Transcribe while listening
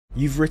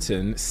You've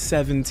written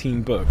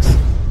 17 books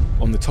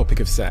on the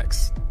topic of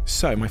sex.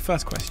 So my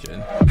first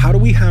question, how do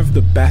we have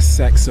the best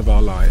sex of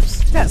our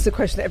lives? That's the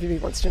question that everybody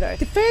wants to know.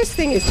 The first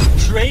thing is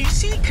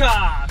Tracey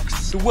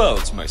Cox, the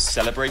world's most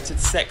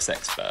celebrated sex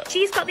expert.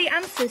 She's got the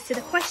answers to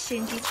the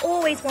questions you've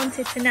always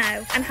wanted to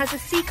know and has a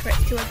secret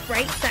to a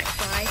great sex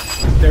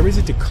life. There is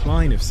a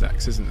decline of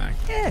sex, isn't there?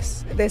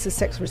 yes, there's a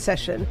sex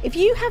recession. If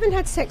you haven't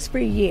had sex for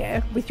a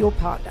year with your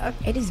partner,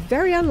 it is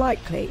very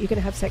unlikely you're going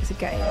to have sex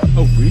again.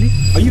 Oh, really?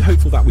 Are you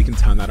hopeful that we can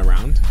turn that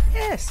around?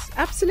 Yes,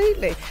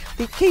 absolutely.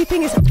 The key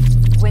thing is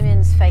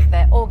Women's fake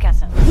their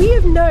orgasm. we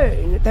have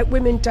known that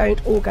women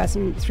don't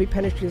orgasm through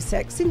penetrative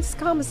sex since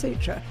Kama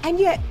Sutra. And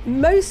yet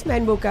most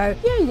men will go,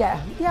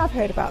 yeah, I've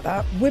heard about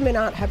that. Women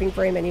aren't having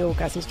very many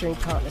orgasms during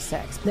partner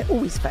sex. They're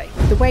always fake.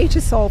 The way to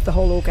solve the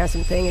whole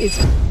orgasm thing is,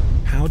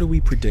 How do we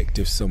predict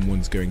if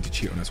someone's going to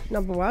cheat on us?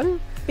 number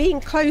one,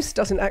 being close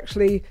doesn't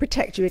actually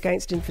protect you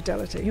against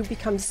infidelity. You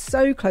become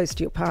so close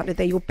to your partner,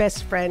 they're your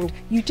best friend,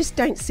 you just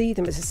don't see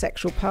them as a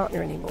sexual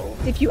partner anymore.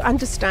 If you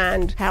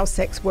understand how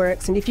sex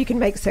works and if you can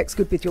make sex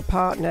good with your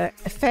partner,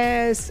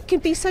 affairs can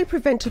be so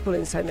preventable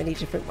in so many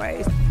different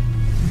ways.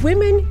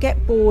 Women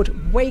get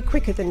bored way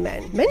quicker than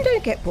men. Men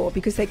don't get bored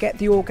because they get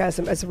the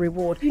orgasm as a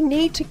reward. You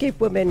need to give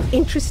women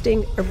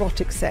interesting,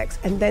 erotic sex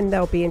and then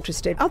they'll be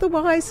interested.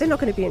 Otherwise, they're not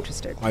going to be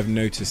interested. I've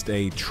noticed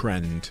a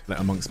trend that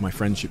amongst my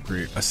friendship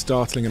group, a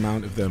startling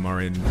amount of them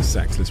are in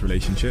sexless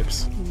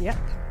relationships. Yep.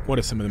 What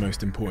are some of the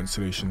most important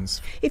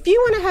solutions? If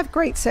you want to have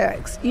great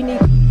sex, you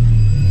need...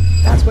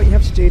 That's what you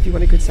have to do if you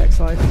want a good sex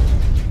life.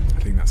 I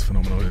think that's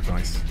phenomenal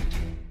advice.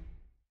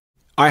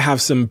 I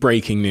have some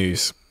breaking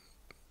news.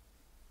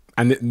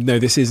 And no,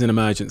 this is an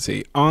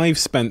emergency. I've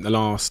spent the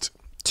last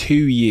 2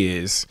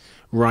 years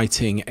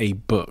writing a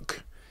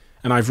book.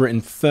 And I've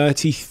written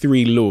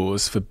 33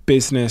 laws for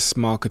business,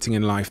 marketing,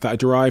 and life that are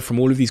derived from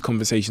all of these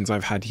conversations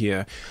I've had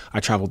here.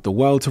 I traveled the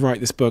world to write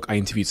this book. I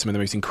interviewed some of the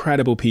most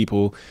incredible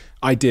people.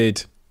 I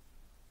did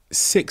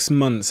 6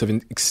 months of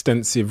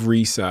extensive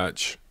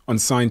research on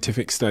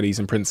scientific studies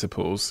and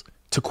principles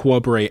to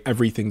corroborate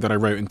everything that I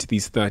wrote into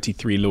these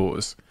 33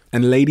 laws.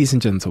 And ladies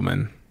and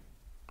gentlemen,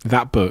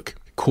 that book,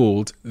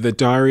 called The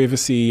Diary of a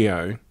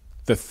CEO,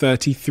 the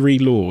 33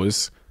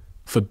 Laws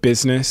for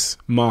Business,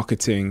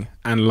 Marketing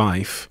and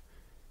Life,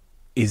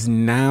 is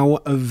now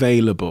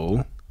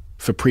available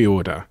for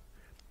pre-order.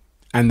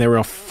 And there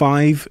are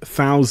only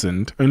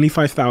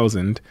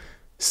 5,000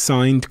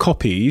 signed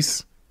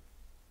copies,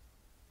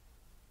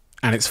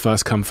 and it's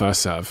first come,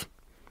 first serve.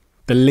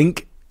 The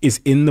link is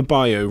in the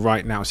bio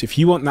right now. So if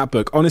you want that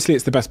book, honestly,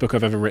 it's the best book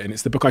I've ever written.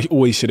 It's the book I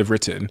always should have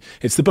written.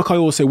 It's the book I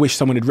also wish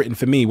someone had written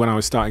for me when I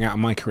was starting out in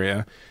my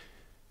career.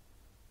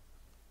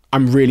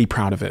 I'm really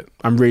proud of it.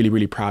 I'm really,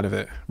 really proud of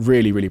it.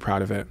 Really, really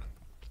proud of it.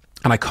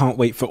 And I can't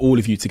wait for all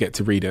of you to get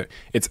to read it.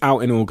 It's out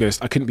in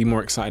August. I couldn't be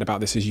more excited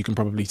about this, as you can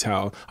probably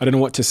tell. I don't know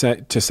what to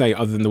say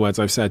other than the words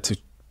I've said to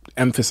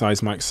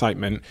emphasize my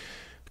excitement,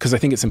 because I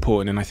think it's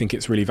important and I think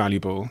it's really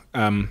valuable.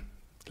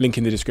 Link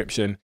in the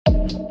description.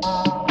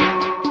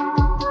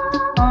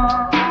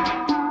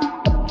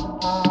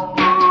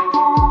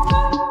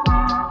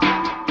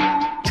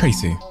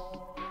 Tracey,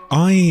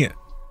 I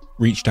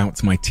reached out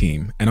to my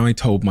team and I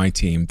told my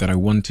team that I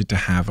wanted to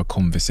have a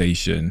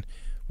conversation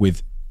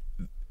with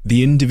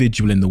the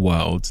individual in the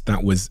world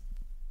that was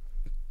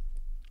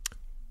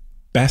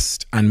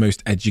best and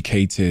most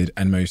educated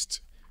and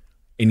most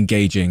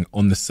engaging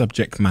on the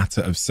subject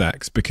matter of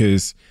sex,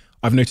 because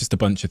I've noticed a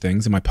bunch of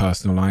things in my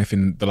personal life,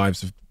 in the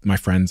lives of my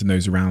friends and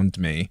those around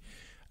me.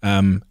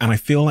 And I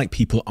feel like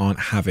people aren't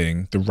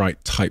having the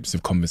right types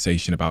of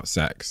conversation about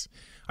sex.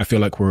 I feel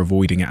like we're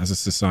avoiding it as a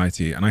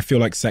society. And I feel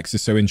like sex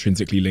is so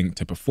intrinsically linked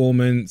to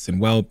performance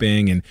and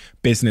well-being and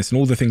business and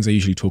all the things I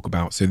usually talk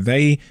about. So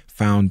they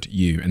found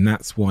you, and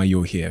that's why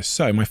you're here.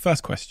 So my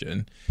first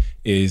question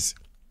is,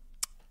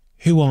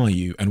 who are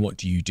you and what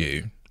do you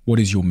do? What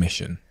is your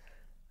mission?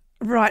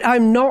 Right,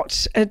 I'm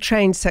not a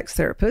trained sex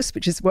therapist,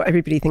 which is what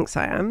everybody thinks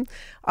I am.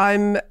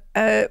 I'm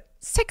a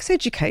sex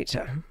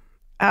educator,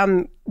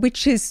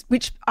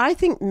 which I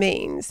think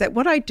means that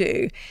what I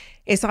do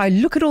is I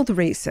look at all the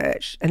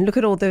research and look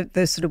at all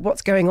the sort of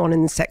what's going on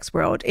in the sex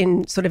world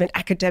in sort of an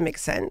academic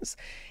sense.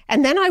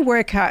 And then I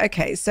work out,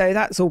 okay, so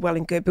that's all well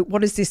and good, but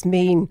what does this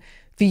mean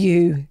for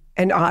you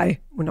and I?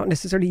 Well, not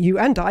necessarily you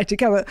and I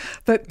together,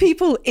 but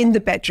people in the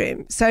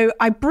bedroom. So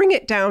I bring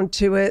it down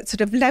to a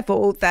sort of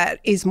level that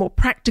is more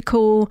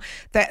practical,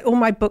 that all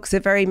my books are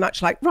very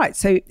much like, right,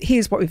 so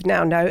here's what we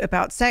now know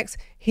about sex.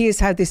 Here's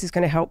how this is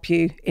going to help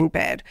you in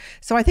bed.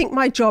 So I think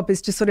my job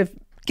is to sort of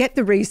get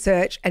the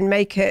research and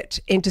make it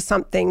into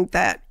something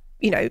that,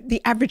 you know, the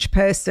average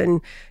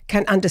person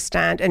can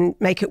understand and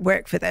make it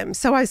work for them.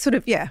 So I sort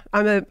of,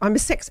 I'm a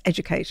sex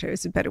educator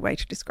is a better way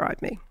to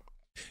describe me.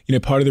 You know,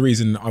 part of the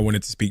reason I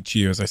wanted to speak to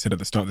you, as I said at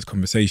the start of this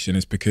conversation,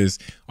 is because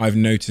I've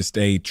noticed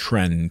a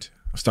trend.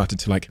 I've started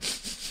to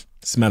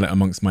smell it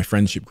amongst my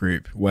friendship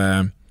group,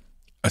 where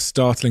a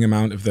startling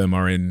amount of them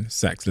are in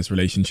sexless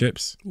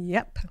relationships.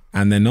 Yep.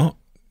 And they're not,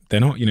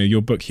 you know,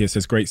 your book here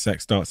says great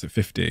sex starts at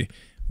 50.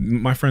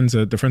 My friends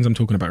the friends I'm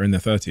talking about are in their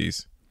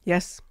 30s.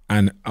 Yes.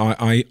 And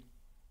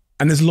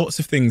and there's lots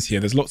of things here.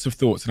 There's lots of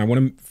thoughts, and I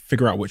want to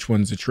figure out which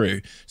ones are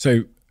true.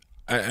 So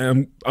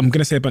I'm going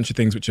to say a bunch of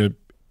things which are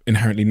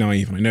inherently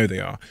naive, and I know they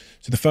are.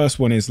 So the first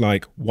one is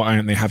like, why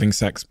aren't they having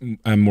sex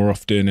more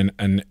often?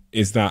 And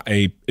is that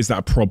a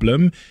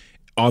problem?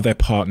 Are their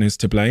partners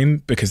to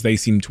blame because they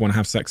seem to want to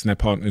have sex and their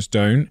partners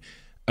don't?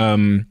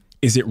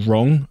 Is it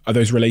wrong? Are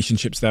those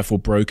relationships therefore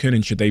broken,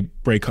 and should they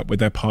break up with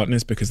their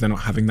partners because they're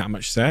not having that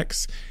much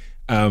sex?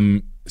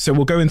 So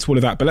we'll go into all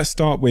of that, but let's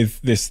start with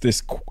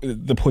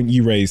the point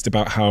you raised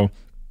about how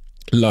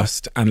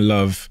lust and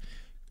love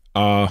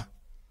are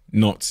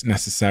not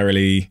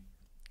necessarily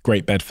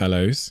great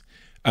bedfellows.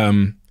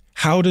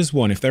 How does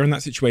one, if they're in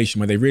that situation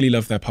where they really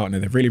love their partner,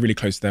 they're really, really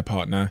close to their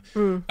partner,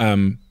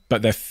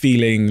 but they're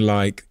feeling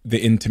like the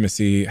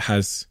intimacy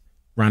has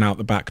ran out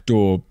the back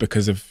door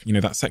because of,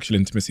 that sexual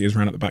intimacy has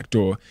ran out the back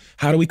door.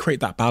 How do we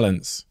create that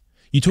balance?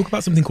 You talk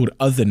about something called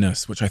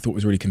otherness, which I thought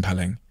was really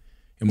compelling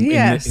in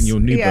your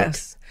new book.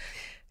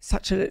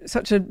 Such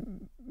a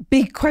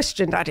big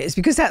question that is,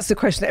 because that's the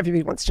question that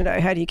everybody wants to know.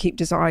 How do you keep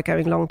desire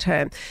going long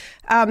term?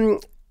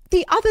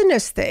 The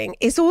otherness thing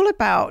is all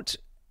about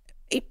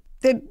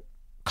the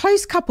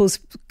close couples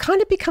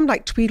kind of become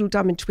like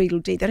Tweedledum and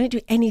Tweedledee. They don't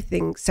do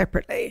anything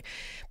separately.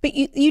 But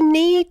you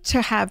need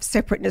to have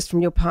separateness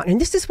from your partner.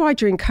 And this is why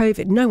during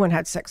COVID, no one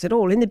had sex at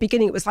all. In the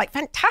beginning, it was like,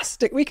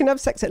 fantastic, we can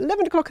have sex at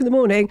 11 o'clock in the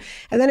morning.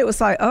 And then it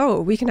was like,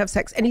 oh, we can have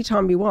sex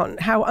anytime we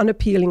want. How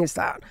unappealing is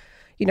that?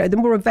 The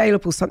more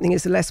available something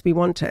is, the less we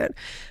want it.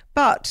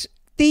 But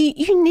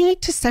you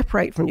need to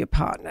separate from your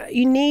partner.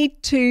 You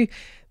need to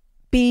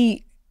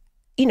be,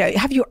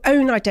 have your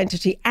own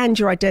identity and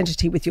your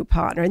identity with your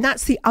partner. And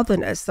that's the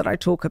otherness that I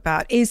talk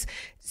about, is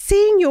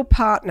seeing your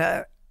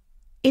partner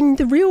in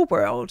the real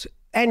world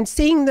and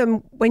seeing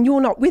them when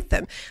you're not with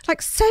them.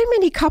 Like so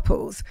many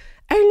couples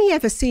only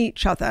ever see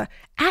each other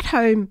at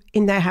home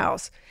in their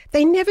house.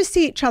 They never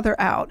see each other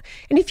out.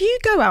 And if you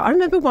go out, I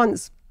remember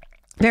once,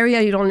 very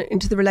early on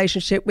into the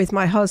relationship with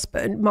my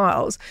husband,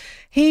 Miles,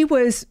 he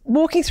was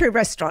walking through a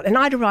restaurant and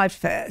I'd arrived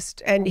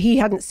first and he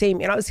hadn't seen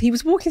me. And he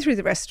was walking through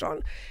the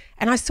restaurant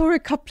and I saw a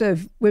couple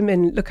of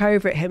women look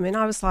over at him and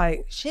I was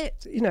like,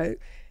 shit,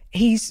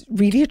 he's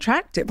really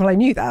attractive. Well, I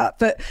knew that,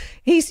 but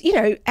he's,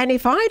 and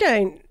if I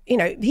don't,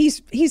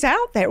 he's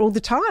out there all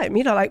the time,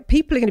 like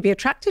people are going to be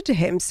attracted to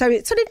him. So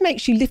it sort of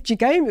makes you lift your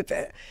game a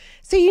bit.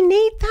 So you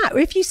need that.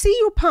 If you see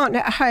your partner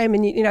at home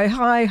and,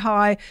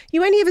 hi,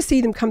 you only ever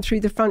see them come through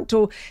the front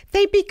door,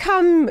 they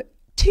become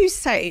too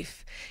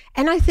safe.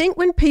 And I think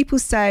when people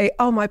say,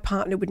 oh, my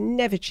partner would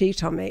never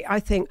cheat on me, I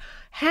think,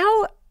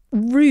 how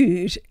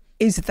rude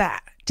is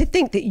that? To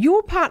think that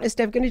your partner's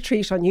never going to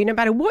cheat on you, no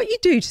matter what you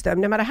do to them,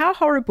 no matter how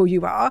horrible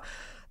you are.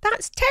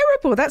 That's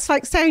terrible. That's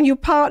like saying your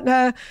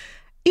partner,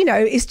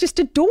 is just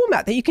a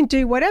doormat that you can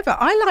do whatever.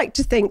 I like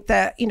to think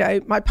that,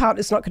 my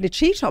partner's not going to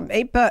cheat on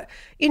me, but,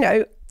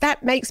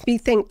 that makes me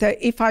think that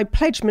if I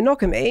pledge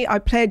monogamy, I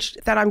pledge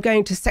that I'm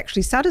going to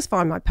sexually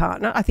satisfy my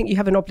partner. I think you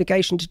have an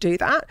obligation to do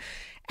that.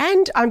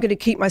 And I'm going to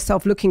keep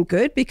myself looking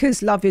good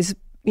because love is,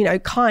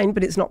 kind,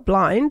 but it's not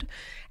blind.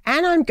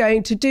 And I'm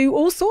going to do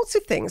all sorts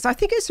of things. I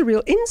think it's a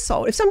real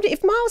insult.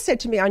 If Miles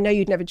said to me, I know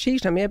you'd never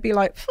cheat on me, I'd be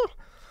like,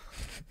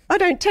 I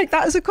don't take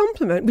that as a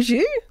compliment. Would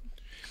you?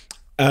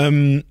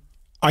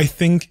 I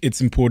think it's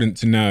important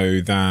to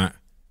know that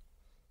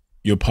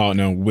your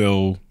partner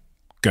will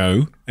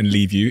go and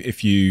leave you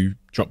if you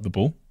drop the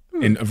ball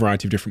in a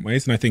variety of different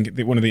ways. And I think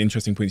that one of the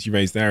interesting points you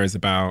raised there is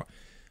about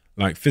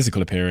like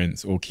physical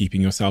appearance or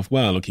keeping yourself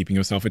well or keeping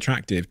yourself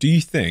attractive. Do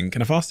you think,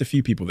 and I've asked a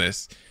few people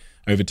this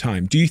over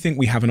time, do you think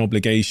we have an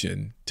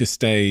obligation to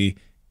stay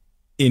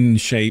in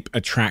shape,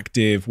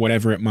 attractive,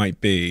 whatever it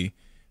might be,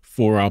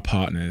 for our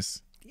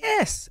partners?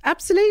 Yes,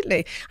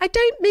 absolutely. I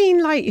don't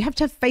mean like you have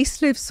to have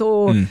facelifts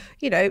or,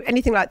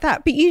 anything like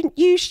that, but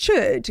you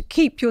should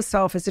keep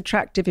yourself as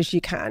attractive as you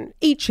can,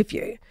 each of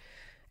you.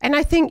 And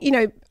I think,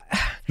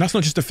 that's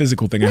not just a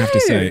physical thing, I have to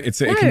say. It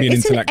can be an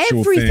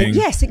intellectual thing.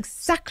 Yes,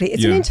 exactly.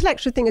 It's an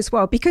intellectual thing as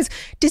well, because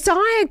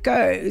desire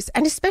goes,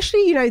 and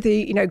especially,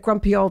 the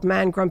grumpy old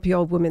man, grumpy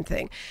old woman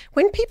thing.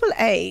 When people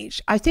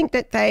age, I think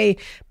that they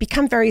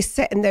become very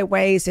set in their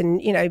ways and,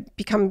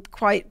 become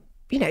quite,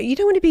 you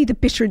don't want to be the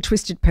bitter and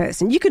twisted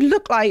person. You could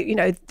look like,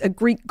 a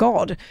Greek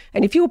god.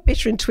 And if you're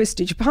bitter and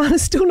twisted, your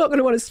partner's still not going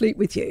to want to sleep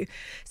with you.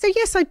 So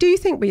yes, I do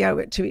think we owe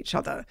it to each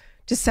other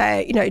to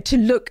say, to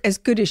look as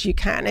good as you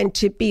can and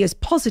to be as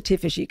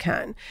positive as you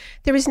can.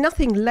 There is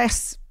nothing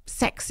less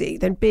sexy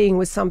than being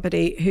with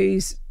somebody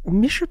who's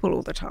miserable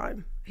all the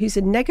time, who's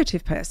a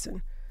negative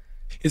person.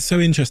 It's so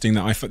interesting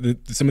that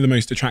some of the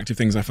most attractive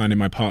things I find in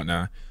my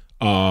partner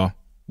are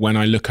when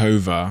I look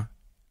over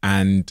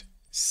and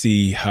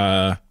see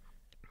her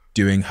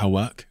doing her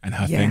work and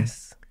her thing.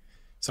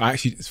 So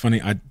it's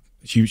funny,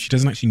 she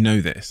doesn't actually know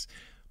this,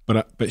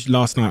 but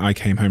last night I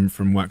came home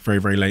from work very,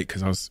 very late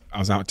because I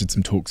was out, did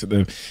some talks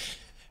and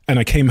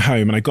I came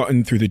home and I got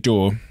in through the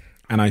door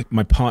and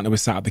my partner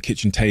was sat at the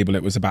kitchen table.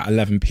 It was about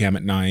 11 p.m.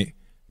 at night,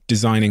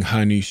 designing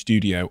her new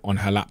studio on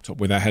her laptop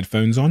with her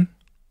headphones on.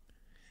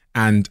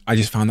 And I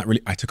just found that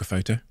I took a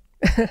photo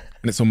and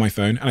it's on my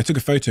phone. And I took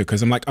a photo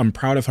because I'm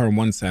proud of her in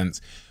one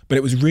sense, but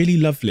it was really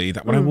lovely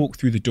that when I walked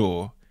through the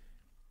door,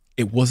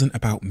 it wasn't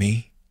about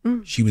me.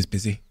 She was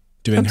busy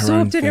doing her own thing.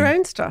 Absorbed in her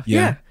own stuff.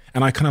 Yeah.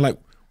 And I kind of like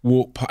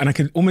walk past, and I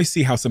could almost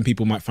see how some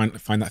people might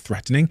find that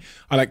threatening.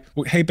 I like,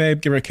 well, hey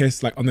babe, give her a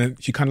kiss. Like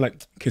she kind of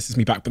like kisses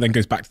me back, but then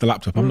goes back to the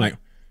laptop. I'm like,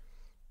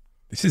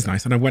 this is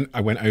nice. And I went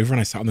over and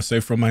I sat on the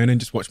sofa on my own and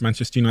just watched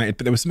Manchester United.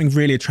 But there was something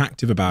really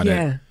attractive about it.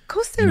 Yeah, of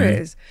course there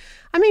is.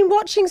 I mean,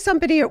 watching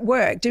somebody at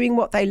work doing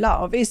what they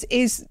love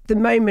is the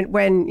moment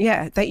when,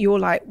 that you're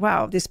like,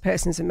 wow, this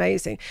person's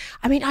amazing.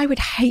 I mean, I would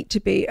hate to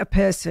be a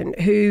person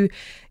who,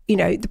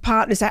 the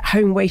partner's at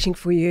home waiting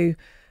for you.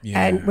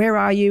 Yeah. And where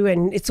are you?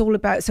 And it's all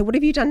about, so what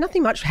have you done?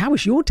 Nothing much. How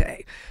was your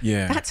day?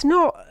 Yeah. It's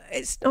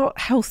not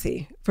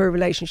healthy for a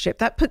relationship.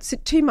 That puts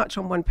it too much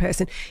on one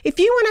person. If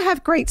you want to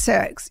have great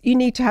sex, you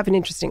need to have an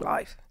interesting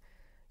life.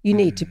 You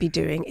need to be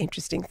doing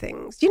interesting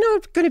things. You're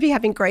not going to be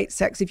having great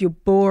sex if you're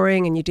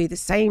boring and you do the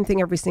same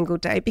thing every single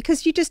day,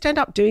 because you just end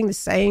up doing the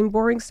same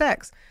boring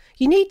sex.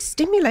 You need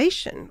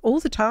stimulation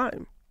all the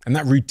time. And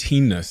that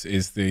routineness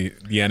is the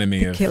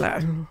enemy of...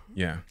 killer.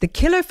 Yeah. The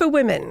killer for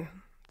women.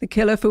 The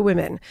killer for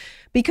women.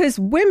 Because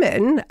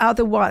women are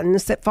the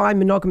ones that find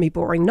monogamy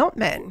boring, not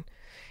men.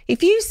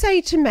 If you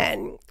say to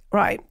men,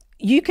 right,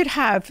 you could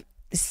have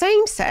the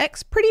same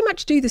sex, pretty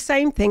much do the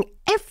same thing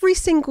every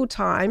single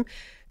time,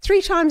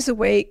 3 times a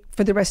week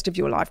for the rest of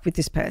your life with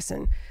this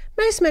person,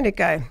 most men would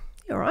go,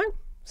 you all right?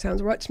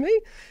 Sounds all right to me.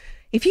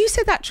 If you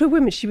said that to a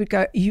woman, she would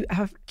go, you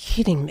are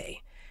kidding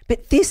me.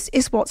 But this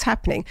is what's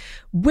happening.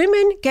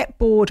 Women get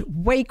bored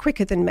way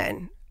quicker than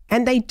men.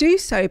 And they do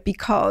so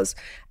because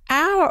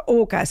our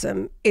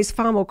orgasm is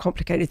far more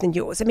complicated than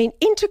yours. I mean,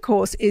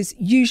 intercourse is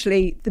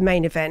usually the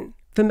main event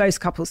for most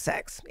couples'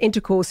 sex.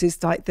 Intercourse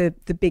is like the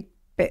big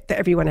bit that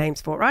everyone aims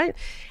for, right?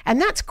 And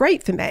that's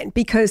great for men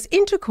because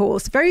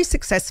intercourse very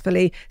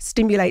successfully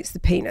stimulates the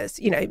penis.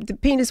 The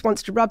penis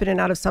wants to rub in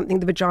and out of something,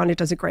 the vagina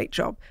does a great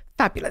job.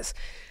 Fabulous.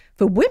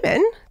 For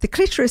women, the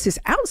clitoris is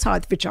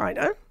outside the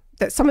vagina,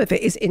 that some of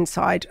it is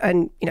inside,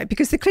 and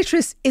because the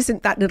clitoris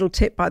isn't that little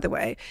tip, by the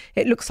way.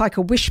 It looks like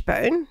a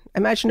wishbone.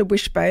 Imagine a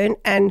wishbone,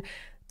 and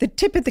the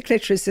tip of the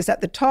clitoris is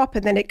at the top,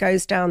 and then it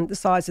goes down the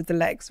size of the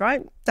legs,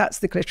 right? That's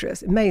the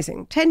clitoris.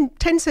 Amazing.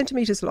 10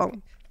 centimeters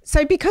long.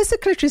 So because the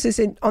clitoris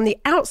is on the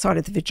outside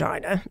of the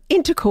vagina,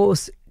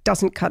 intercourse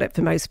doesn't cut it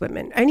for most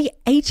women. Only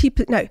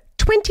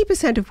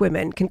 20% of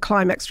women can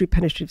climax through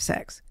penetrative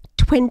sex.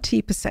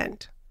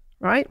 20%.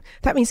 Right?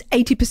 That means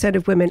 80%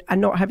 of women are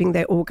not having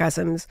their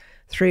orgasms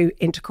through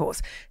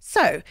intercourse.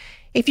 So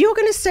if you're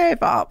going to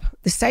serve up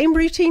the same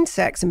routine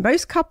sex, and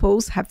most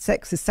couples have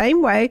sex the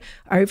same way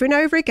over and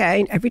over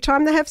again, every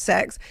time they have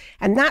sex,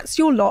 and that's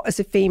your lot as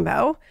a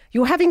female,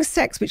 you're having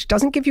sex which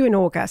doesn't give you an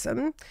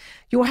orgasm,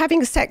 you're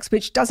having sex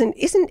which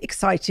isn't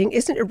exciting,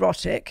 isn't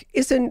erotic,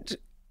 isn't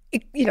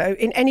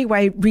in any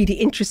way really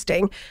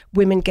interesting,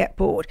 women get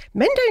bored.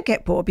 Men don't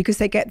get bored because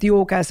they get the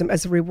orgasm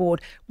as a reward.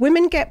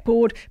 Women get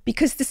bored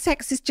because the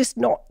sex is just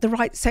not the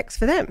right sex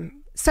for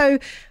them. So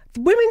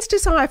women's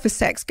desire for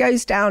sex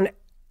goes down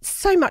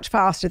so much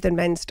faster than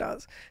men's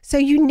does. So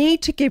you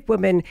need to give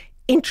women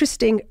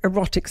interesting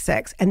erotic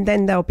sex and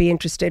then they'll be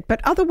interested. But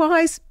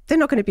otherwise, they're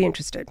not going to be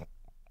interested.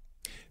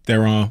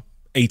 There are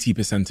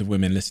 80% of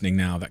women listening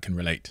now that can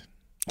relate.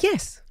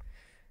 Yes.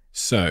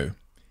 So...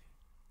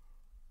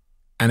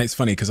 And it's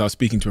funny because I was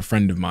speaking to a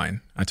friend of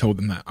mine. I told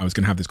them that I was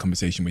going to have this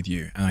conversation with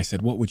you. And I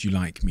said, what would you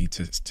like me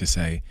to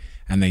say?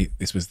 And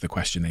this was the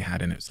question they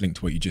had. And it's linked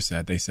to what you just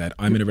said. They said,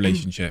 I'm in a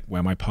relationship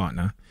where my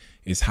partner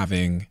is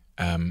having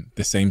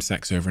the same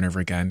sex over and over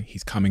again.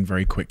 He's coming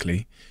very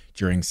quickly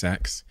during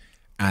sex.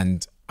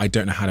 And I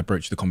don't know how to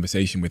broach the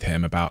conversation with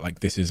him about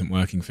like, this isn't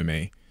working for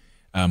me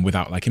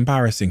without like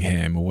embarrassing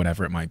him or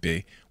whatever it might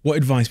be. What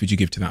advice would you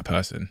give to that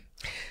person?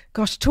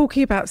 Gosh,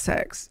 talking about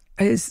sex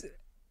is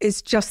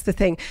just the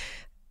thing.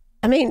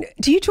 I mean,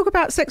 do you talk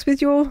about sex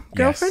with your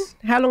girlfriend?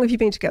 Yes. How long have you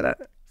been together?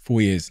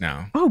 4 years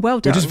now. Oh, well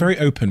done. We're just very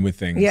open with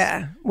things.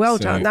 Yeah, well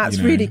done.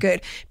 That's really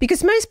good.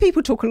 Because most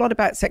people talk a lot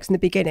about sex in the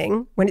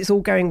beginning when it's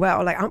all going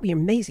well. Like, aren't we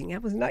amazing? Yeah,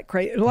 wasn't that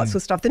great? All that sort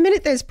of stuff. The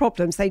minute there's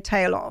problems, they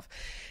tail off.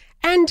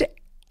 And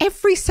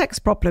every sex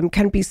problem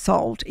can be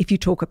solved if you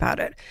talk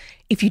about it.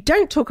 If you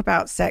don't talk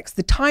about sex,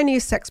 the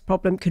tiniest sex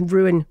problem can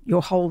ruin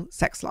your whole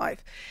sex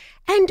life.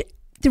 And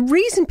the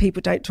reason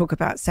people don't talk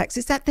about sex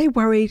is that they're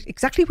worried,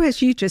 exactly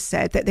as you just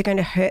said, that they're going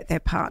to hurt their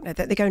partner,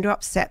 that they're going to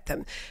upset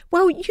them.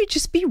 Well, you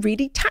just be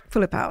really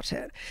tactful about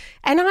it.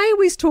 And I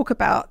always talk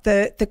about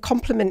the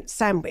compliment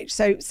sandwich.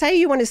 So say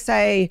you want to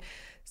say,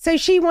 so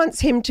she wants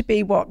him to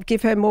be what?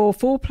 Give her more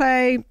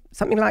foreplay,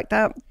 something like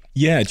that?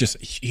 Yeah,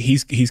 just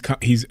he's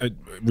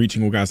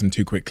reaching orgasm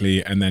too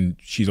quickly, and then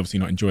she's obviously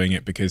not enjoying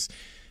it because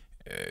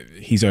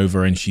he's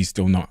over and she's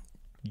still not,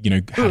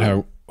 had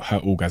her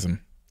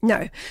orgasm.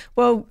 No.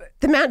 Well,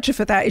 the mantra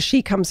for that is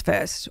she comes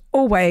first.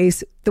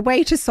 Always. The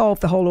way to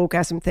solve the whole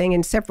orgasm thing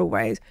in several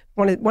ways,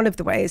 one of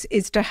the ways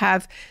is to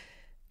have,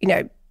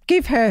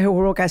 give her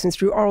orgasms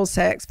through oral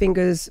sex,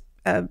 fingers,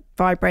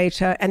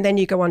 vibrator, and then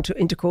you go on to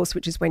intercourse,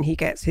 which is when he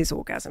gets his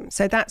orgasm.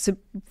 So that's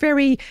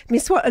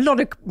it's what a lot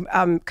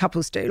of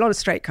couples do, a lot of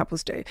straight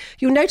couples do.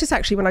 You'll notice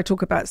actually when I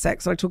talk about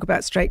sex, I talk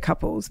about straight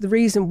couples. The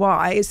reason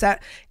why is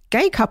that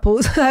gay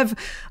couples have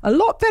a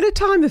lot better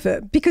time of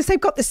it because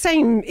they've got the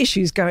same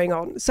issues going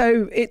on.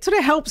 So it sort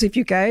of helps if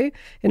you're gay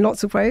in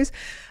lots of ways.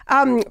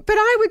 But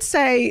I would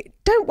say,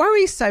 don't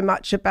worry so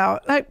much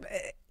about, like,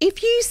 if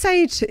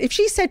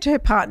she said to her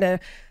partner,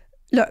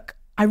 look,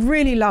 I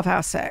really love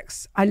our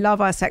sex. I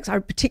love our sex. I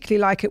particularly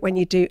like it when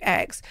you do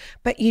X.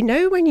 But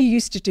when you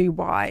used to do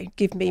Y,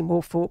 give me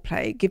more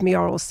foreplay, give me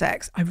oral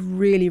sex. I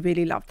really,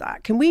 really love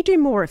that. Can we do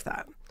more of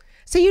that?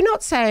 So you're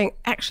not saying,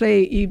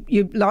 actually,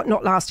 you're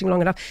not lasting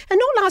long enough. And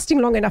not lasting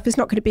long enough is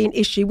not going to be an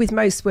issue with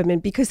most women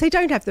because they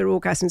don't have their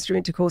orgasms through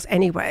intercourse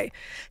anyway.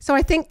 So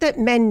I think that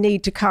men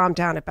need to calm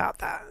down about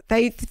that.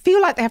 They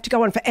feel like they have to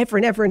go on forever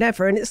and ever and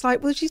ever. And it's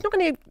like, well, she's not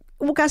going to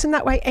orgasm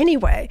that way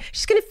anyway.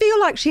 She's going to feel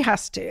like she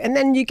has to. And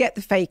then you get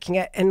the faking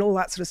it and all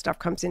that sort of stuff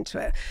comes into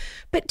it.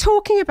 But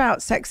talking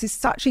about sex is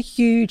such a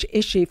huge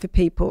issue for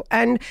people.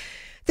 And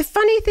the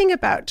funny thing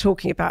about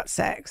talking about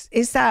sex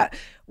is that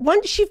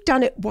once you've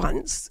done it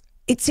once,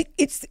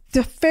 it's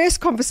the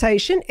first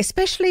conversation,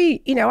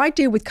 especially, I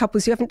deal with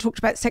couples who haven't talked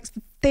about sex for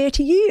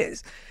 30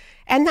 years.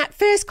 And that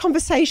first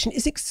conversation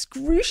is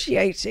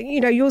excruciating.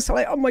 You're so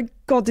like, oh my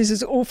God, this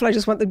is awful. I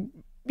just want the,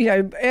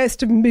 earth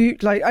to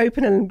move, like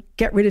open and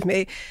get rid of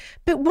me.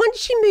 But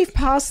once you move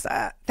past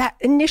that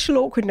initial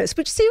awkwardness,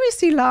 which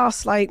seriously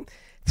lasts like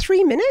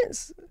 3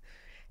 minutes,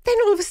 then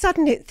all of a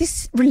sudden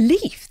this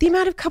relief, the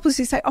amount of couples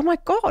who say, oh my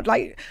God,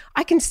 like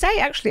I can say,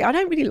 actually, I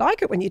don't really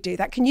like it when you do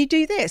that. Can you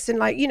do this? And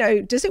like,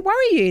 does it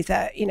worry you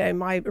that,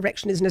 my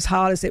erection isn't as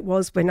hard as it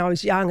was when I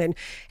was young? And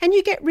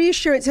you get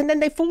reassurance and then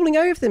they're falling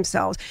over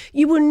themselves.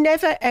 You will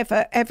never,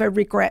 ever, ever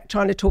regret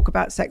trying to talk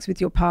about sex with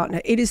your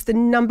partner. It is the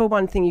number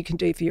one thing you can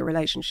do for your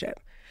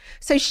relationship.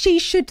 So she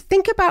should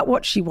think about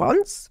what she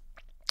wants,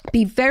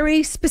 be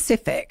very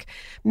specific.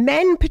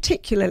 Men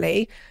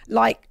particularly,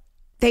 like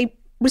they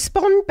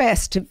respond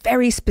best to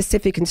very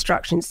specific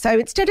instructions. So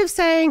instead of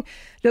saying,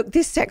 look,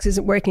 this sex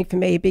isn't working for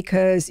me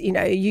because,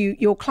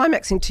 you're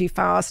climaxing too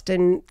fast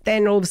and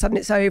then all of a sudden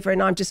it's over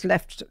and I'm just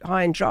left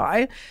high and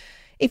dry.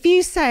 If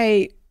you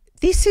say,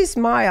 this is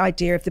my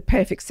idea of the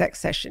perfect sex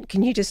session,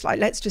 can you just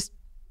let's just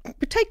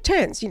take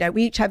turns,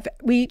 we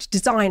each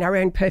design our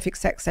own perfect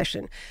sex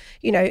session.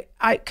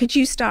 Could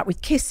you start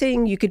with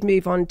kissing? You could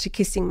move on to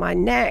kissing my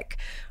neck.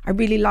 I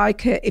really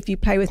like it if you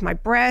play with my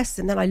breasts,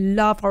 and then I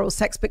love oral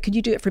sex, but could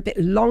you do it for a bit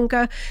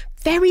longer?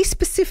 Very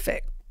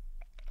specific.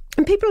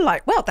 And people are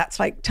like, well, that's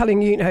like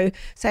telling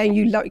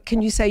saying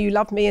can you say you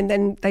love me? And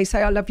then they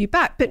say, I love you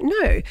back. But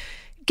no,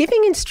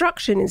 giving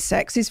instruction in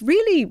sex is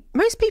really,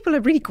 most people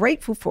are really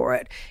grateful for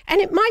it. And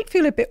it might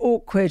feel a bit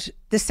awkward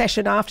the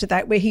session after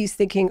that where he's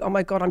thinking, oh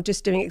my God, I'm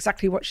just doing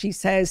exactly what she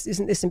says.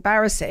 Isn't this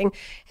embarrassing? And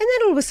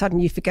then all of a sudden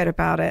you forget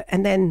about it.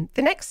 And then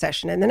the next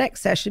session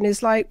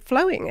is like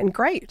flowing and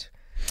great.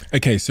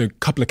 Okay, so a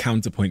couple of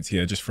counterpoints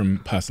here just from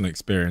personal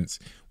experience.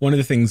 One of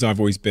the things I've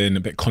always been a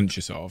bit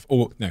conscious of,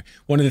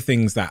 one of the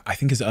things that I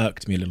think has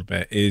irked me a little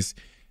bit is,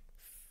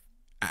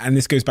 and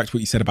this goes back to what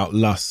you said about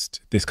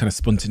lust, this kind of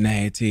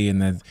spontaneity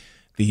and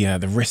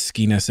the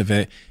riskiness of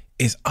it,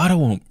 is I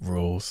don't want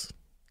rules,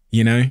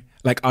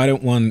 Like I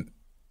don't want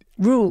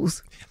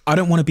rules. I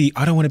don't want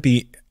to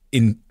be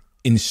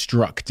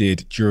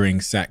instructed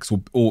during sex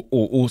or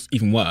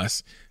even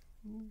worse.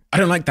 I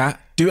don't like that.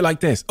 Do it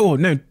like this. Oh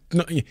no,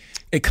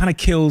 it kind of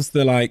kills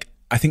the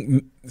I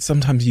think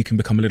sometimes you can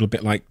become a little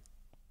bit like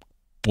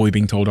boy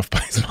being told off by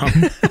his mum.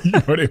 You know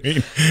what I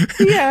mean?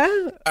 Yeah.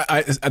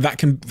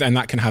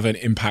 That can have an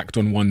impact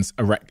on one's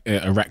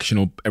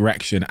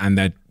erection and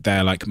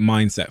their like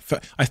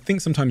mindset. I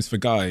think sometimes for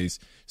guys,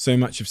 so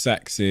much of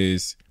sex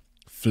is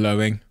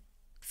flowing,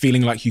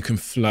 feeling like you can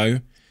flow,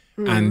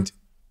 and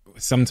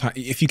sometimes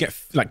if you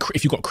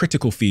got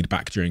critical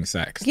feedback during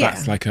sex,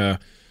 that's like a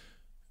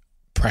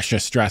pressure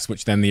stress,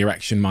 which then the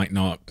erection might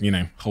not,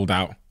 hold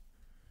out.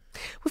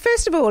 Well,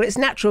 first of all, it's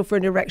natural for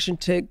an erection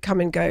to come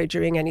and go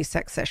during any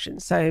sex session.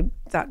 So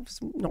that's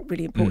not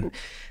really important.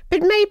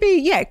 But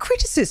maybe,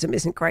 criticism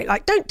isn't great.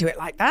 Like, don't do it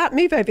like that.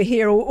 Move over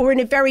here. Or in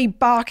a very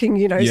barking,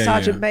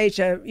 Sergeant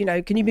Major,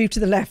 can you move to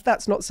the left?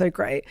 That's not so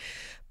great.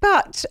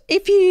 But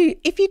if you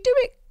do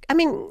it, I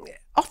mean,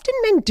 often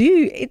men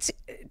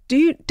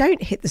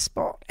don't hit the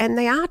spot and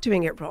they are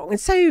doing it wrong. And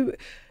so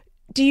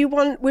do you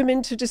want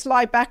women to just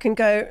lie back and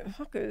go,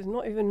 fuck, it's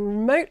not even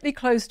remotely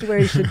close to where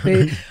he should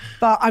be,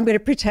 but I'm going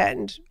to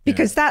pretend?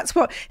 Because that's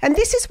what, and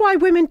this is why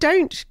women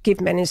don't give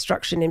men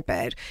instruction in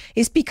bed,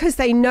 is because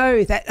they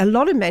know that a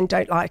lot of men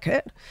don't like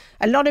it.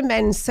 A lot of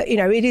men,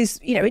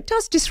 it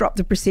does disrupt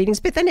the proceedings,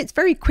 but then it's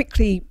very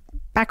quickly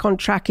back on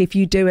track if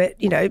you do it,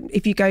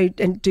 if you go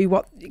and do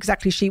what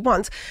exactly she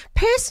wants.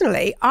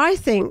 Personally, I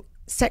think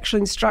sexual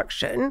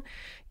instruction,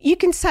 you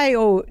can say,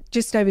 oh,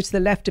 just over to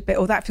the left a bit,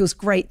 or that feels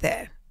great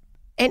there.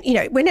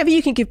 and whenever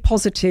you can give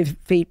positive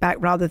feedback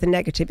rather than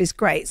negative is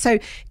great. So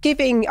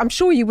I'm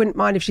sure you wouldn't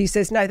mind if she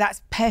says, no,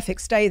 that's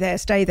perfect, stay there,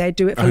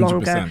 do it for 100%.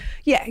 Longer.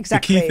 Yeah,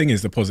 exactly. The key thing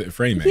is the positive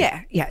framing.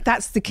 Yeah,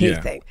 that's the key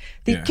thing.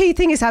 The key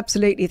thing is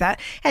absolutely that.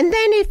 And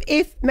then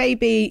if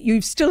maybe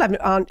you still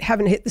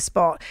haven't hit the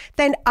spot,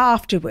 then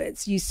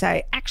afterwards you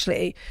say,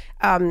 actually,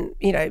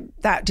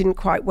 that didn't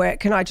quite work.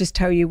 Can I just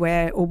tell you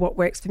where or what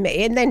works for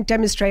me? And then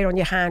demonstrate on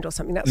your hand or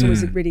something. That's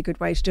always a really good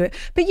way to do it.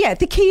 But yeah,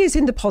 the key is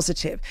in the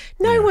positive.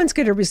 No one's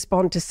going to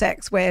respond to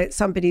sex where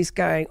somebody's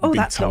going, oh,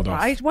 that's not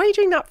right. Why are you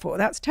doing that for?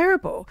 That's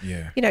terrible.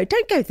 Yeah.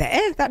 Don't go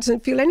there. That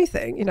doesn't feel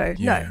anything.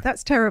 No,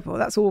 that's terrible.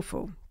 That's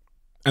awful.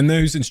 And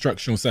those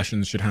instructional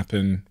sessions should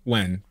happen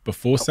when?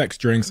 Before sex,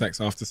 during sex,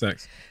 after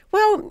sex?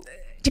 Well,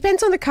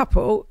 depends on the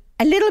couple.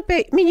 A little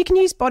bit. I mean, you can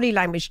use body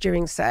language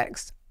during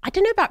sex. I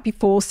don't know about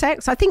before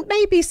sex. I think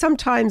maybe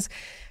sometimes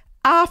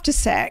after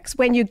sex,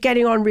 when you're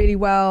getting on really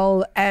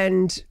well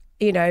and,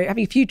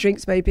 having a few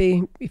drinks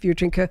maybe, if you're a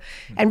drinker,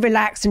 and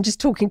relaxed and just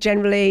talking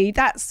generally,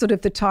 that's sort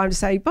of the time to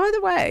say, by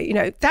the way,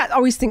 I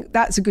always think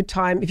that's a good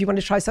time if you want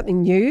to try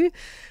something new.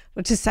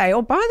 Or to say,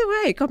 oh, by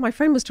the way, God, my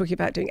friend was talking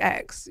about doing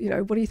X.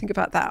 What do you think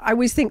about that? I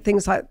always think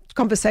things like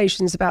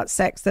conversations about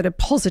sex that are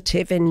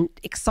positive and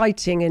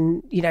exciting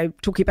and,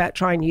 talking about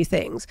trying new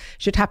things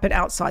should happen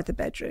outside the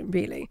bedroom,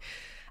 really.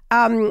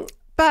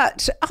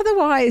 But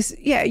otherwise,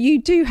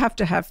 you do have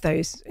to have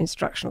those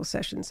instructional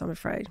sessions, I'm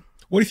afraid.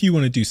 What if you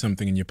want to do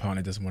something and your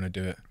partner doesn't want to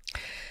do it?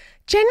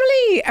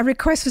 Generally, a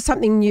request for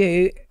something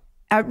new,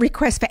 a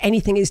request for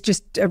anything is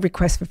just a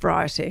request for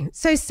variety.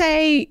 So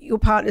say your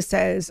partner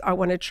says, I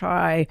want to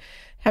try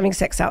having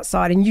sex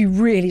outside, and you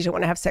really don't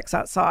want to have sex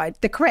outside.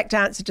 The correct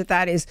answer to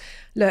that is,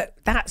 look,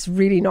 that's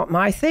really not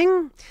my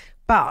thing,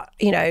 but,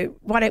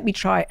 why don't we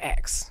try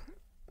X?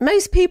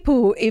 Most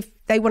people, if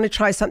they want to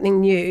try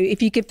something new,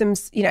 if you give them,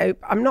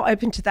 I'm not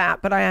open to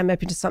that, but I am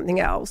open to something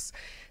else,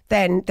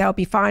 then they'll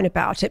be fine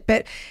about it.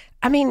 But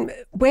I mean,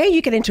 where you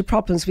get into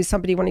problems with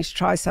somebody wanting to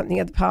try something,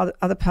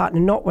 other partner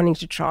not wanting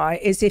to try,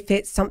 is if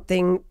it's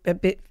something a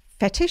bit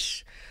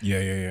fetish.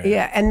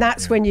 Yeah, and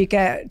that's when you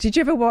get. Did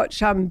you ever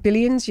watch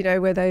Billions?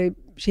 Where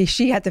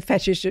she had the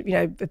fetish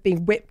of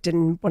being whipped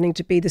and wanting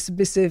to be the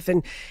submissive,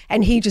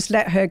 and he just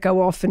let her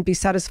go off and be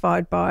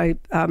satisfied by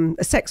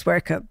a sex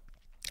worker.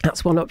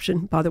 That's one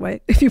option, by the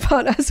way. If your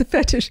partner has a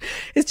fetish,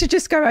 is to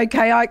just go,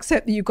 okay, I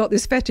accept that you've got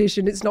this fetish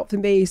and it's not for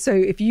me. So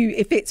if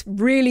it's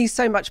really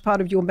so much part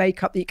of your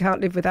makeup that you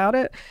can't live without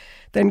it,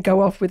 then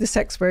go off with a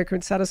sex worker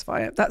and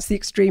satisfy it. That's the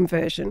extreme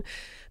version.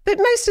 But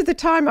most of the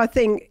time, I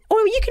think, or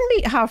you can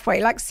meet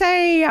halfway. Like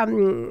say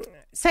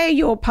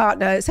your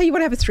partner, say you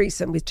want to have a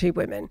threesome with two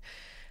women.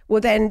 Well,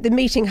 then the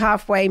meeting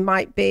halfway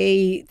might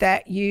be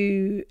that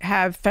you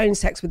have phone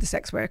sex with the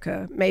sex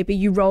worker. Maybe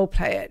you role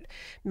play it.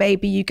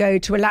 Maybe you go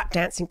to a lap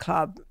dancing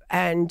club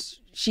and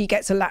she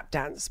gets a lap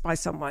dance by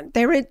someone.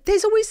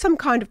 There's always some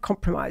kind of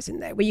compromise in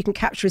there where you can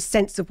capture a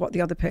sense of what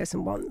the other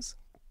person wants.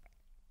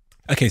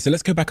 Okay, so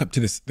let's go back up to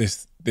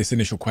this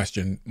initial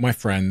question. My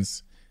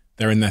friends,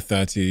 they're in their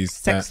 30s.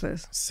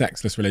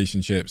 Sexless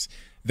relationships.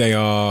 They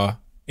are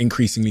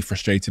increasingly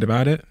frustrated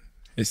about it,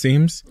 it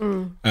seems.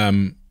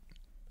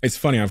 It's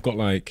funny, I've got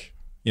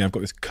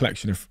this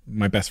collection of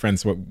my best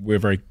friends. So we're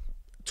very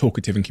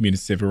talkative and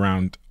communicative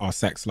around our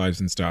sex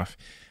lives and stuff.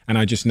 And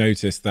I just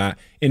noticed that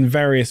in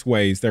various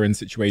ways, they're in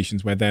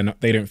situations where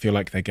they don't feel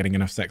like they're getting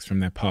enough sex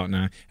from their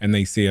partner, and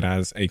they see it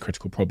as a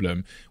critical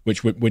problem,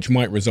 which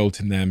might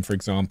result in them, for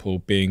example,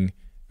 being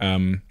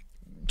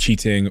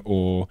cheating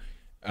or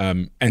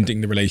ending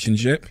the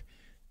relationship.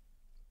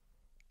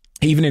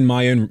 Even in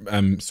my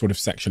own sort of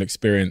sexual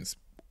experience,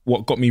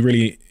 what got me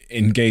really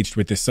engaged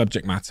with this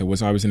subject matter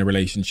was I was in a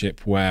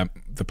relationship where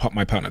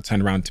my partner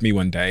turned around to me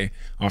one day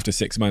after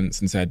 6 months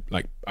and said,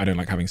 like, I don't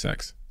like having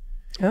sex.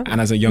 Oh. And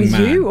as a young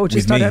man, with you, or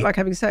just I don't like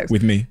having sex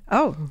with me.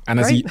 Oh, and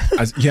great.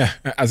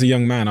 as a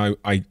young man,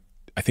 I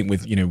think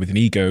with an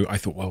ego, I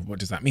thought, well, what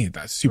does that mean?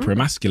 That's super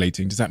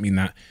emasculating. Does that mean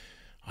that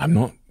I'm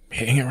not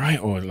hitting it right,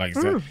 or like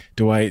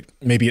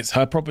maybe it's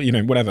her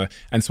problem, whatever.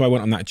 And so I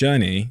went on that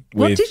journey.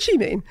 What did she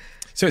mean?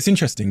 So it's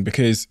interesting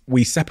because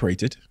we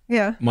separated.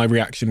 Yeah. My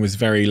reaction was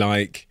very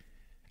like.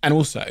 And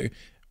also,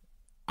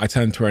 I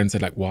turned to her and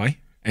said, like, why?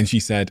 And she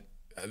said,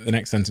 the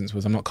next sentence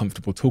was, I'm not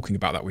comfortable talking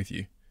about that with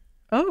you.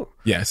 Oh.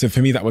 Yeah, so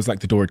for me, that was like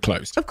the door had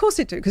closed. Of course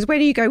it did, because where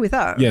do you go with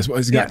that? Yes, well,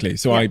 exactly. Yeah.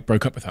 So I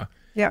broke up with her.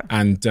 Yeah.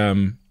 And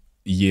a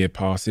year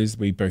passes,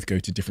 we both go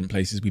to different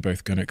places, we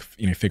both going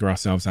to figure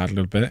ourselves out a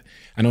little bit.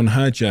 And on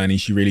her journey,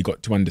 she really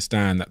got to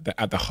understand that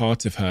at the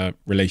heart of her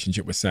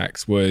relationship with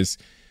sex was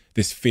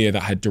this fear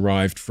that had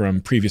derived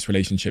from previous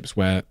relationships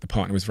where the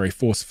partner was very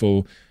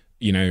forceful,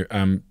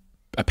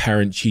 a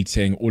parent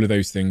cheating, all of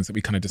those things that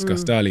we kind of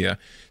discussed earlier.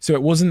 So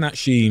it wasn't that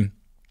she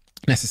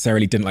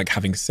necessarily didn't like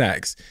having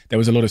sex. There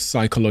was a lot of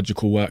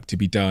psychological work to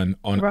be done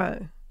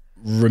on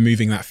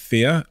removing that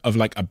fear of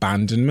like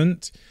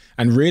abandonment.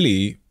 And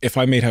really, if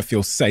I made her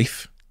feel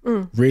safe,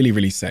 really,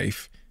 really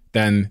safe,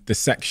 then the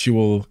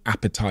sexual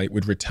appetite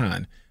would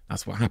return.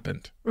 That's what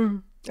happened.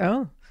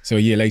 Oh. So a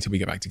year later, we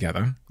get back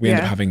together. We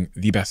end up having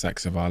the best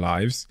sex of our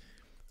lives.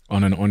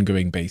 on an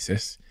ongoing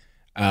basis.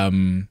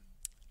 And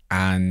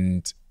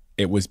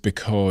it was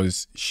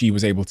because she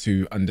was able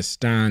to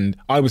understand,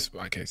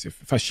 so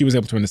first she was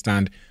able to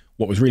understand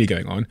what was really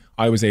going on.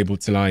 I was able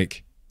to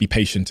like be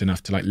patient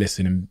enough to like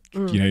listen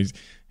and, you know,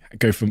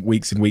 go from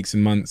weeks and weeks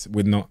and months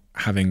with not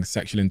having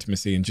sexual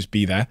intimacy and just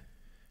be there,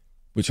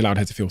 which allowed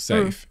her to feel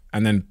safe.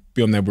 And then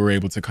beyond there, we were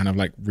able to kind of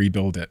like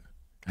rebuild it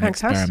and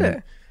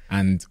experiment.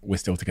 And we're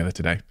still together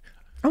today.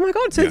 Oh my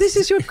God, so this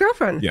is your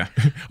girlfriend? Yeah.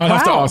 I'll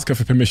have to ask her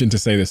for permission to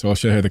say this, so I'll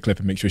show her the clip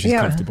and make sure she's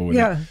comfortable with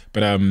it.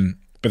 But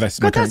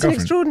that's my current girlfriend. That's an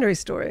extraordinary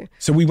story.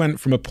 So we went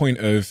from a point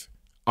of,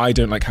 I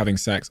don't like having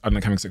sex, I don't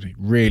like having sex,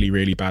 really,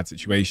 really bad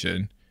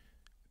situation,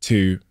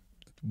 to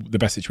the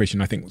best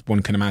situation I think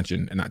one can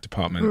imagine in that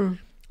department.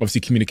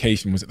 Obviously,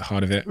 communication was at the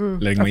heart of it,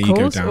 letting my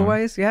ego down.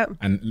 Always, yeah.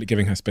 And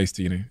giving her space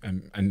to, you know,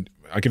 and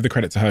I give the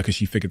credit to her because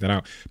she figured that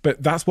out.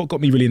 But that's what got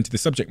me really into the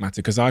subject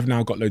matter, because I've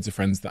now got loads of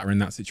friends that are in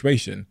that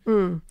situation.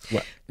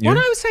 What I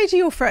would say to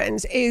your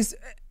friends is,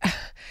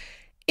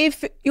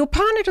 if your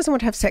partner doesn't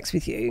want to have sex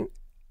with you,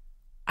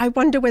 I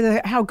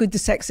wonder how good the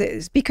sex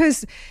is,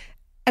 because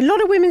a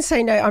lot of women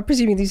say no. I'm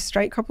presuming these are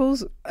straight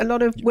couples. A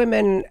lot of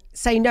women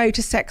say no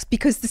to sex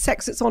because the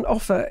sex that's on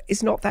offer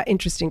is not that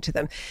interesting to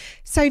them.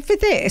 So for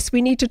this,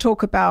 we need to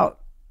talk about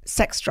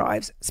sex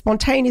drives,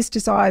 spontaneous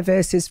desire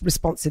versus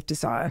responsive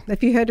desire.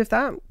 Have you heard of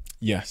that?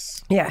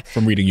 Yes. Yeah.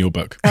 From reading your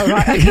book. Oh,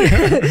 right.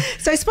 Okay.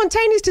 So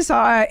spontaneous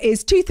desire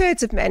is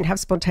 2/3 of men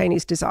have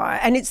spontaneous desire,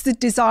 and it's the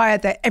desire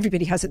that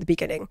everybody has at the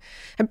beginning.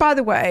 And by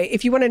the way,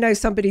 if you want to know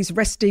somebody's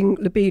resting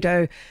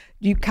libido,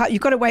 you've got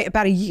to wait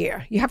about a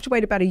year. You have to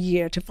wait about a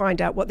year to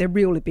find out what their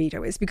real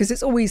libido is, because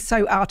it's always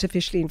so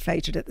artificially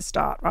inflated at the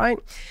start, right?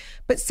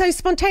 But so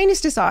spontaneous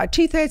desire,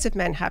 2/3 of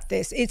men have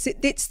this. It's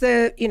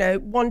the, you know,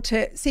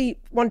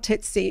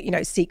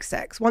 seek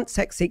sex, want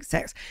sex, seek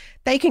sex.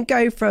 They can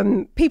go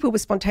from, people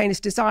with spontaneous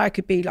desire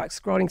could be like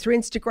scrolling through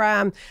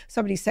Instagram,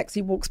 somebody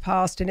sexy walks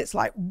past and it's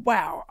like,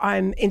 wow,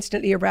 I'm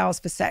instantly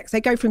aroused for sex.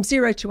 They go from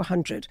 0 to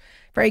 100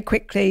 very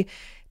quickly.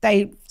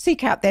 They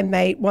seek out their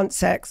mate, want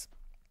sex,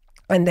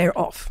 and they're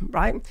off,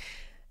 right?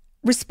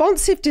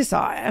 Responsive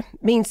desire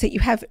means that you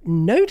have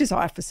no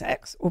desire for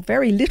sex, or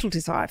very little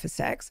desire for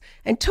sex,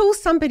 until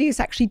somebody is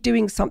actually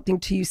doing something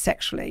to you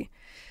sexually.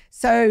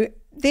 So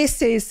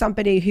this is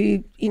somebody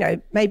who, you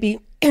know, maybe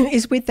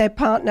is with their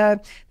partner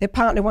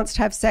wants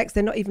to have sex,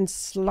 they're not even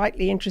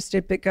slightly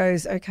interested, but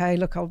goes, okay,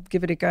 look, I'll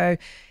give it a go.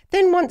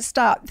 Then once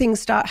things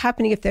start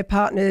happening, if their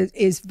partner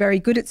is very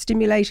good at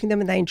stimulating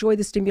them and they enjoy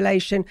the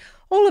stimulation,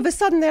 all of a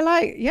sudden they're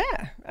like,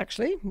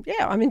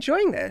 I'm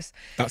enjoying this.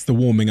 That's the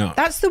warming up.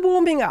 That's the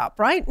warming up,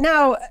 right?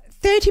 Now,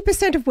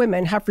 30% of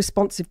women have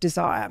responsive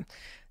desire.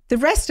 The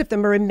rest of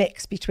them are a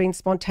mix between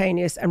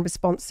spontaneous and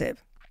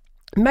responsive.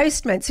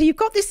 Most men, so you've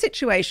got this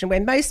situation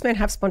where most men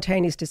have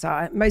spontaneous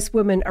desire, most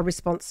women are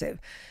responsive.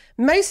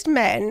 Most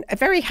men are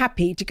very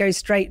happy to go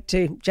straight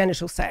to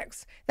genital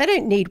sex. They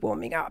don't need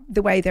warming up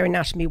the way their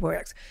anatomy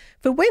works.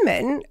 For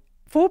women,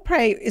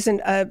 foreplay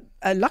isn't a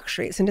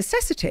luxury, it's a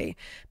necessity,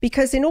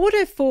 because in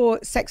order for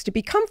sex to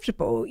be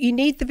comfortable, you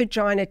need the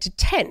vagina to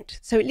tent.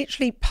 So it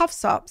literally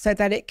puffs up so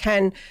that it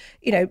can,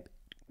 you know,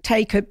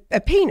 take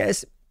a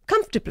penis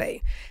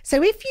comfortably.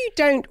 So if you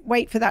don't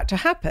wait for that to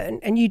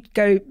happen and you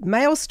go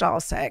male style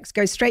sex,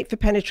 go straight for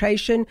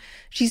penetration,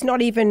 she's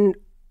not even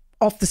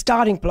off the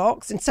starting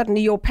blocks and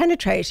suddenly you're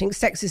penetrating,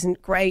 sex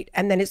isn't great,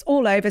 and then it's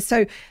all over.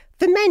 So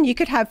for men, you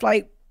could have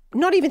like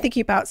not even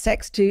thinking about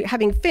sex to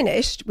having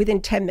finished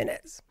within 10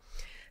 minutes.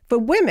 For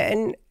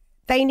women,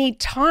 they need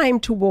time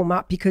to warm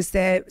up because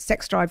their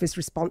sex drive is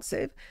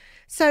responsive.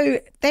 So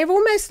they're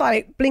almost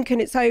like blink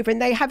and it's over,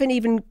 and they haven't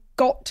even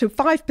got to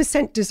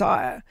 5%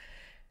 desire.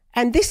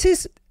 And this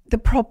is the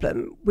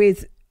problem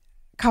with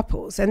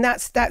couples. And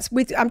that's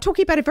with, I'm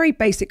talking about a very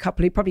basic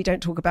couple who probably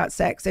don't talk about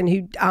sex and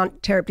who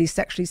aren't terribly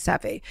sexually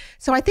savvy.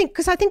 So I think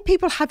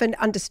people have an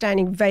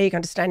vague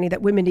understanding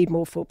that women need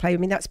more foreplay. I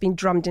mean, that's been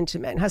drummed into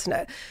men, hasn't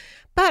it?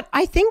 But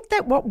I think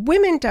that what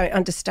women don't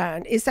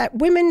understand is that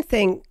women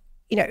think,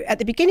 you know, at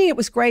the beginning it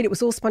was great, it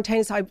was all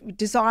spontaneous,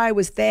 desire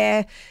was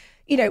there.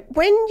 You know,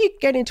 when you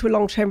get into a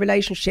long-term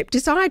relationship,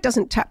 desire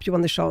doesn't tap you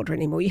on the shoulder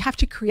anymore. You have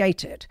to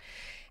create it.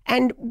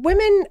 And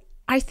women,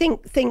 I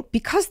think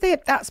because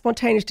that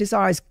spontaneous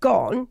desire is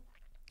gone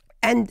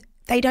and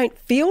they don't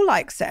feel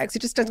like sex,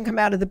 it just doesn't come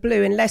out of the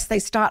blue unless they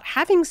start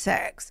having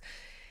sex,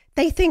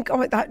 they think,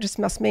 oh, that just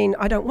must mean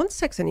I don't want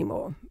sex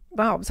anymore.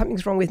 Wow,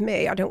 something's wrong with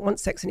me. I don't want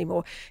sex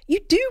anymore. You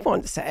do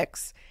want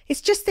sex. It's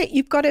just that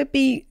you've got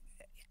to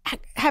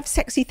have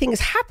sexy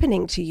things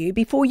happening to you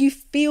before you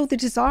feel the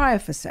desire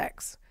for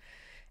sex.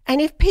 And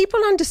if people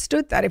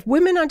understood that, if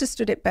women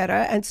understood it better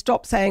and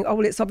stopped saying, oh,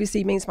 well, it's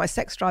obviously means my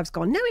sex drive's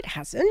gone. No, it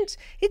hasn't.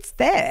 It's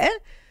there.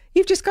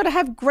 You've just got to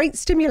have great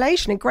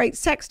stimulation and great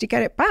sex to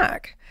get it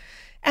back.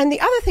 And the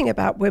other thing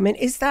about women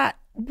is that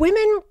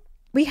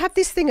we have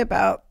this thing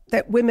about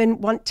that women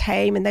want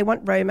tame and they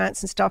want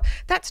romance and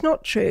stuff. That's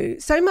not true.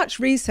 So much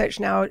research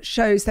now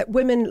shows that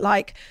women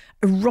like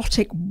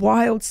erotic,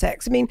 wild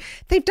sex. I mean,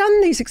 they've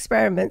done these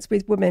experiments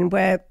with women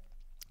where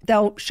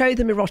they'll show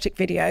them erotic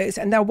videos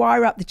and they'll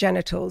wire up the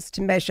genitals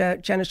to measure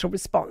genital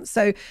response.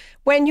 So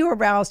when you're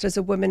aroused as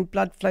a woman,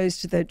 blood flows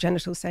to the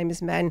genitals, same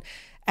as men,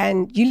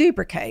 and you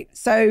lubricate.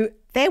 So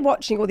they're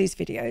watching all these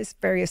videos,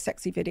 various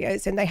sexy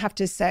videos, and they have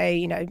to say,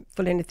 you know,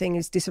 full in a thing,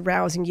 is this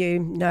arousing you?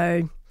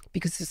 No,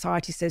 because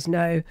society says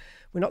no,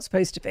 we're not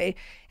supposed to be.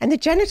 And the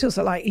genitals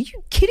are like, are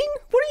you kidding?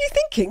 What are you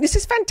thinking? This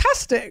is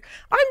fantastic.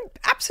 I'm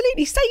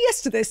absolutely, say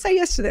yes to this, say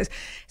yes to this.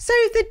 So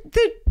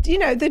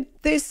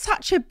there's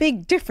such a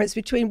big difference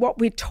between what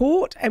we're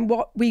taught and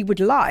what we would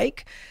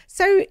like.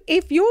 So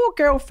if your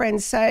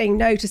girlfriend's saying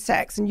no to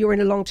sex and you're in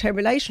a long-term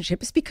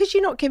relationship, it's because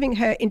you're not giving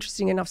her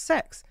interesting enough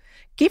sex.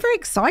 Give her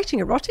exciting,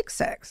 erotic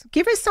sex.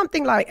 Give her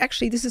something like,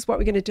 actually, this is what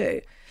we're going to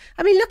do.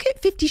 I mean, look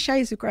at 50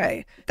 Shades of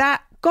Grey.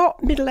 That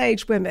got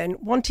middle-aged women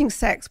wanting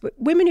sex, but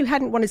women who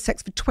hadn't wanted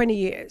sex for 20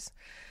 years.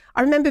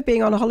 I remember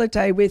being on a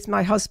holiday with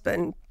my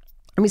husband,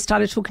 and we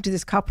started talking to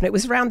this couple, and it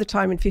was around the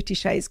time when 50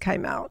 Shades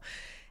came out.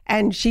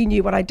 And she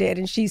knew what I did.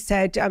 And she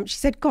said,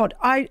 God,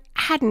 I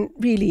hadn't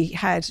really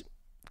had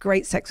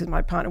great sex with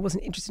my partner. I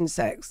wasn't interested in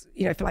sex,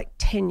 for like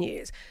 10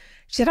 years.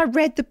 She said, I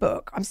read the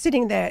book. I'm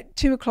sitting there at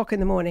 2:00 in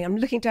the morning. I'm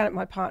looking down at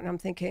my partner. I'm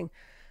thinking,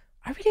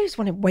 I really just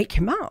want to wake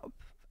him up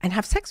and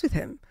have sex with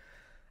him.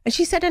 And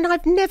she said, and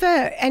I've never,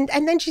 and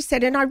then she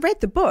said, and I read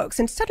the books,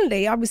 and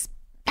suddenly I was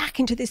back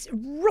into this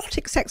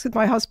erotic sex with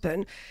my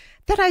husband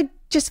that I'd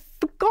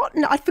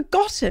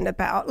forgotten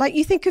about. Like,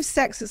 you think of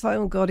sex, it's like,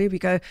 oh God, here we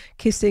go,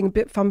 kissing, a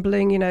bit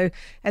fumbling, and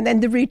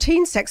then the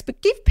routine sex.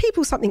 But give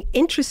people something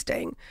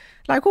interesting.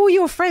 Like all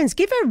your friends,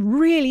 give her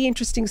really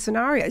interesting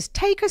scenarios.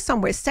 Take her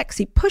somewhere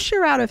sexy, push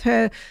her out of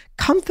her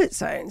comfort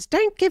zones.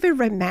 Don't give her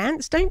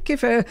romance. Don't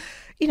give her,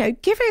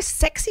 give her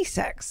sexy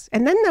sex,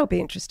 and then they'll be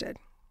interested.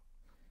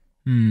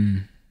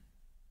 I'm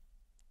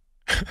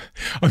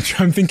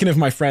thinking of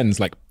my friends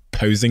like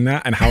posing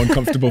that and how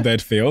uncomfortable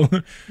they'd feel.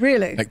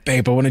 Really? Like,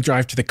 babe, I want to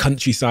drive to the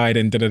countryside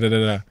and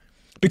da-da-da-da-da.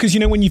 Because,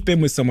 when you've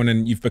been with someone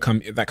and you've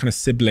become that kind of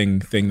sibling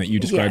thing that you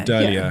described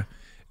earlier,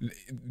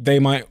 they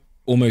might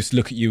almost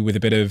look at you with a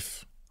bit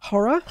of...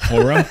 Horror,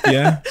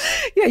 yeah.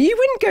 Yeah, you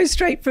wouldn't go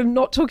straight from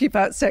not talking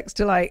about sex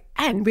to like,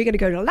 and we're going to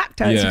go to a lap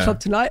dancing club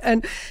tonight.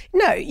 And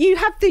no, you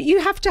have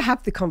to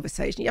have the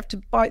conversation. You have to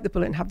bite the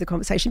bullet and have the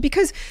conversation.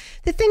 Because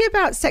the thing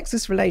about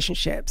sexless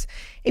relationships,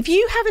 if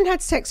you haven't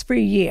had sex for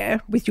a year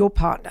with your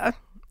partner,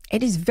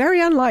 it is very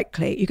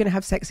unlikely you're going to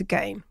have sex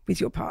again with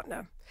your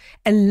partner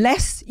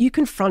unless you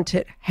confront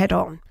it head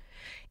on.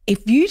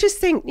 If you just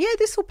think, yeah,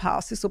 this will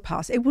pass,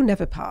 it will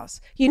never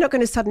pass. You're not going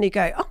to suddenly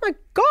go, oh my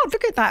God,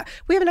 look at that.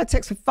 We haven't had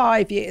sex for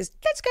 5 years.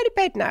 Let's go to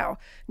bed now.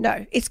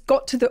 No, it's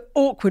got to the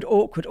awkward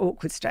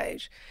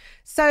stage.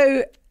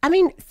 So,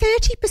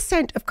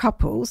 30% of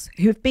couples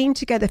who have been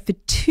together for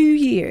 2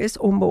 years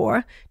or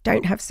more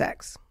don't have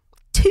sex.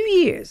 2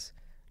 years,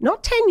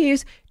 not 10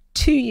 years,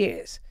 2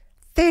 years.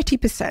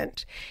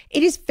 30%.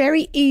 It is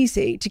very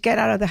easy to get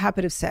out of the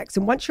habit of sex.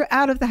 And once you're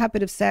out of the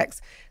habit of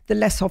sex, the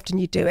less often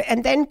you do it.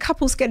 And then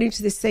couples get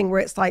into this thing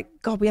where it's like,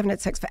 God, we haven't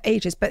had sex for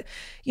ages. But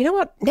you know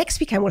what? Next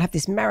weekend, we'll have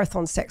this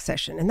marathon sex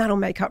session and that'll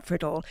make up for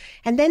it all.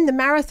 And then the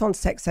marathon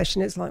sex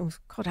session is like, oh,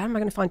 God, how am I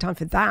going to find time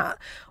for that?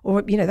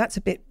 Or, that's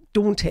a bit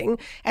daunting.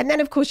 And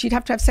then, of course, you'd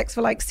have to have sex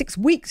for like 6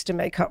 weeks to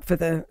make up for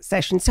the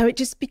session. So it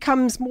just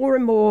becomes more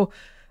and more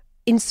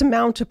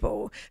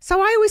insurmountable.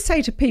 So I always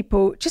say to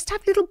people, just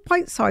have little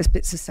bite-sized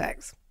bits of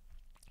sex.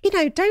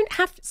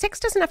 Sex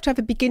doesn't have to have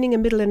a beginning, a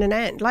middle and an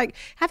end. Like,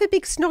 have a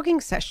big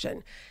snogging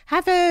session.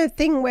 Have a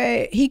thing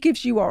where he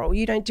gives you oral,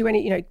 you don't do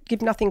any,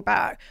 give nothing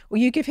back, or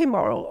you give him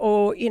oral,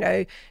 or,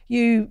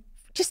 you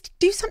just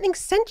do something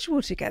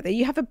sensual together.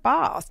 You have a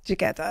bath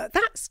together.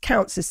 That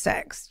counts as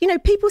sex.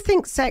 People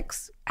think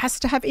sex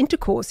has to have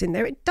intercourse in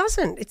there. It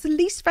doesn't. It's the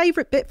least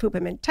favorite bit for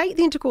women. Take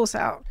the intercourse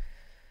out.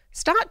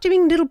 Start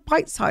doing little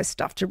bite-sized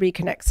stuff to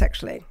reconnect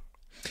sexually.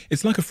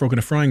 It's like a frog in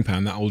a frying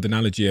pan, that old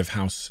analogy of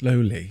how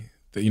slowly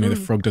that, the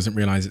frog doesn't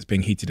realize it's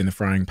being heated in the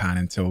frying pan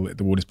until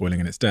the water's boiling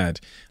and it's dead.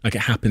 Like,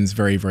 it happens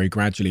very, very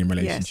gradually in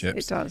relationships.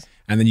 Yes, it does.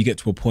 And then you get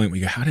to a point where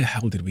you go, how the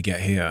hell did we get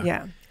here?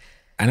 Yeah.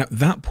 And at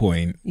that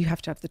point... you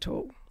have to have the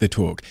talk. The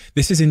talk.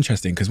 This is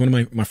interesting because one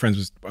of my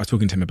friends I was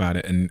talking to him about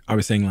it, and I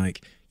was saying,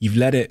 like, you've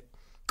let it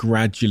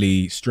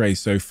gradually stray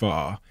so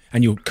far,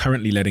 and you're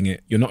currently letting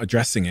it, you're not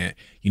addressing it,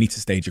 you need to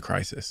stage a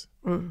crisis.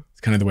 It's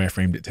kind of the way I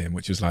framed it to him,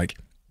 which was like,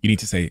 you need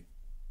to say,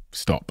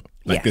 stop.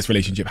 Like, this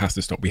relationship has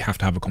to stop. We have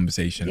to have a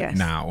conversation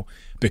now,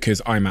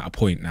 because I'm at a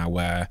point now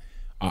where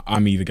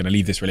I'm either going to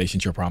leave this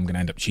relationship or I'm going to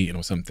end up cheating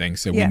or something.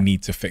 So we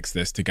need to fix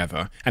this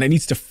together. And it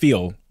needs to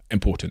feel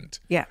important.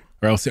 Yeah.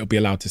 Or else it'll be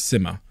allowed to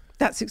simmer.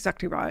 That's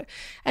exactly right.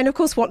 And of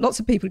course, what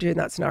lots of people do in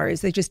that scenario is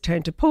they just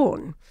turn to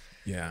porn.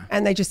 Yeah.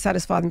 And they just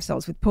satisfy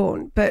themselves with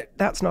porn. But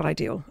that's not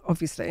ideal,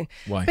 obviously.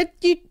 Why? But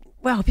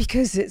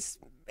because it's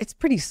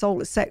pretty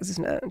soulless sex,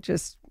 isn't it?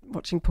 Just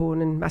watching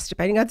porn and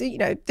masturbating. I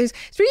think,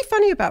 it's really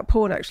funny about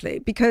porn, actually,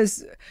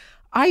 because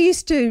I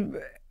used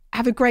to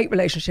have a great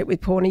relationship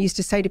with porn. I used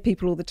to say to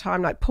people all the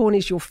time, like, porn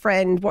is your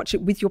friend, watch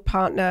it with your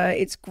partner.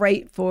 It's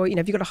great for, if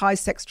you've got a high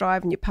sex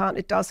drive and your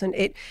partner doesn't,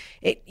 it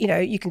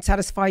you can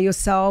satisfy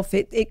yourself.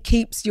 It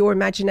keeps your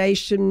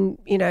imagination,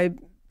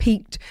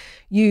 peaked.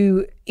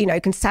 You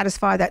can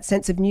satisfy that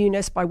sense of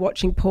newness by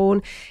watching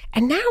porn.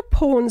 And now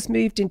porn's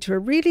moved into a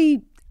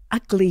really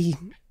ugly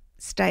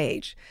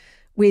stage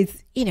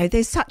with,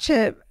 there's such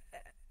a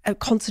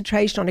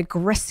concentration on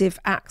aggressive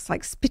acts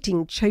like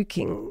spitting,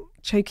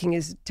 choking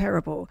is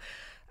terrible,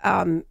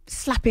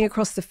 slapping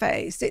across the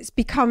face. It's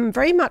become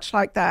very much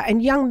like that.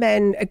 And young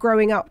men are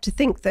growing up to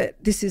think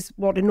that this is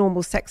what a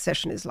normal sex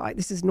session is like.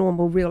 This is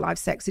normal real life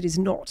sex. It is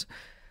not.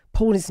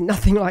 Porn is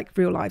nothing like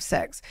real life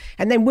sex.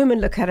 And then women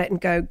look at it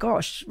and go,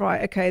 gosh,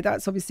 right, okay,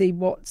 that's obviously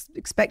what's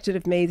expected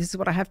of me. This is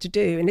what I have to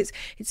do. And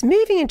it's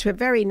moving into a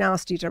very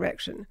nasty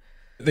direction.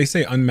 They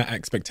say unmet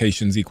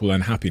expectations equal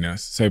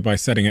unhappiness. So by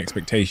setting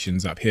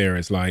expectations up here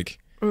as like,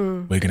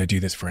 we're going to do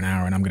this for an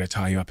hour and I'm going to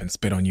tie you up and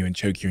spit on you and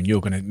choke you and you're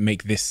going to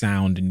make this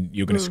sound and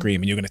you're going to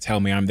scream and you're going to tell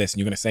me I'm this and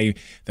you're going to say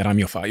that I'm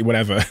your father,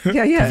 whatever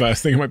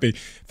perverse thing it might be.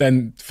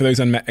 Then for those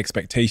unmet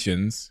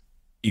expectations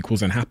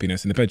equals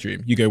unhappiness in the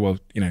bedroom. You go, well,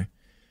 I'm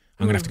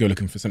going to have to go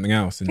looking for something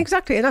else. And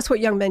exactly. And that's what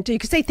young men do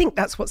because they think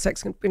that's what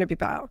sex is going to be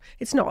about.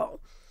 It's not.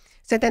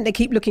 So then they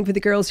keep looking for the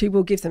girls who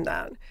will give them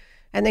that.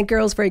 And then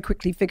girls very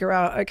quickly figure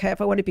out, okay,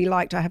 if I want to be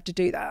liked, I have to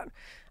do that.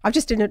 I've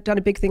just done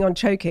a big thing on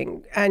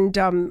choking, and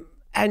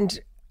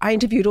I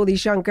interviewed all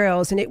these young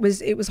girls, and it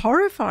was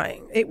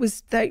horrifying. It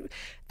was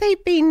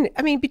they've been,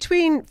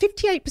 between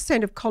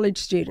 58% of college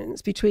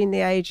students between the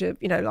age of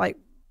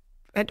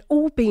had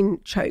all been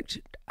choked.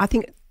 I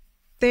think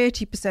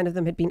 30% of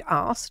them had been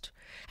asked,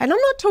 and I'm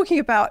not talking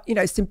about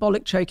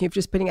symbolic choking of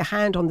just putting a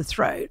hand on the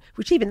throat,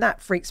 which even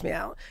that freaks me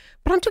out.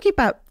 But I'm talking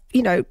about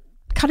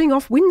cutting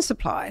off wind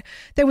supply.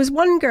 There was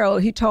one girl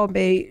who told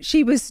me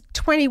she was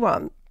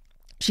 21.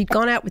 She'd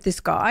gone out with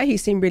this guy. He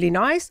seemed really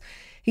nice.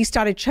 He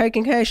started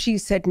choking her. She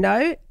said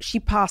no.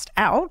 She passed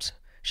out.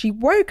 She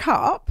woke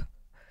up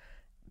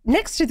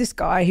next to this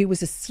guy who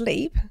was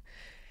asleep.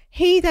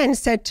 He then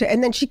said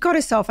and then she got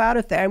herself out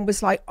of there and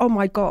was like, oh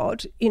my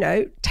God,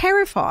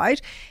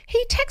 terrified.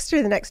 He texted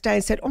her the next day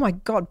and said, oh my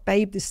God,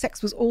 babe, this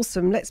sex was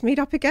awesome. Let's meet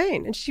up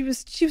again. And she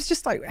was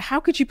just like, how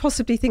could you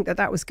possibly think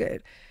that was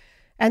good?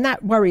 And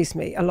that worries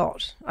me a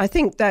lot. I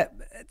think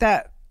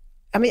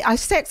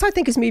sex, I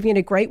think, is moving in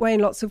a great way in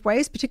lots of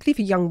ways, particularly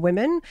for young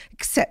women,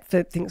 except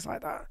for things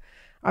like that.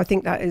 I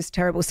think that is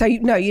terrible. So,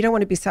 no, you don't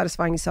want to be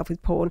satisfying yourself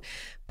with porn.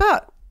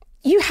 But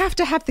you have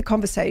to have the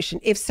conversation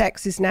if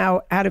sex is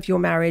now out of your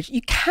marriage.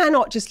 You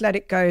cannot just let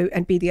it go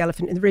and be the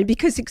elephant in the room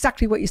because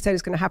exactly what you said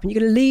is going to happen. You're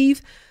going to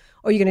leave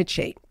or you're going to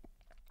cheat.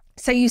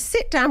 So you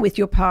sit down with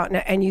your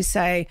partner and you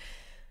say,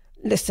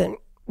 listen,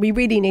 we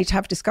really need to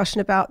have a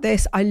discussion about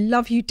this. I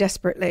love you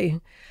desperately.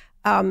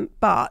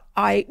 But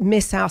I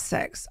miss our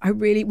sex.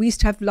 We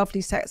used to have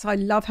lovely sex. I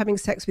love having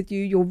sex with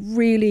you. You're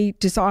really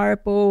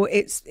desirable.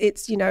 It's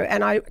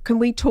can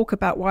we talk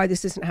about why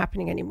this isn't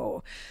happening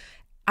anymore?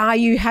 Are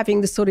you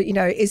having the sort of,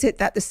 is it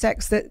that the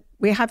sex that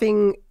we're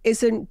having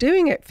isn't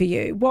doing it for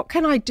you? What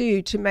can I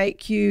do to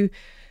make you,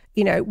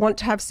 want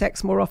to have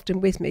sex more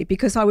often with me?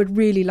 Because I would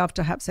really love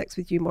to have sex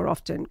with you more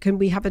often. Can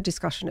we have a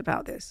discussion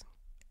about this?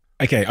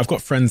 Okay, I've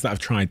got friends that have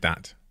tried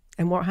that.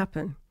 And what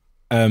happened?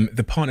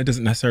 The partner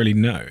doesn't necessarily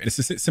know. It's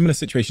a similar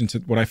situation to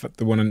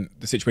the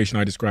situation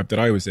I described that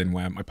I was in,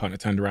 where my partner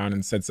turned around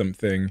and said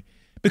something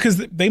because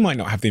they might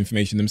not have the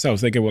information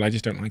themselves. They go, "Well, I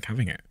just don't like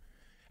having it,"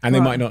 and they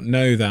might not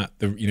know that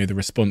the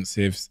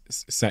responsive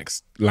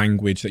sex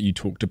language that you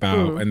talked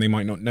about, and they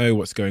might not know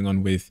what's going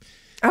on with.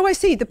 Oh, I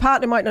see. The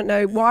partner might not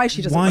know why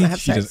she doesn't want to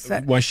have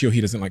sex. Why she or he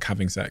doesn't like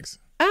having sex.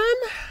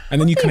 And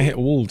then you kind of hit a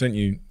wall, don't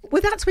you?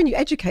 Well, that's when you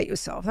educate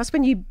yourself. That's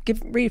when you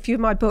read a few of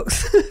my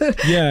books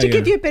to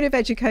give you a bit of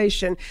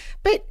education.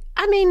 But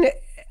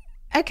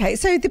okay,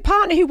 so the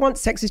partner who wants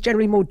sex is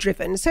generally more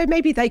driven. So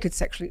maybe they could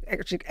sexually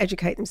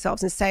educate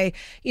themselves and say,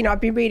 I've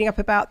been reading up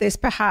about this.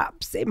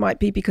 Perhaps it might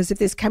be because of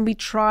this. Can we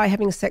try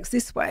having sex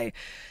this way?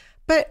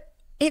 But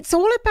it's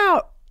all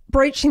about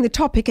broaching the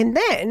topic. And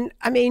then,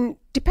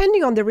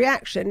 depending on the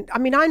reaction,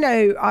 I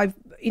know I've,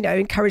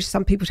 encouraged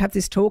some people to have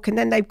this talk and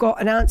then they've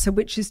got an answer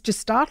which is just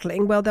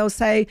startling. Well, they'll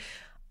say,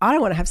 I don't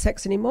want to have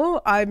sex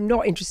anymore. I'm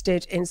not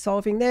interested in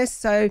solving this.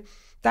 So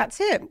that's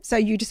it. So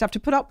you just have to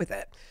put up with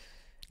it.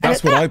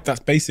 That's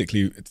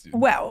basically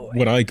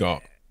what I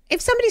got.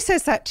 If somebody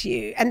says that to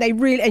you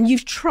and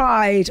you've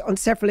tried on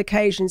several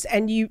occasions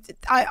and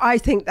I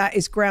think that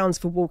is grounds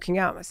for walking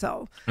out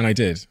myself. And I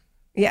did.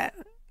 Yeah.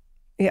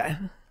 Yeah.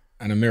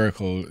 And a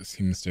miracle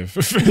seems to have...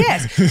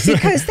 Yes,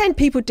 because then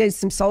people did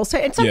some soul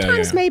searching. And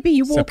sometimes maybe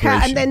you walk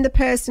out and then the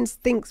person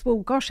thinks, well,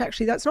 gosh,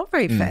 actually, that's not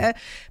very fair.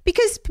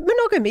 Because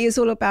monogamy is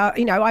all about,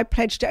 I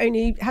pledge to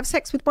only have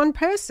sex with one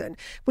person.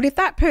 Well, if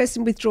that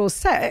person withdraws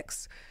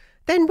sex,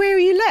 then where are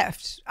you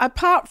left?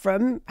 Apart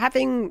from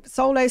having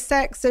solo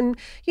sex and,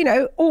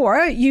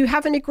 or you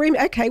have an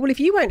agreement. Okay, well, if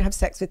you won't have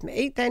sex with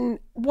me, then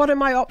what are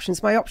my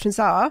options? My options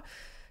are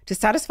to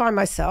satisfy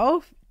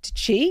myself, to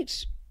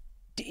cheat,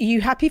 are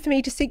you happy for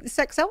me to seek the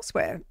sex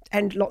elsewhere?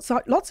 And lots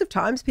of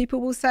times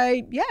people will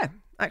say, yeah,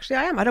 actually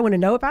I am. I don't want to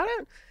know about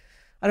it.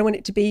 I don't want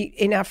it to be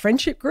in our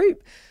friendship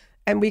group.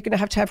 And we're going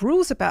to have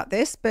rules about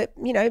this. But,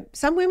 you know,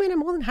 some women are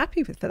more than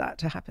happy for that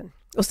to happen.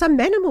 Or some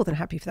men are more than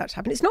happy for that to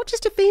happen. It's not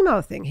just a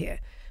female thing here.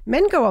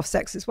 Men go off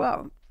sex as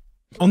well.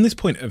 On this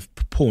point of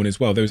porn as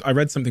well, I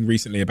read something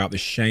recently about the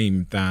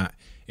shame that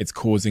it's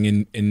causing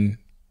in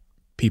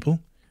people.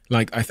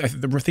 Like, I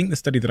think the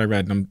study that I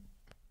read,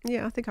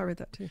 yeah, I think I read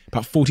that too.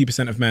 About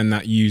 40% of men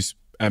that use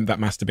that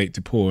masturbate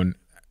to porn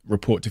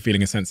report to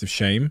feeling a sense of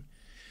shame.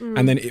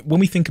 And then when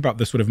we think about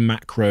the sort of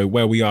macro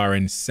where we are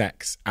in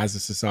sex as a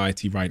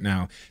society right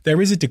now,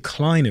 there is a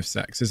decline of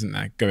sex, isn't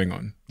there, going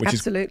on, which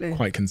Absolutely. Is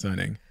quite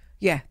concerning.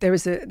 Yeah,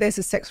 there's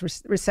a sex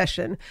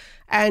recession,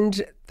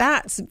 and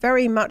that's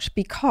very much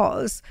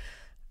because,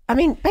 I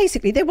mean,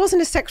 basically there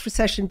wasn't a sex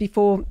recession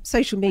before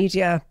social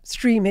media,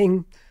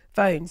 streaming,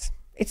 phones.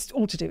 It's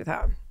all to do with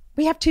that.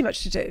 We have too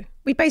much to do.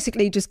 We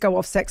basically just go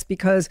off sex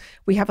because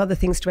we have other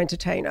things to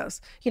entertain us.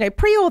 You know,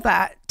 pre all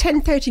that,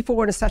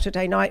 10:34 on a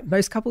Saturday night,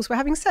 most couples were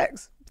having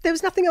sex. There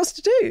was nothing else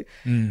to do.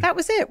 That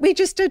was it. We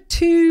just are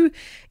too,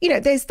 you know,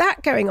 there's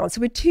that going on.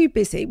 So we're too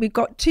busy. We've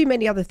got too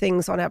many other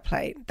things on our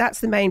plate. That's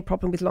the main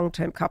problem with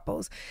long-term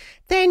couples.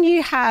 Then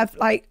you have,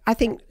 like, I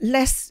think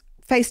less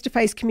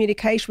face-to-face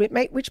communication,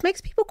 which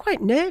makes people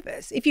quite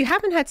nervous. If you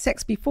haven't had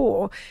sex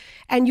before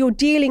and you're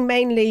dealing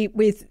mainly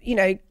with, you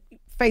know,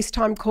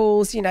 FaceTime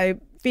calls, you know,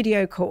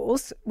 video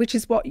calls, which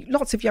is what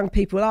lots of young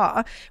people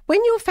are,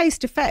 when you're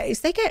face-to-face,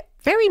 they get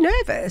very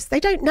nervous. They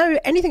don't know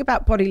anything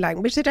about body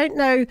language. They don't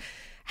know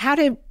how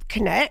to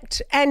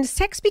connect, and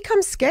sex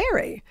becomes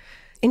scary.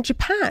 In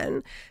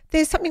Japan,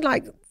 there's something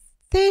like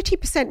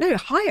 30%, no,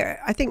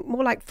 higher, I think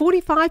more like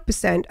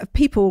 45% of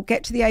people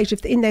get to the age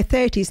of in their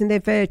 30s and they're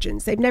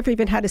virgins. They've never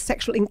even had a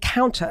sexual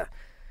encounter.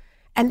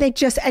 And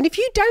if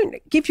you don't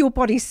give your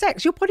body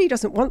sex, your body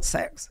doesn't want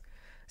sex.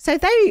 So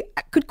they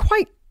could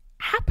quite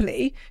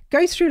happily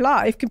go through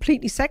life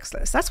completely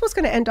sexless. That's what's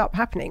going to end up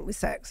happening with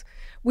sex.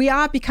 We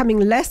are becoming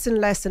less and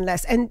less and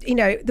less. And, you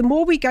know, the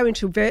more we go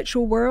into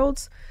virtual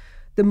worlds,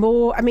 the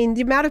more, I mean,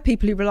 the amount of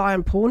people who rely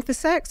on porn for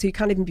sex, who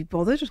can't even be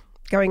bothered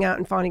going out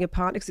and finding a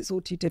partner because it's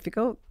all too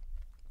difficult.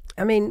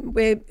 I mean,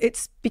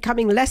 it's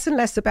becoming less and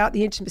less about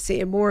the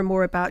intimacy and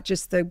more about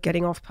just the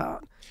getting off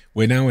part.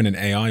 We're now in an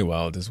AI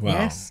world as well.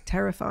 Yes,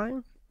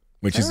 terrifying.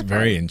 Which is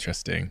very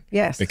interesting.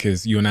 Yes.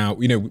 Because you're now,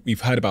 you know,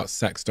 we've heard about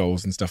sex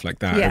dolls and stuff like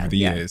that over the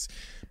years,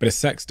 but a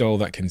sex doll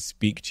that can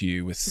speak to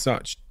you with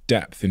such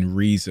depth and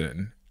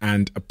reason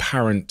and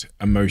apparent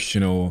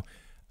emotional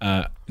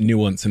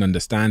nuance and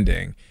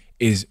understanding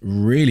is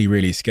really,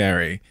 really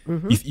scary.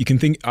 You can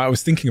think, I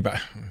was thinking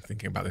about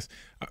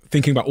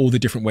all the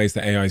different ways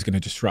that AI is going to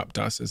disrupt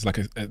us as like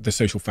the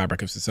social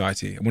fabric of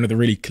society. And one of the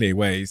really clear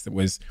ways that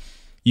was,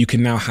 you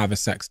can now have a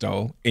sex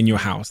doll in your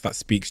house that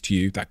speaks to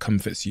you, that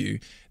comforts you,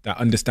 that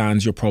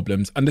understands your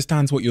problems,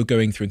 understands what you're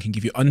going through and can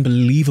give you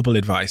unbelievable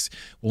advice,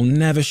 will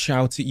never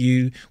shout at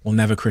you, will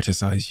never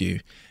criticize you,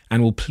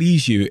 and will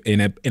please you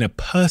in a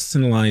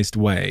personalized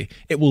way.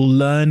 It will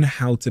learn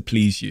how to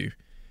please you.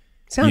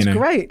 Sounds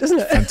great, doesn't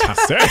it?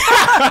 Fantastic.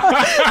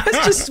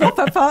 Let's just swap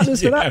our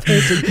partners for that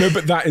person. No,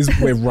 but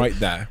we're right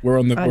there. We're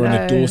on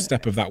the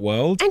doorstep of that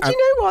world. And you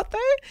know what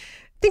though?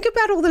 Think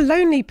about all the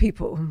lonely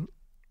people.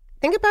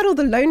 Think about all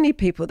the lonely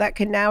people that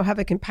can now have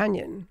a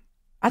companion.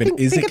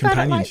 Think about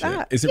it like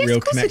that. Is it real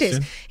connection? It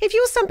is. If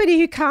you're somebody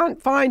who can't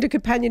find a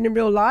companion in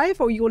real life,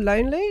 or you're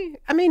lonely,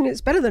 I mean,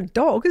 it's better than a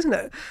dog, isn't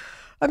it?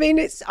 I mean,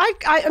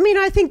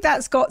 I think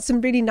that's got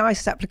some really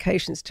nice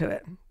applications to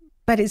it,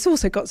 but it's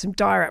also got some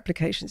dire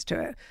applications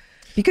to it,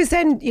 because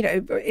then, you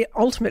know, it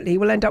ultimately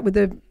we'll end up with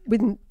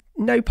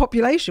no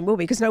population, will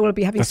we? Because no one will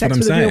be having sex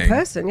with a real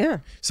person. Yeah.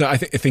 So I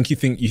think you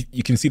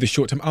can see the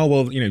short term. Oh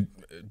well, you know,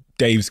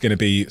 Dave's going to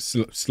be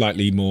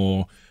slightly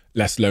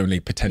less lonely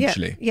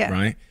potentially,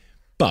 right?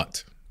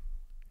 But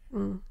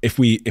if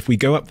we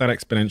go up that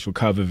exponential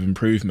curve of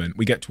improvement,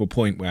 we get to a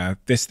point where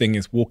this thing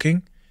is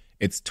walking,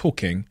 it's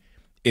talking,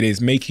 it is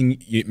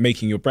making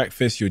your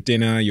breakfast, your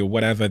dinner, your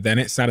whatever. Then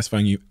it's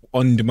satisfying you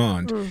on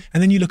demand,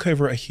 and then you look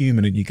over at a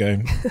human and you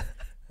go,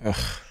 ugh.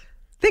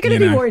 They're going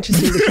to be more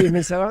interesting than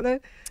humans, though, aren't they?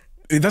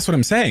 That's what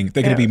I'm saying.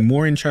 They're going to be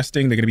more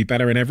interesting. They're going to be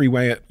better in every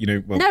way.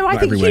 No, I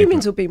think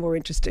humans will be more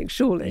interesting,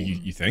 surely.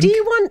 You think? Do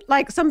you want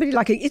like somebody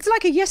it's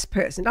like a yes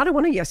person? I don't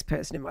want a yes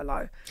person in my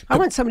life. I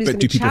want somebody who's going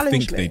to challenge me. But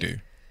do people think they do?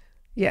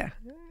 Yeah.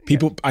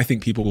 I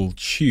think people will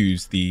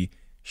choose the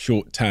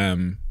short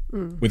term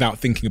without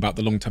thinking about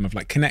the long term of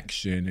like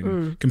connection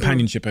and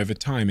companionship over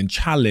time and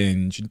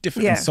challenge and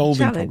different and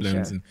solving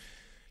problems. And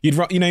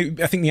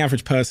I think the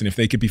average person, if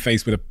they could be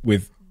faced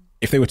with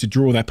if they were to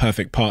draw their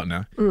perfect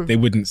partner, they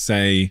wouldn't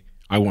say,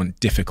 I want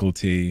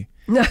difficulty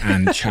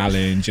and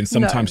challenge and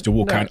sometimes to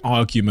walk out in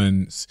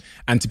arguments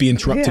and to be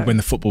interrupted when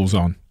the football's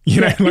on. You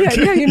know,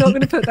 you're not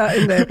going to put that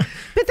in there. But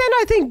then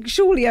I think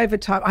surely over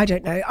time, I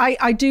don't know.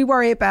 I do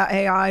worry about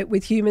AI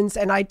with humans,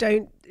 and I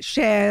don't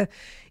share,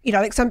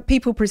 like some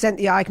people present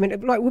the argument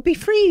of like, we'll be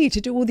free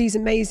to do all these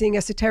amazing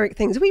esoteric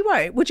things. We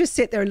won't. We'll just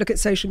sit there and look at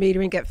social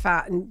media and get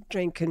fat and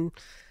drink and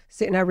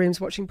sit in our rooms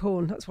watching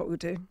porn. That's what we'll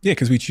do. Yeah,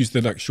 because we choose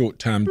the like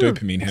short-term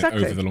dopamine hit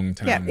over the long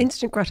term. Yeah,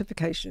 instant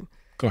gratification.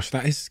 Gosh,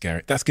 that is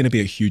scary. That's going to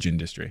be a huge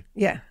industry.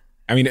 Yeah.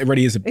 I mean, it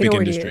already is a big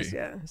industry. Is,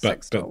 yeah.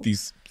 But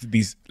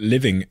these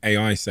living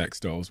AI sex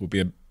dolls will be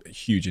a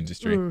huge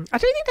industry. I don't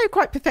think they've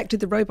quite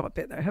perfected the robot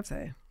bit though, have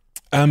they?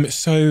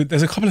 So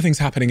there's a couple of things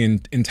happening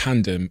in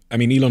tandem. I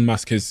mean, Elon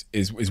Musk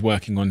is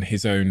working on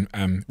his own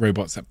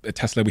robots at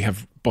Tesla. We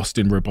have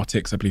Boston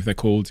Robotics, I believe they're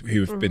called,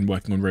 who have been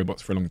working on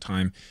robots for a long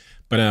time.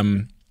 But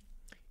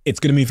it's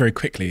going to move very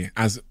quickly,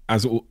 as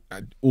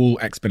all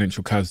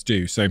exponential curves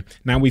do. So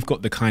now we've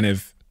got the kind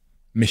of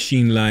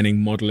machine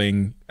learning,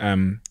 modeling,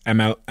 MLM,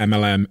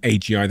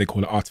 AGI, they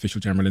call it,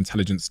 artificial general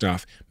intelligence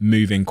stuff,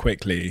 moving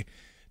quickly.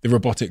 The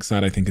robotics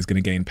side, I think, is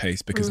going to gain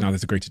pace because now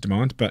there's a greater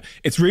demand. But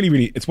it's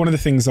really, it's one of the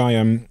things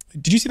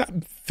did you see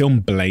that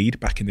film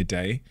Blade back in the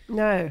day?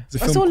 No.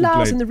 I saw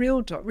Lars and the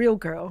Real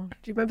Girl. Do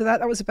you remember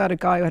that? That was about a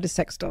guy who had a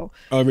sex doll.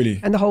 Oh,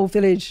 really? And the whole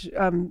village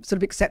sort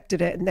of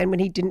accepted it. And then when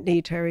he didn't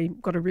need her, he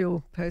got a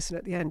real person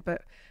at the end.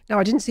 But no,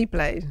 I didn't see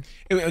Blade.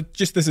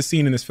 There's a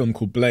scene in this film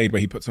called Blade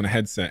where he puts on a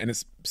headset and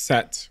it's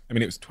set, I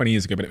mean, it was 20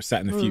 years ago, but it was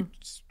set in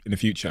the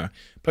future.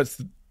 Puts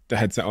the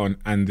headset on,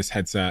 and this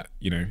headset,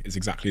 is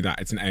exactly that.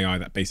 It's an AI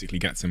that basically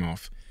gets him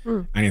off,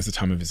 and he has the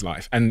time of his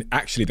life. And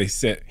actually,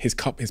 his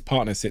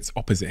partner sits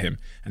opposite him,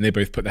 and they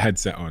both put the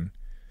headset on,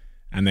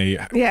 and they.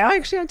 Yeah, I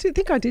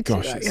think I did see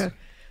that. Yeah,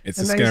 it's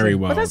amazing. A scary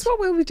world. But that's what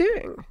we'll be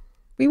doing.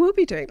 We will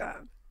be doing that.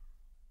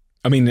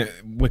 I mean,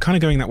 we're kind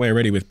of going that way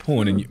already with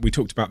porn, and we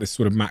talked about this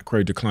sort of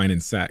macro decline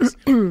in sex.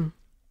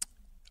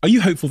 Are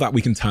you hopeful that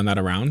we can turn that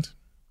around?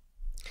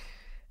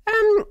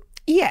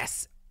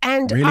 Yes,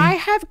 and really? I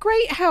have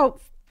great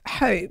hope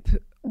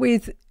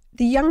with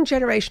the young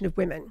generation of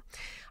women.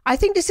 I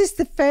think this is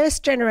the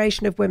first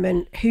generation of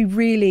women who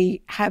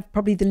really have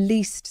probably the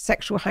least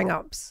sexual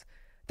hang-ups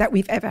that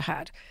we've ever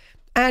had.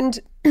 And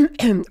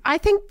I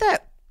think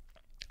that,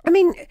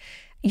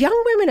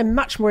 young women are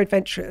much more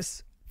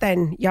adventurous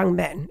than young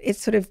men.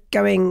 It's sort of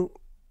going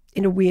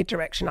in a weird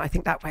direction, I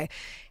think, that way.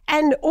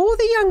 And all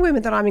the young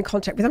women that I'm in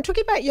contact with, I'm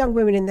talking about young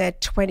women in their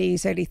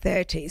 20s, early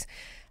 30s,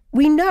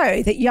 we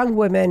know that young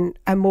women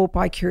are more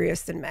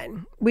bi-curious than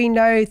men. We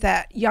know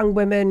that young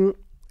women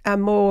are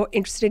more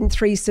interested in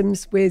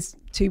threesomes with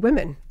two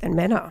women than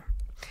men are.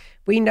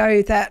 We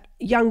know that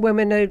young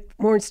women are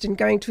more interested in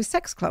going to a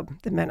sex club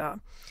than men are.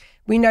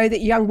 We know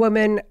that young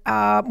women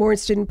are more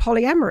interested in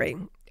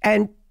polyamory.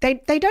 And they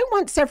don't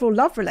want several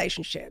love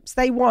relationships.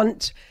 They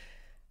want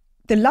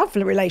the love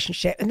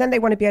relationship, and then they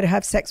want to be able to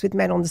have sex with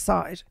men on the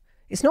side.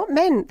 It's not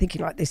men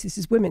thinking like this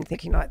is women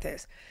thinking like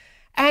this.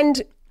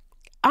 And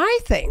I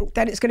think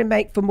that it's going to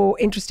make for more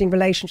interesting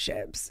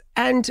relationships.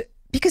 And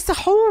because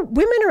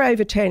women are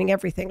overturning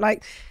everything.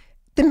 Like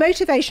the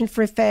motivation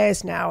for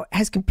affairs now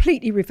has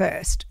completely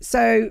reversed.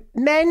 So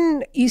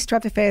men used to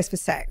have affairs for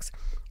sex.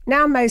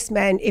 Now most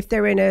men, if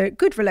they're in a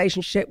good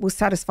relationship, will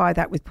satisfy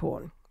that with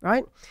porn,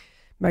 right?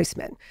 Most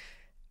men.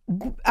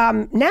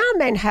 Now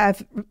men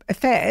have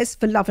affairs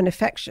for love and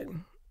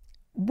affection.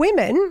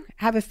 Women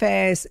have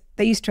affairs,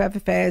 they used to have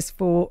affairs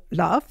for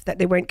love that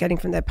they weren't getting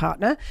from their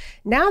partner.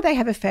 Now they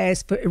have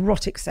affairs for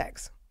erotic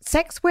sex.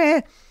 Sex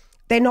where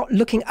they're not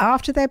looking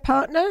after their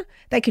partner.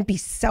 They can be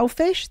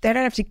selfish. They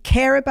don't have to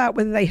care about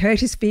whether they hurt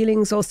his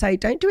feelings or say,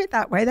 don't do it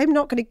that way. They're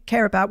not going to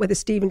care about whether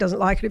Stephen doesn't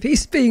like it if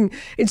he's being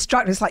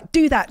instructed. It's like,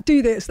 do that,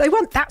 do this. They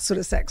want that sort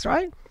of sex,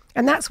 right?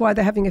 And that's why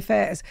they're having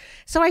affairs.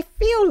 So I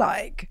feel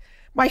like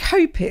my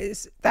hope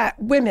is that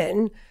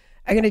women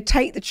are going to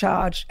take the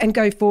charge and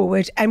go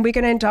forward, and we're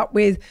going to end up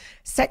with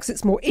sex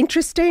that's more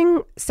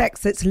interesting,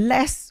 sex that's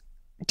less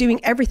doing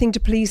everything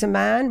to please a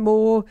man,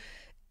 more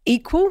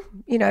equal.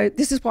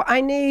 This is what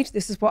I need,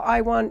 this is what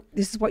I want,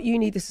 this is what you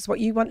need, this is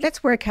what you want.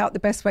 Let's work out the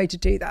best way to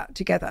do that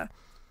together.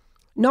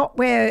 Not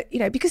where,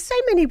 because so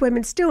many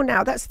women still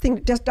now, that's the thing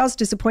that does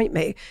disappoint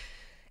me,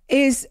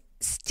 is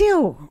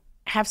still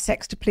have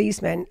sex to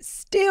please men,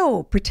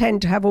 still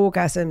pretend to have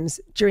orgasms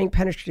during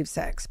penetrative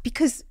sex,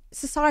 because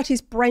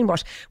society's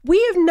brainwashed.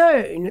 We have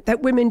known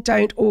that women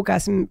don't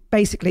orgasm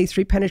basically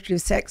through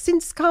penetrative sex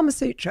since Kama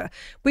Sutra,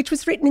 which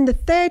was written in the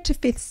 3rd to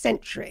 5th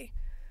century.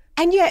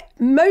 And yet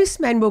most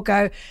men will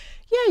go,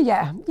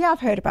 yeah,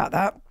 I've heard about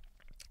that.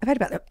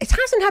 It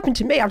hasn't happened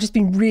to me. I've just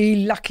been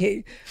really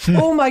lucky.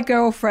 All my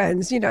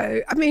girlfriends,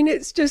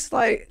 it's just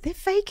like they're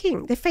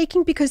faking. They're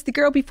faking because the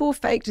girl before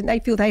faked and they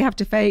feel they have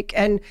to fake.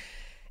 And,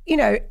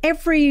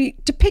 every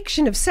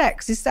depiction of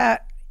sex is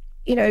that,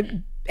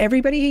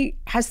 everybody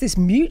has this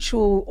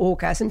mutual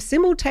orgasm,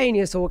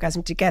 simultaneous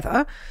orgasm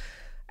together.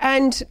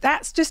 And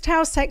that's just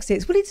how sex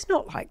is. Well, it's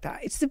not like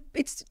that.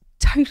 It's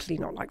totally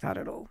not like that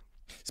at all.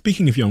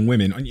 Speaking of young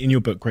women, in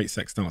your book, Great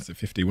Sex Starts at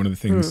 50, one of the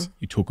things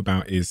you talk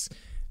about is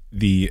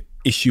the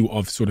issue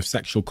of sort of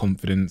sexual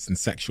confidence and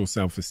sexual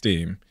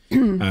self-esteem.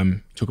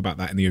 Talk about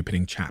that in the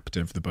opening chapter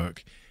of the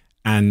book.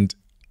 And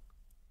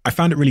I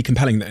found it really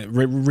compelling,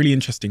 really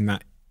interesting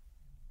that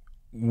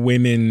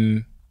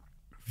women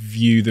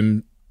view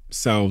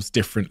themselves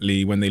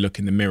differently when they look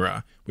in the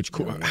mirror, which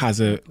has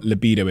a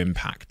libido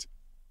impact.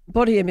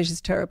 Body image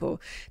is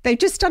terrible. They've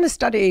just done a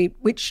study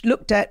which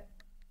looked at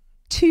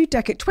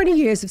 20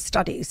 years of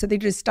studies. So they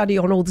did a study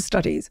on all the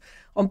studies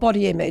on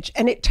body image.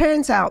 And it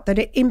turns out that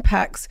it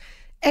impacts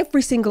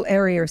every single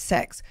area of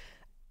sex: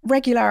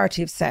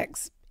 regularity of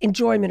sex,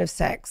 enjoyment of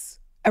sex,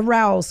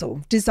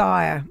 arousal,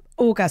 desire,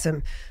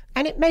 orgasm.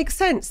 And it makes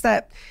sense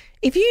that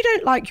if you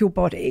don't like your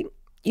body,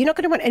 you're not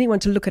going to want anyone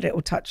to look at it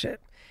or touch it.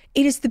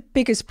 It is the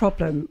biggest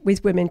problem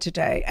with women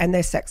today and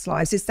their sex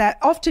lives, is that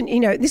often,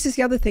 this is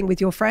the other thing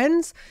with your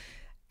friends,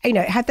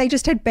 have they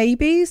just had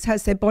babies?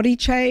 Has their body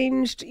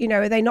changed?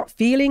 Are they not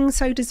feeling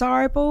so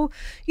desirable?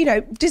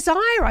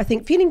 Desire, I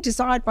think, feeling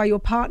desired by your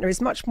partner is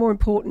much more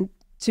important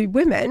to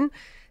women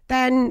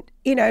than,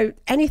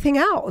 anything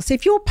else.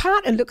 If your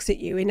partner looks at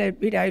you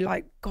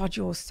like, God,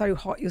 you're so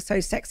hot, you're so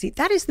sexy,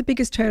 that is the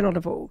biggest turn on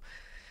of all.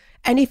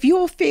 And if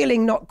you're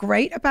feeling not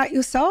great about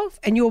yourself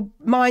and your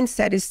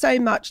mindset is so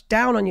much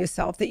down on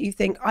yourself that you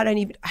think,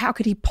 how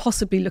could he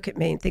possibly look at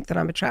me and think that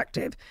I'm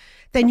attractive?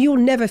 Then you'll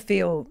never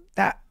feel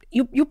that.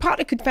 Your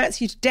partner could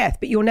fancy you to death,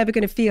 but you're never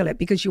going to feel it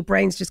because your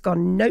brain's just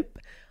gone, nope,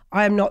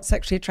 I am not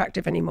sexually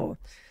attractive anymore.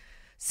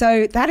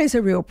 So that is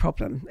a real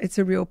problem. It's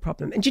a real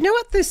problem. And do you know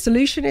what the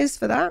solution is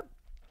for that?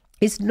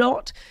 It's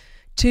not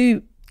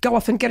to go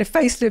off and get a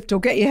facelift or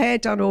get your hair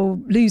done or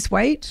lose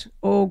weight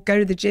or go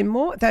to the gym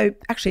more. Though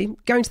actually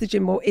going to the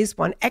gym more is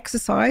one.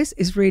 Exercise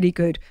is really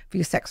good for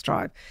your sex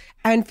drive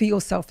and for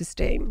your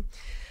self-esteem.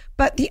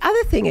 But the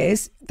other thing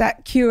is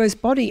that cures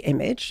body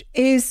image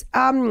is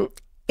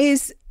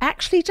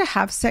actually to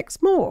have sex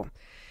more.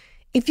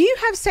 If you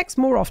have sex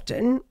more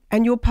often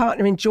and your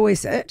partner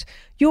enjoys it,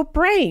 your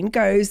brain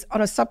goes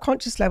on a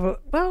subconscious level,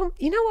 well,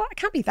 you know what? It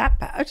can't be that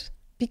bad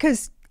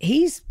because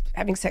he's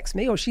having sex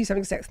with me or she's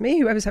having sex with me,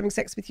 whoever's having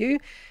sex with you,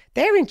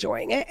 they're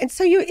enjoying it. And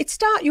so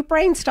your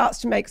brain starts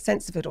to make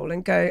sense of it all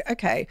and go,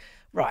 okay,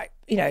 right,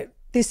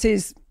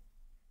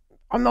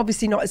 I'm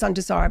obviously not as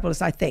undesirable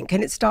as I think.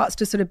 And it starts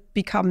to sort of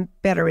become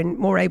better and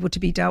more able to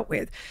be dealt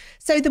with.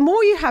 So the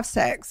more you have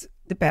sex,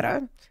 the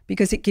better,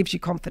 because it gives you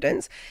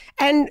confidence.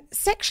 And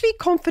sexually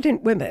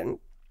confident women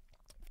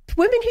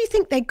who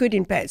think they're good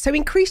in bed. So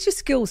increase your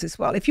skills as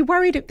well. If you're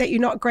worried that you're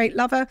not a great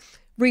lover,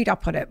 read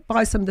up on it,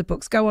 buy some of the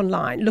books, go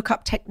online, look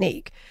up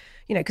technique,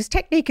 because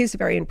technique is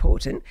very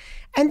important.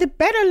 And the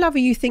better lover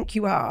you think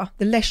you are,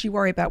 the less you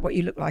worry about what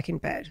you look like in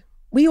bed.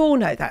 We all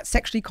know that.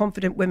 Sexually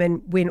confident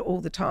women win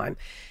all the time.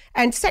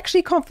 And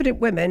sexually confident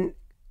women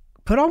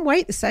put on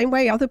weight the same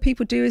way other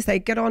people do as they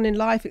get on in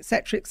life,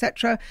 etc.,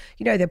 etc.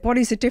 Their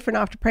bodies are different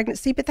after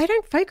pregnancy, but they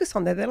don't focus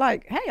on that. They're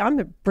like, hey, I'm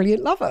a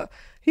brilliant lover.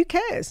 Who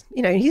cares?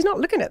 He's not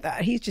looking at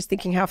that. He's just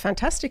thinking how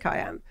fantastic I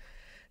am.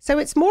 So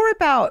it's more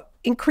about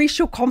increase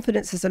your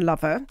confidence as a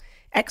lover,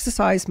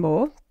 exercise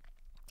more,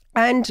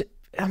 and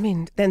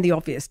then the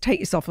obvious, take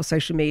yourself off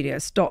social media,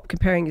 stop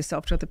comparing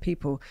yourself to other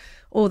people,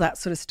 all that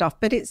sort of stuff.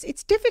 But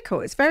it's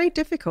difficult. It's very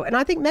difficult. And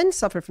I think men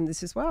suffer from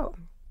this as well.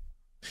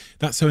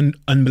 That's so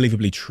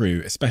unbelievably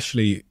true,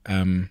 especially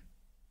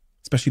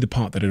the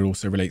part that it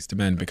also relates to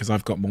men, because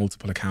I've got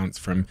multiple accounts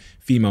from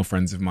female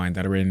friends of mine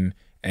that are in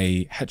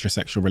a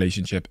heterosexual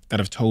relationship that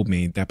have told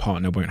me their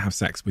partner won't have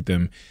sex with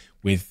them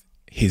with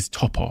his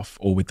top off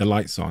or with the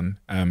lights on.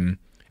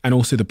 And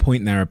also the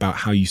point there about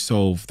how you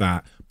solve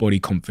that body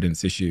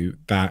confidence issue,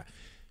 that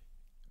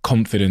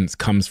confidence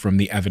comes from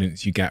the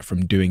evidence you get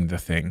from doing the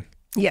thing.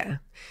 Yeah.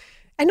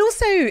 And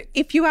also,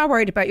 if you are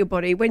worried about your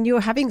body, when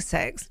you're having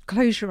sex,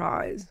 close your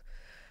eyes.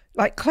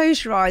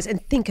 Close your eyes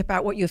and think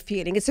about what you're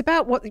feeling. It's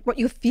about what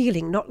you're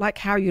feeling, not like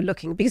how you're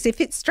looking. Because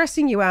if it's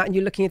stressing you out and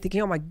you're looking and thinking,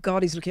 oh my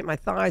God, he's looking at my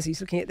thighs, he's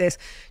looking at this,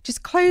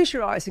 just close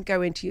your eyes and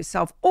go into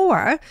yourself.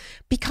 Or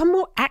become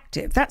more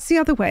active. That's the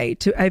other way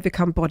to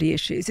overcome body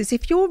issues, is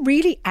if you're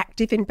really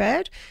active in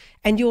bed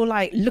and you're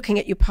looking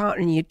at your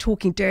partner and you're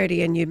talking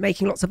dirty and you're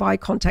making lots of eye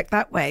contact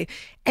that way,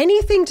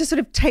 anything to sort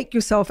of take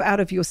yourself out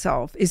of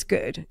yourself is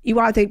good.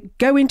 You either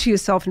go into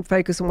yourself and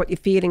focus on what you're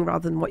feeling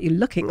rather than what you're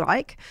looking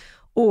like,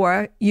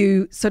 or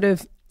you sort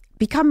of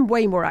become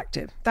way more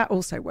active. That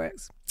also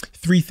works.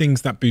 3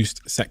 things that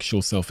boost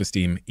sexual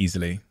self-esteem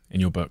easily in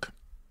your book.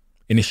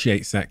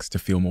 Initiate sex to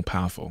feel more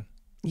powerful.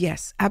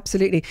 Yes,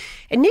 absolutely.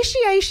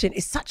 Initiation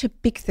is such a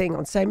big thing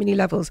on so many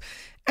levels.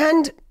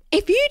 And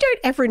if you don't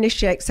ever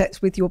initiate sex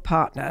with your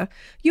partner,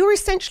 you're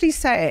essentially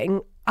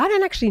saying, I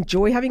don't actually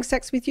enjoy having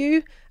sex with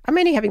you. I'm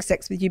only having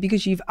sex with you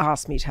because you've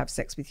asked me to have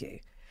sex with you.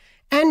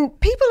 And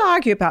people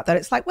argue about that.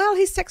 It's like, well,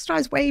 his sex drive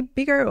is way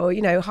bigger or,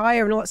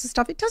 higher and all that sort of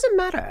stuff. It doesn't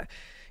matter.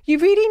 You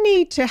really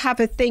need to have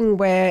a thing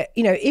where,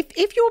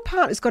 if your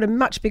partner's got a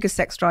much bigger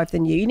sex drive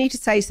than you need to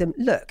say to them,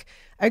 look,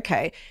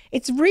 okay,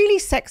 it's really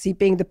sexy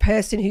being the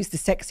person who's the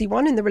sexy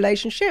one in the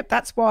relationship.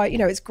 That's why,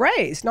 it's great.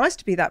 It's nice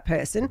to be that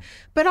person,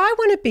 but I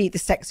want to be the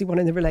sexy one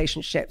in the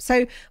relationship.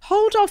 So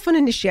hold off on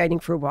initiating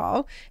for a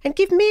while and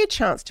give me a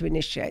chance to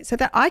initiate so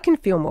that I can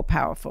feel more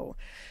powerful.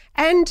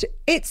 And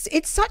it's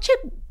such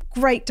a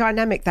great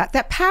dynamic.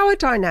 That power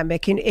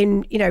dynamic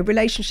in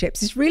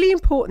relationships is really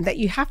important, that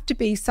you have to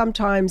be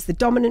sometimes the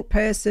dominant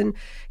person,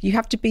 you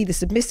have to be the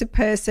submissive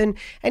person.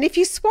 And if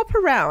you swap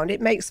around,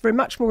 it makes for a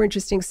much more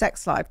interesting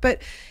sex life.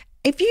 But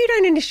if you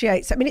don't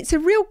initiate, it's a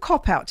real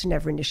cop-out to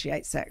never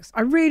initiate sex.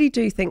 I really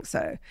do think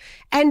so.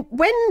 And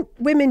when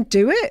women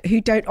do it,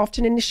 who don't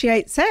often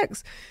initiate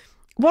sex,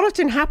 what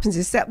often happens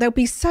is that they'll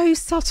be so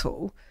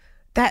subtle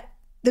that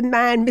the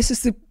man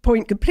misses the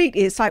point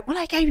completely. It's like, well,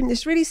 I gave him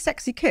this really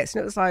sexy kiss.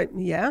 And it was like,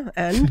 yeah,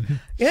 and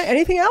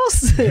anything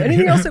else?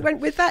 Anything else that went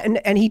with that?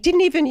 And he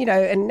didn't even,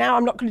 and now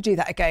I'm not going to do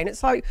that again.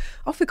 It's like,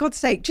 oh, for God's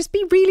sake, just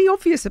be really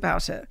obvious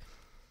about it.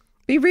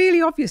 Be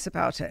really obvious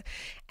about it.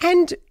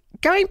 And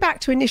going back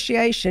to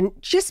initiation,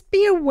 just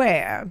be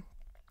aware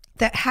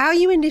that how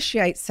you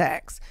initiate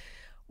sex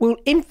will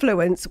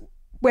influence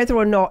whether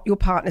or not your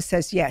partner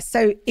says yes.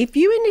 So if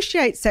you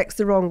initiate sex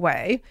the wrong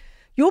way,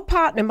 your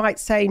partner might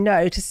say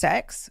no to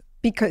sex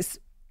because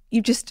you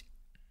just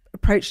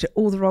approached it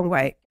all the wrong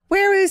way.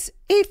 Whereas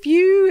if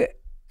you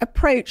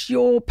approach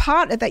your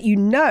partner that you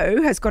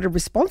know has got a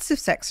responsive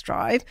sex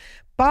drive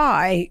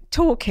by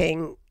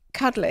talking,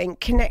 cuddling,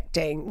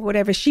 connecting,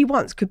 whatever she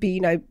wants, could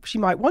be, she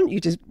might want you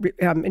to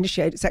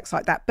initiate sex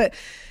like that, but,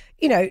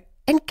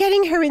 and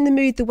getting her in the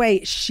mood the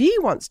way she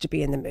wants to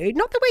be in the mood,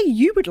 not the way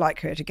you would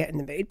like her to get in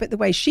the mood, but the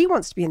way she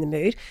wants to be in the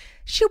mood,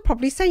 she'll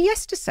probably say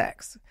yes to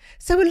sex.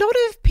 So a lot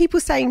of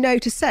people saying no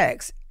to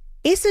sex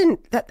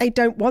isn't that they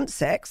don't want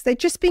sex, they're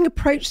just being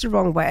approached the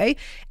wrong way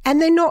and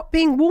they're not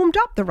being warmed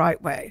up the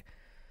right way.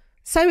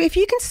 So if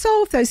you can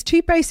solve those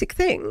two basic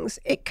things,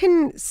 it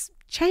can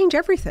change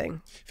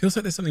everything. Feels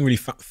like there's something really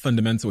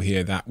fundamental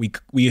here, that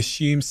we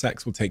assume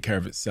sex will take care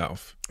of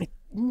itself.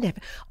 Never.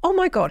 Oh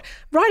my God.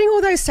 Writing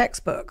all those sex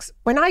books.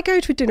 When I go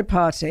to a dinner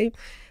party,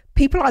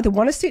 people either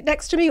want to sit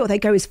next to me or they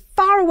go as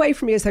far away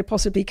from me as they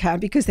possibly can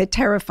because they're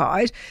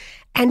terrified.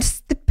 And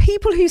the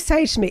people who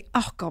say to me,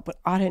 oh God, but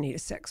I don't need a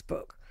sex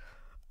book.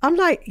 I'm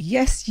like,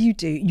 yes, you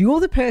do.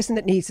 You're the person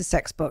that needs a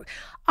sex book.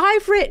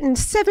 I've written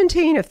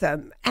 17 of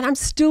them and I'm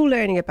still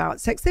learning about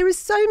sex. There is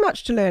so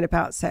much to learn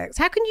about sex.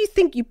 How can you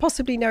think you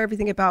possibly know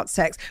everything about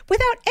sex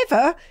without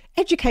ever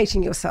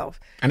educating yourself?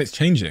 And it's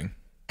changing.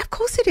 Of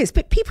course it is.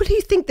 But people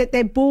who think that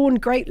they're born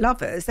great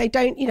lovers, they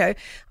don't, the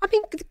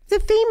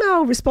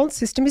female response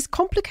system is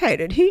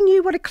complicated. Who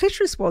knew what a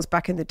clitoris was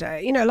back in the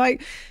day?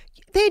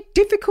 They're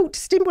difficult to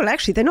stimulate.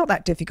 Actually, they're not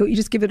that difficult. You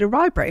just give it a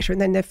vibrator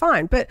and then they're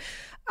fine. But,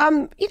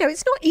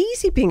 it's not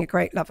easy being a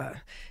great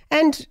lover.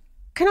 And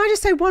can I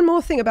just say one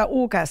more thing about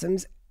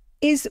orgasms?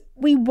 Is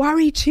we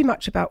worry too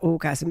much about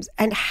orgasms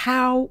and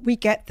how we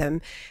get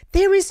them.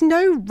 There is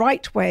no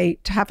right way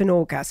to have an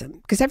orgasm,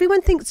 because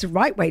everyone thinks the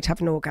right way to have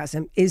an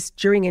orgasm is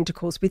during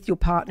intercourse with your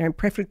partner and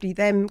preferably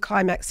them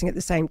climaxing at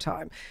the same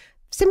time.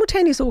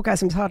 Simultaneous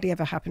orgasms hardly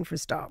ever happen for a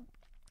start.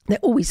 They're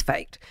always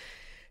faked.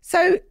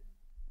 So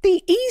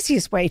the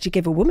easiest way to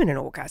give a woman an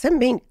orgasm,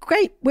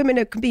 great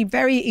women can be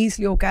very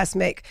easily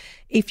orgasmic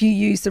if you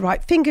use the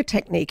right finger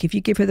technique, if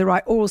you give her the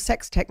right oral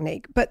sex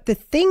technique. But the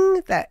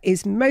thing that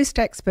is most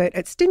expert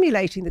at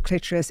stimulating the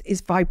clitoris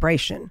is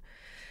vibration.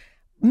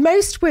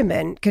 Most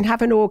women can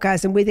have an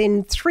orgasm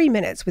within 3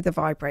 minutes with a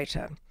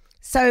vibrator.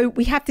 So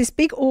we have this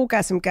big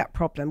orgasm gap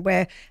problem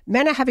where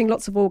men are having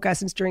lots of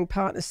orgasms during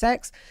partner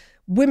sex.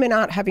 Women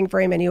aren't having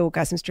very many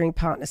orgasms during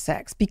partner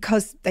sex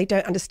because they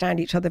don't understand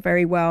each other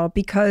very well,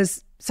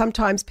 because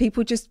sometimes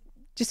people just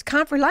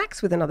can't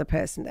relax with another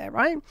person there,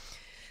 right?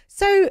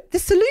 So the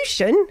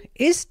solution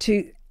is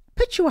to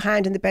put your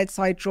hand in the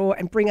bedside drawer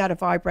and bring out a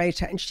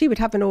vibrator, and she would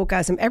have an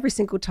orgasm every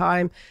single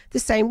time, the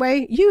same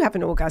way you have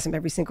an orgasm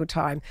every single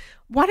time.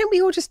 Why don't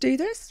we all just do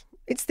this?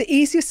 It's the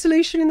easiest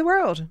solution in the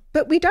world,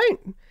 but we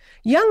don't.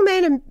 Young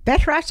men are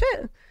better at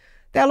it.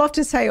 They'll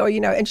often say,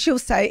 and she'll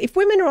say, if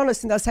women are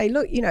honest and they'll say,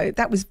 look,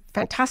 that was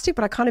fantastic,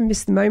 but I kind of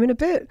missed the moment a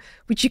bit,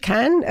 which you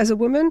can as a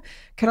woman.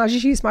 Can I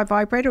just use my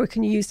vibrator, or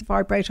can you use the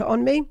vibrator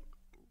on me?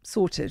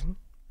 Sorted.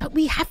 But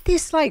we have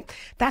this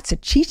that's a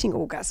cheating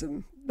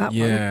orgasm.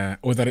 One.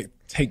 Or that it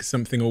takes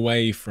something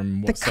away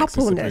from what sex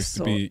is supposed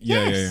to be.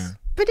 Yeah.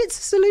 But it's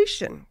a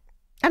solution.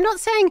 I'm not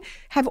saying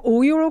have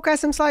all your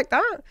orgasms like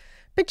that,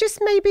 but just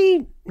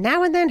maybe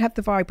now and then have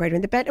the vibrator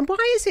in the bed. And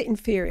why is it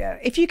inferior?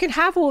 If you can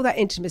have all that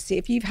intimacy,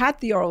 if you've had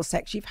the oral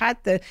sex, you've had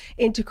the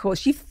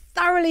intercourse, you've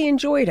thoroughly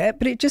enjoyed it,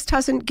 but it just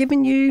hasn't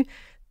given you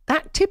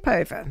that tip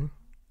over.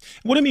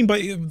 What I mean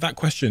by that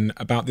question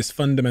about this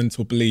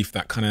fundamental belief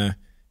that kind of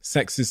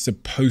sex is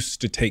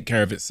supposed to take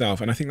care of itself.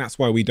 And I think that's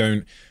why we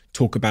don't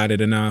talk about it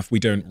enough. We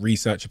don't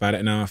research about it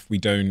enough. We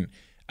don't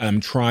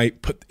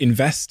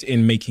invest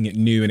in making it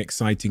new and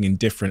exciting and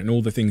different and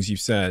all the things you've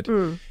said,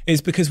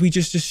 is because we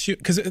just assume,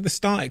 because at the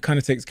start it kind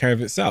of takes care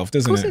of itself,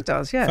 doesn't it? Of course it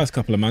does, yeah. First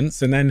couple of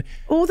months, and then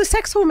all the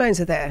sex hormones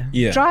are there,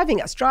 driving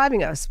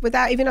us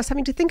without even us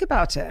having to think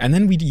about it. And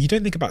then you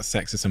don't think about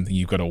sex as something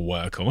you've got to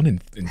work on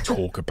and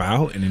talk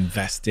about and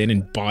invest in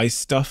and buy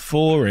stuff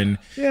for and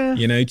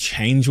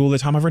change all the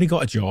time. I've already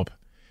got a job.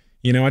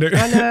 I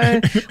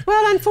know.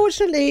 Well,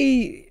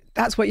 unfortunately,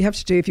 that's what you have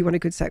to do if you want a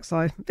good sex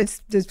life.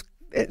 There's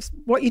it's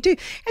what you do. And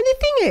the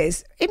thing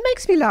is, it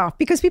makes me laugh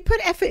because we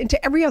put effort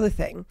into every other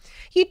thing.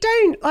 You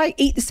don't like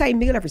eat the same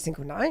meal every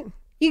single night.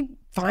 You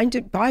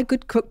buy a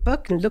good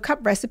cookbook and look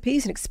up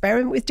recipes and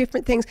experiment with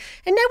different things.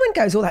 And no one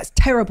goes, oh, that's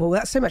terrible.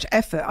 That's so much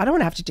effort. I don't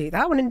want to have to do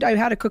that. I want to know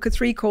how to cook a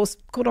 3-course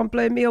cordon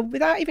bleu meal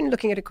without even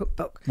looking at a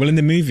cookbook. Well, in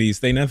the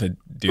movies, they never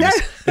do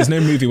this. There's no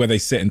movie where they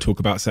sit and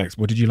talk about sex.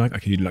 What did you like?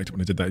 Okay, you liked it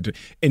when I did that.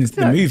 In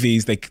the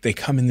movies, they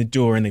come in the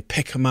door and they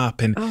pick them up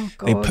and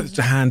they put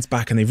their hands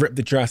back and they rip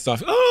the dress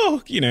off.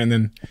 Oh, and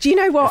then do you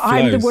know what?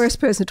 I'm the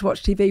worst person to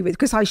watch TV with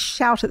because I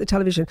shout at the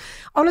television.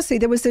 Honestly,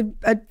 there was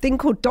a thing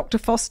called Dr.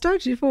 Foster.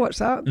 Did you ever watch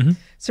that? Mm-hmm.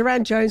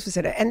 Saran Jones was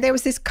in it. And there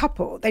was this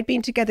couple. They'd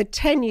been together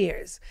 10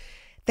 years.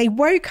 They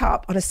woke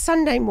up on a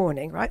Sunday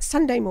morning, right?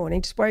 Sunday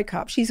morning, just woke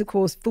up. She's, of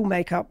course, full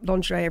makeup,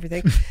 lingerie,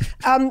 everything.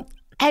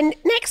 And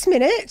next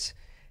minute,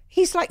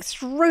 he's like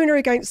thrown her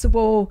against the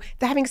wall.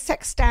 They're having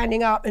sex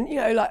standing up and,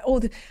 like all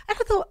the... And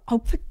I thought,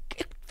 oh, for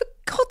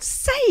God's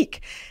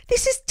sake,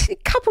 this is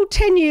couple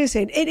 10 years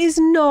in. It is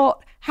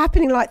not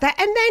happening like that.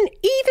 And then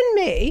even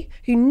me,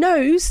 who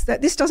knows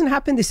that this doesn't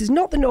happen, this is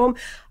not the norm,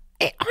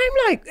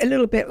 I'm like a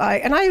little bit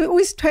like, and I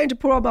always turn to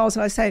poor old Miles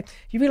and I say,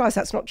 you realise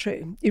that's not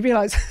true. You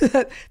realise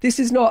that this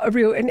is not a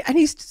real, and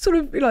he's sort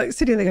of like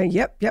sitting there going,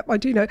 yep, I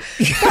do know.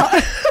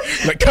 But,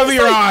 like, cover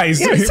your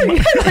eyes.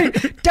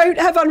 Don't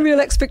have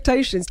unreal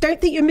expectations. Don't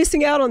think you're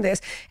missing out on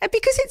this. And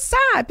because it's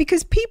sad,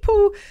 because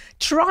people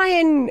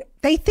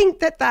they think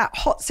that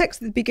hot sex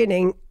at the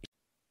beginning.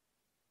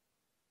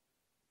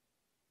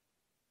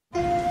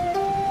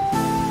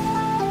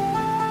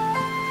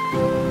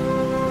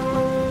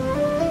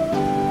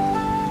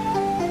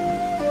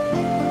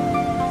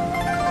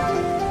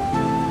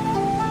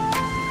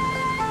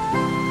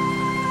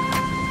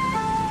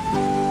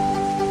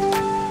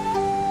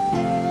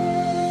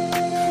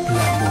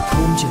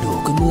 Trời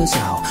đổ cơn mưa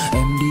rào,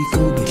 em đi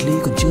câu biệt ly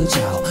còn chưa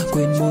chào,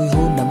 quên môi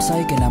hôn nắm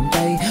say cái nắm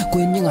tay,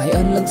 quên những ái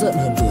ân lẫn giận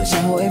hờn vừa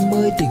trao, em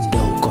ơi tình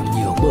đầu còn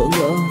nhiều bỡ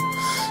ngỡ,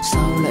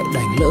 sao lại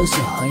đành lỡ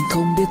dở, anh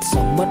không biết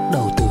sóng bắt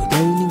đầu từ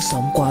đâu, nhưng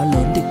sóng quá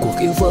lớn thì cuộc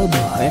yêu vỡ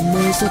bờ, em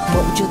ơi giấc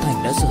mộng chưa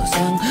thành đã dở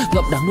dang,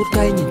 ngậm đắng nuốt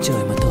cay nhìn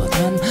trời mà thở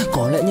than,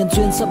 có lẽ nhân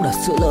duyên sắp đặt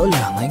sự lỡ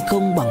làng, anh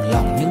không bằng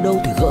lòng nhưng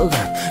đâu thì gỡ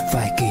gạc,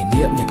 vài kỷ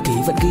niệm nhật ký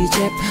vẫn ghi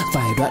chép,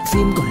 vài đoạn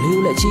phim còn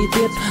lưu lại chi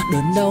tiết,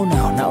 đớn đau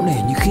nào não nề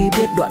như khi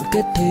biết đoạn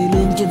kết thê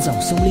lương trên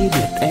dòng sông ly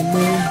biệt, em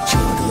ơi chờ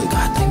đợi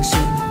cả thanh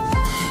xuân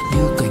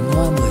như cánh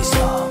hoa 10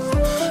 giờ,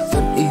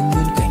 vẫn y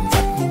nguyên cảnh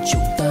vật nhưng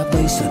chúng ta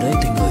bây giờ đây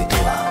thành người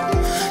thừa,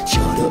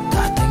 chờ đợi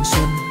cả thanh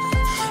xuân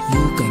như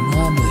cánh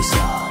hoa 10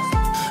 giờ,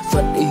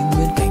 vẫn y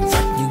nguyên cảnh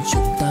vật nhưng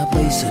chúng ta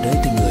bây giờ đây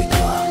thành người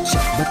thừa,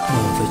 chẳng bất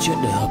ngờ về chuyện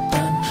đời hợp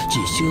tan, chỉ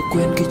chưa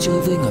quen khi chơi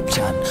với ngập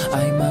tràn,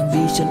 ai mang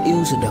đi chân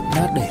yêu rồi đập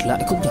nát để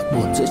lại khúc nhạc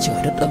buồn giữa trời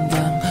đất âm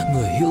vang,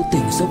 người hữu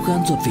tình dốc gan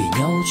ruột vì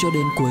nhau cho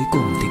đến cuối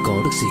cùng thì có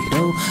được gì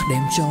đâu,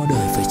 đem cho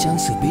đời phải trang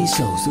sử bi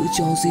sầu, giữ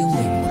cho riêng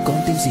mình một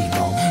con tim dì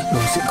máu,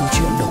 đối diện câu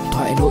chuyện độc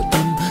thoại nội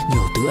tâm,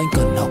 nhiều thứ anh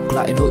cần học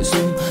lại nội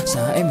dung,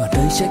 giá em ở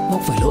đây trách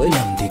móc phải lỗi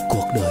lầm thì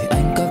cuộc đời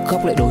anh các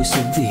khóc lại đối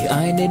xứng, vì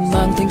ai nên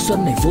mang thanh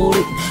xuân này vô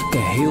định,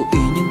 kẻ hữu ý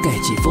nhưng kẻ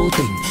chỉ vô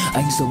tình,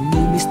 anh giống như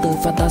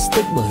Mr.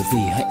 Fantastic bởi vì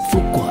hạnh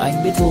phúc của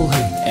anh biết vô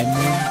hình, em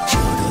ơi chờ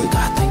đợi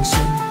cả thanh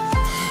xuân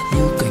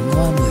như cánh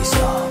hoa 10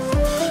 giờ,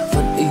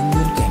 vẫn y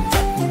nguyên cảnh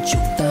vật nhưng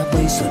chúng ta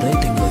bây giờ đây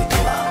thành người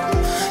thừa,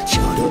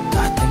 chờ đợi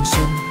cả thanh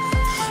xuân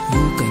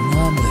như cánh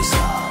hoa 10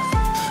 giờ,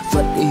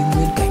 vẫn y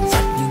nguyên cảnh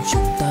vật nhưng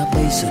chúng ta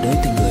bây giờ đây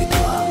thành người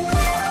thừa.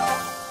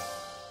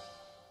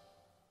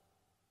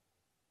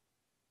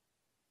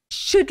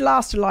 Should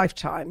last a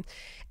lifetime.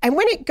 And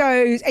when it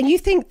goes, and you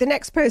think the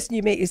next person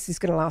you meet is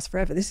going to last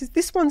forever.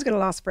 This one's going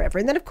to last forever.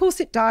 And then, of course,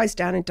 it dies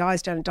down and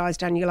dies down and dies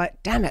down. And you're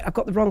like, damn it, I've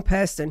got the wrong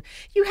person.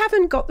 You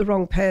haven't got the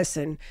wrong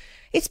person.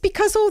 It's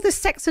because all the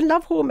sex and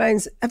love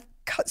hormones have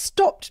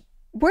stopped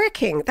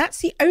working. That's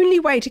the only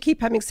way to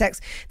keep having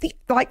sex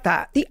like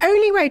that. The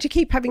only way to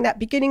keep having that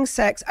beginning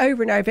sex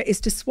over and over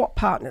is to swap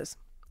partners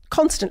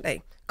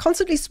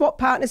constantly swap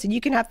partners, and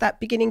you can have that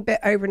beginning bit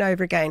over and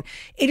over again.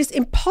 It is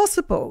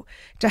impossible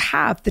to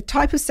have the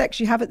type of sex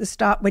you have at the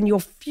start when you're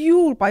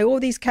fueled by all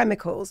these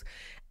chemicals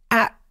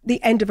at the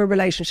end of a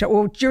relationship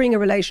or during a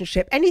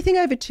relationship. Anything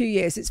over 2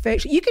 years, it's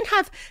virtually, you can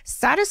have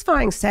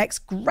satisfying sex,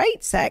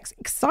 great sex,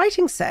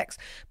 exciting sex,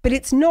 but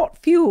it's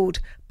not fueled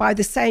by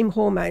the same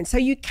hormone. So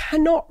you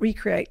cannot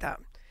recreate that.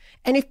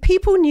 And if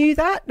people knew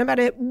that, no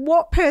matter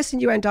what person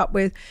you end up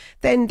with,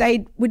 then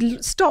they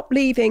would stop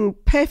leaving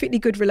perfectly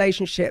good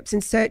relationships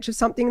in search of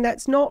something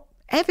that's not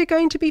ever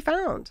going to be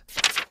found.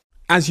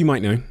 As you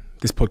might know,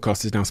 this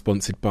podcast is now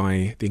sponsored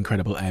by the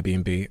incredible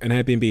Airbnb. And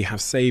Airbnb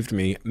have saved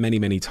me many,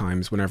 many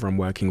times whenever I'm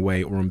working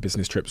away or on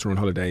business trips or on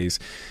holidays.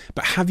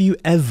 But have you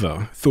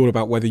ever thought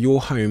about whether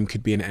your home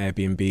could be an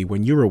Airbnb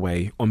when you're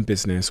away on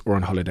business or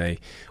on holiday,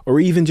 or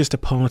even just a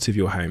part of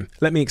your home?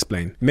 Let me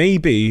explain.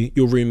 Maybe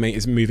your roommate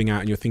is moving out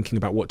and you're thinking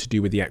about what to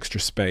do with the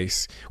extra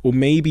space. Or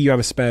maybe you have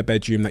a spare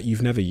bedroom that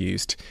you've never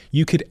used.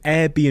 You could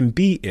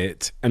Airbnb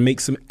it and make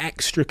some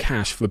extra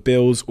cash for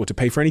bills or to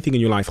pay for anything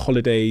in your life,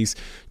 holidays,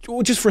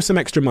 or just for some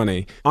extra money.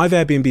 funny. I've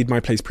Airbnb'd my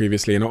place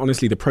previously, and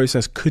honestly, the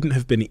process couldn't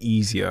have been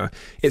easier.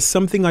 It's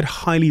something I'd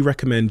highly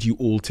recommend you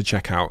all to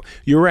check out.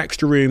 Your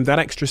extra room, that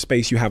extra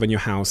space you have in your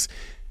house,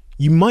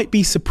 you might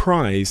be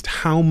surprised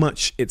how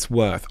much it's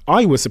worth.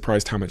 I was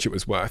surprised how much it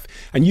was worth.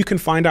 And you can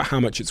find out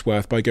how much it's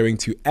worth by going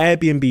to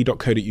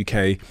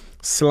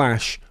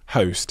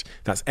airbnb.co.uk/host.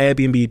 That's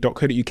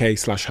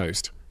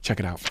airbnb.co.uk/host. Check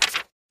it out.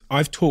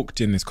 I've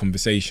talked in this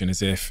conversation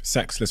as if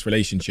sexless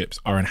relationships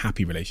are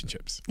unhappy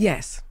relationships.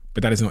 Yes.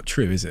 But that is not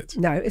true, is it?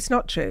 No, it's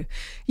not true.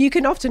 You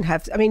can often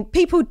have, I mean,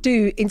 people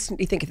do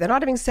instantly think if they're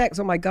not having sex,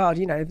 oh my God,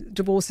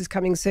 divorce is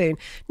coming soon.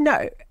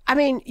 No, I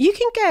mean, you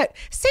can get,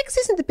 sex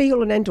isn't the be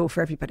all and end all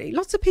for everybody.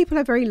 Lots of people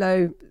have very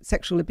low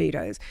sexual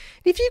libidos.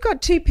 If you've got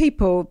two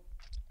people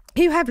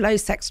who have low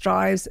sex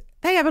drives,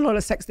 they have a lot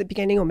of sex at the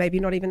beginning or maybe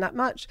not even that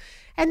much.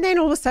 And then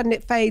all of a sudden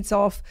it fades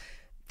off.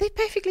 They're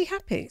perfectly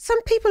happy.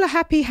 Some people are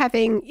happy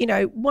having,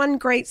 one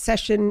great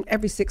session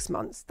every 6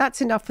 months.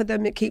 That's enough for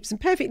them. It keeps them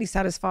perfectly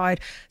satisfied,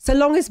 so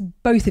long as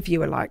both of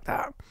you are like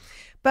that.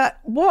 But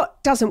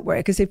what doesn't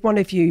work is if one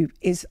of you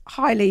is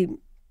highly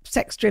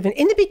sex driven.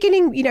 In the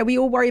beginning, we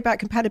all worry about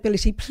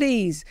compatibility.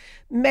 Please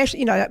measure,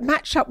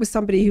 match up with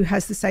somebody who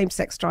has the same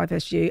sex drive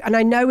as you. And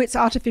I know it's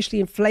artificially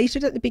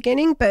inflated at the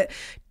beginning, but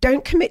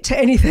don't commit to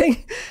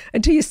anything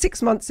until you're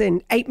 6 months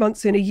in, 8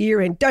 months in, a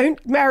year in.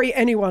 Don't marry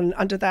anyone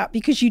under that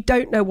because you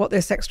don't know what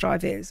their sex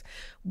drive is.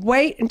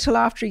 Wait until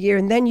after a year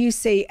and then you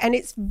see. And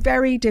it's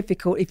very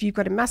difficult if you've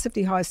got a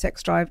massively high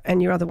sex drive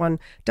and your other one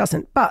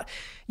doesn't. But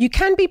you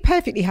can be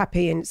perfectly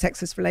happy in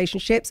sexless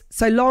relationships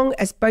so long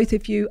as both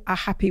of you are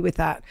happy with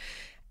that.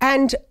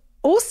 And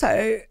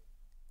also,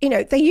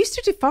 they used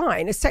to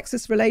define a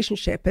sexless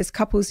relationship as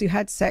couples who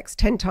had sex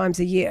 10 times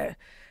a year.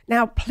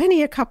 Now,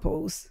 plenty of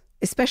couples,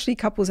 especially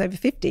couples over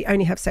 50,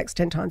 only have sex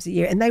 10 times a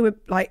year. And they were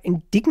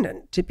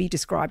indignant to be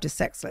described as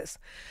sexless.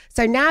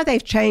 So now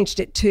they've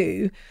changed it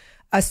to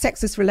a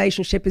sexless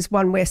relationship is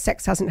one where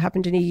sex hasn't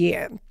happened in a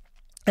year.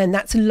 And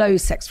that's a low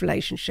sex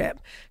relationship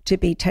to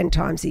be 10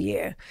 times a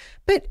year.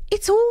 But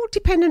it's all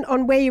dependent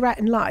on where you're at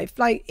in life.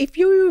 Like if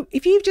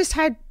you've just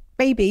had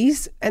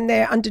babies and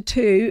they're under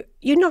 2,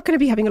 you're not going to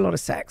be having a lot of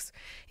sex.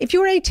 If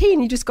you're 18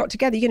 and you just got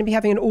together, you're going to be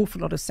having an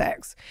awful lot of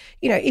sex.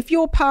 If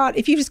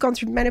you've just gone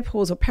through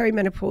menopause or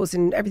perimenopause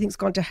and everything's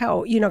gone to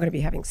hell, you're not going to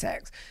be having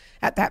sex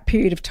at that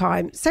period of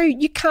time. So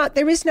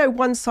there is no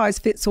one size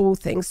fits all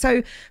thing.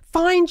 So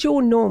find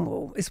your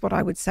normal is what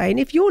I would say. And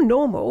if your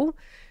normal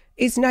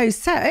is no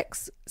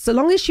sex, so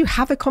long as you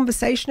have a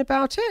conversation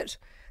about it,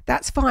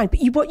 that's fine.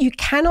 But what you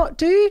cannot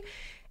do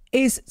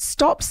is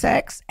stop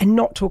sex and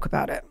not talk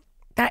about it.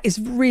 That is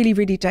really,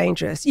 really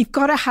dangerous. You've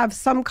got to have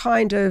some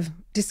kind of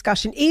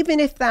discussion, even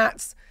if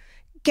that's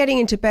getting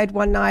into bed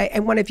one night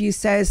and one of you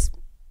says,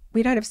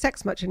 we don't have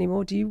sex much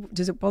anymore.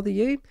 Does it bother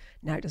you?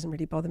 No, it doesn't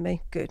really bother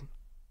me. Good.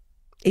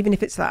 Even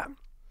if it's that.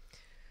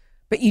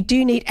 But you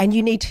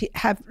need to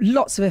have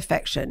lots of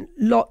affection,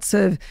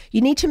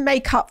 you need to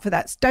make up for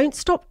that. Don't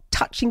stop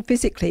touching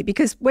physically,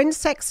 because when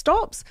sex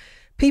stops,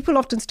 people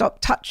often stop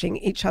touching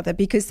each other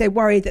because they're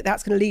worried that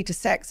that's going to lead to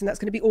sex and that's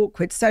going to be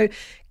awkward. So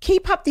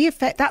keep up the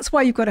effect. That's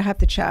why you've got to have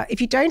the chat. If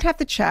you don't have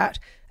the chat,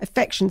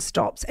 affection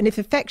stops. And if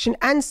affection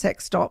and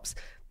sex stops,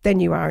 then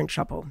you are in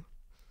trouble.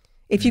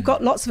 If you've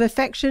got lots of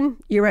affection,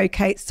 you're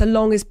okay, so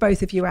long as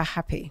both of you are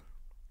happy.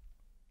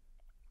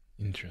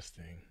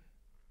 Interesting.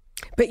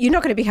 But you're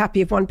not going to be happy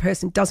if one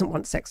person doesn't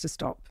want sex to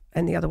stop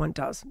and the other one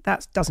does.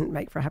 That doesn't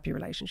make for a happy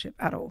relationship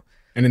at all.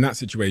 And in that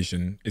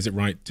situation, is it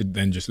right to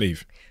then just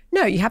leave?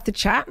 No, you have to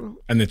chat.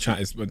 And the chat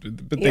is, but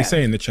they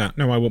say in the chat,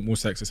 no, I want more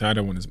sex. I say, I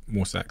don't want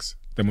more sex.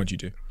 Then what do you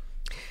do?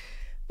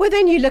 Well,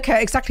 then you look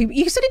at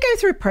you sort of go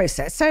through a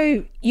process.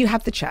 So you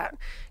have the chat.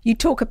 You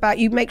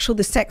make sure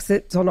the sex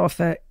that's on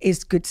offer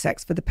is good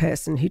sex for the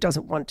person who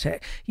doesn't want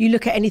it. You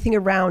look at anything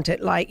around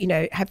it, like,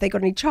 have they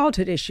got any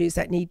childhood issues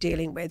that need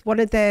dealing with? What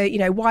are their,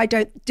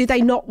 do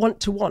they not want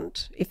to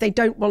want? If they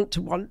don't want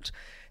to want,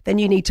 then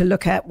you need to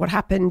look at what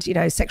happened,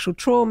 sexual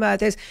trauma.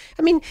 If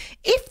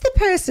the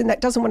person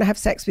that doesn't want to have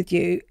sex with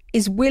you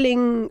is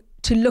willing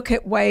to look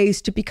at ways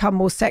to become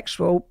more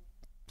sexual,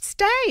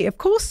 stay, of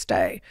course,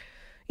 stay.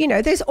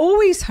 There's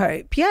always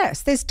hope.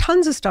 Yes, there's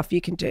tons of stuff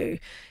you can do.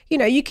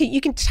 You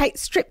can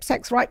strip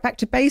sex right back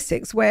to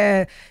basics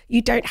where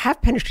you don't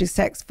have penetrative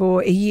sex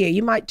for a year.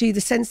 You might do the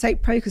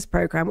Sensate Focus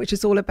program, which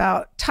is all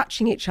about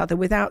touching each other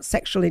without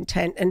sexual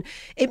intent. And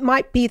it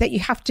might be that you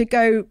have to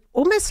go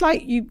almost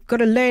like you've got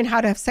to learn how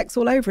to have sex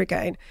all over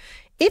again.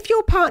 If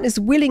your partner's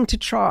willing to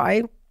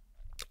try,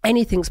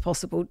 anything's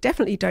possible.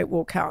 Definitely don't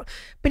walk out.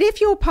 But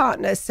if your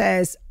partner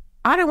says,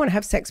 I don't want to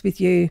have sex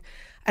with you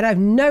and I have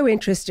no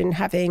interest in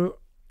having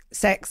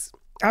sex,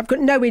 I've got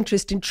no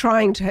interest in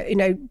trying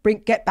to,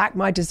 get back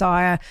my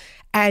desire,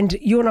 and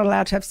you're not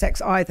allowed to have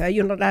sex either.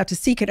 You're not allowed to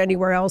seek it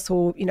anywhere else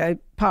or,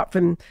 apart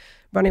from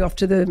running off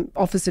to the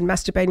office and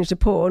masturbating to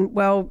porn.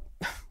 Well,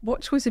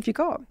 what choice have you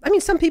got?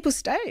 Some people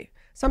stay.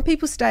 Some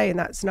people stay in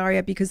that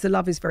scenario because the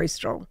love is very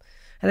strong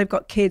and they've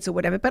got kids or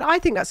whatever. But I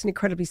think that's an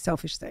incredibly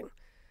selfish thing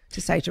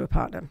to say to a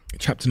partner.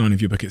 Chapter 9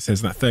 of your book, it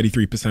says that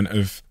 33%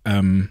 of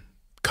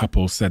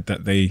couples said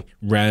that they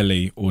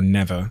rarely or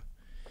never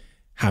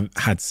have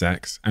had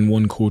sex, and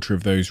 1/4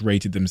 of those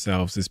rated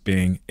themselves as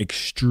being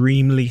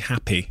extremely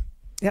happy.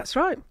 That's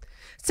right.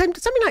 So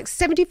something like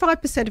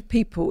 75% of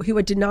people who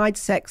are denied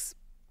sex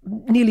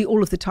nearly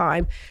all of the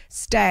time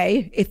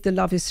stay if the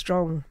love is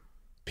strong.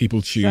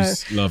 People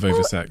choose love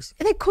over sex.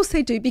 And of course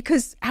they do,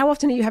 because how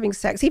often are you having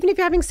sex? Even if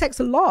you're having sex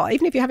a lot,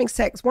 even if you're having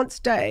sex once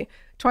a day,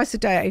 twice a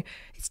day,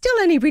 it's still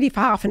only really for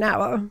half an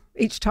hour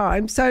each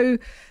time. So,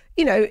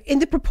 you know, in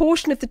the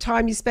proportion of the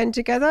time you spend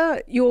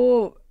together,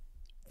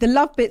 the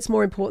love bit's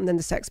more important than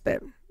the sex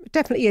bit. It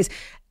definitely is.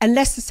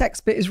 Unless the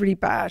sex bit is really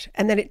bad,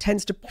 and then it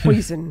tends to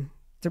poison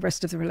the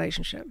rest of the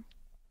relationship.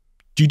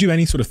 Do you do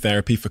any sort of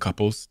therapy for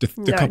couples? Do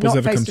couples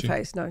ever come to you?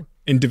 Face-to-face, no.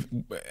 And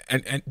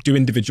do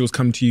individuals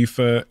come to you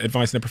for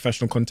advice in a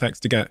professional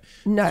context to get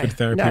good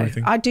therapy or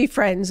anything? I do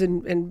friends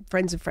and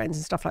friends of friends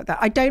and stuff like that.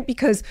 I don't,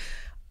 because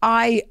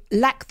I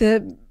lack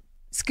the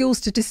skills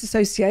to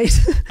disassociate.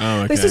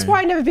 Oh, okay. This is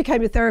why I never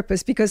became a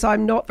therapist, because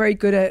I'm not very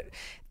good at...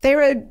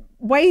 There are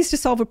ways to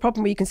solve a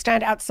problem where you can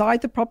stand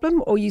outside the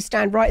problem, or you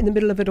stand right in the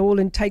middle of it all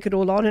and take it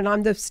all on, and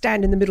I'm the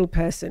stand in the middle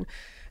person.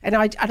 And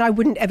I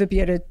wouldn't ever be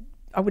able to...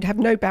 I would have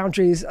no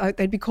boundaries.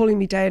 They'd be calling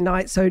me day and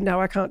night. So no,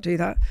 I can't do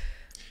that.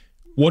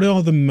 What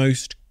are the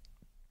most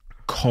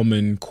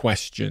common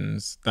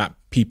questions that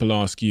people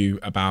ask you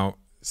about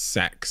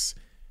sex?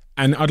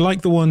 And I'd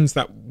like the ones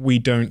that we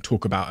don't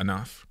talk about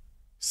enough.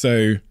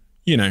 So,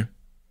 you know,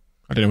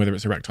 I don't know whether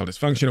it's erectile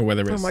dysfunction or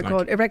whether it's... Oh my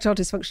God, erectile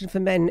dysfunction for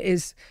men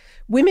is...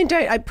 Women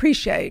don't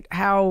appreciate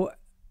how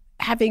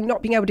having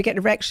not being able to get an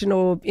erection,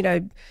 or, you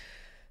know,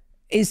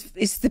 is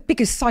the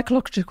biggest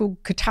psychological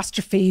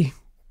catastrophe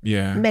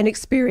men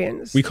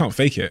experience. We can't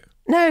fake it.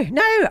 No.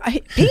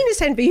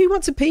 Penis envy. Who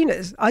wants a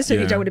penis? I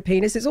certainly don't want a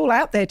penis. It's all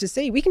out there to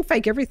see. We can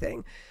fake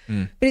everything.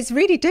 But it's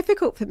really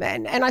difficult for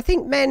men. And I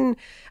think men,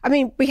 I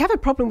mean, we have a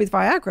problem with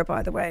Viagra,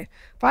 by the way.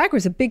 Viagra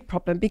is a big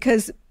problem,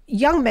 because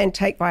young men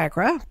take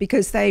Viagra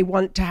because they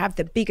want to have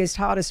the biggest,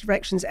 hardest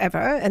erections ever.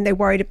 And they're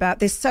worried about,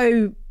 they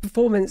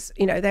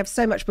have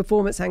so much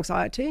performance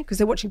anxiety because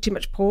they're watching too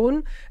much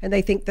porn and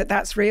they think that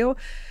that's real.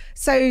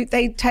 So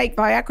they take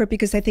Viagra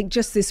because they think,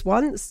 just this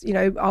once, you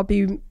know, I'll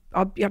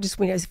just,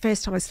 you know, it's the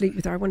first time I sleep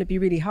with her, I want to be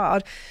really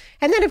hard.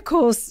 And then, of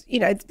course, you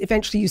know,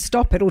 eventually you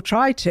stop it or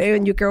try to,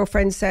 and your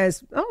girlfriend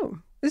says, oh,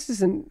 this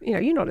isn't, you know,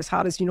 you're not as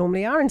hard as you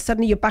normally are. And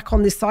suddenly you're back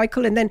on this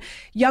cycle. And then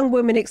young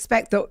women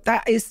expect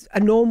that is a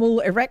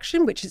normal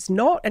erection, which it's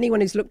not.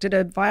 Anyone who's looked at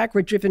a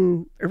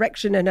Viagra-driven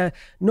erection and a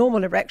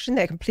normal erection,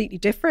 they're completely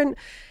different.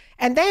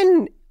 And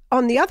then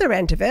on the other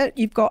end of it,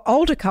 you've got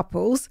older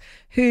couples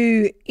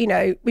who, you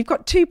know, we've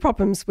got two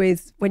problems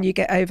with when you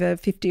get over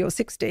 50 or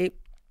 60.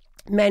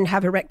 Men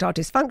have erectile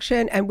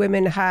dysfunction and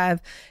women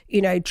have,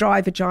 you know,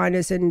 dry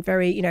vaginas and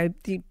very, you know,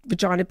 the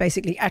vagina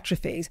basically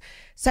atrophies.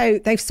 So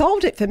they've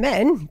solved it for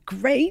men.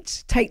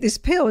 Great. Take this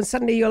pill and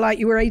suddenly you're like,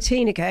 you were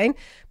 18 again,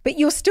 but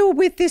you're still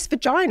with this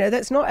vagina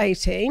that's not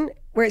 18,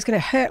 where it's going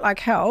to hurt like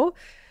hell.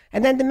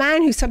 And then the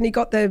man who suddenly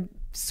got the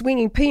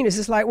swinging penis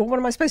is like, well, what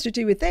am I supposed to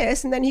do with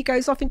this? And then he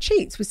goes off and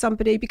cheats with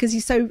somebody because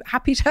he's so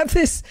happy to have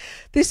this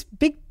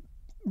big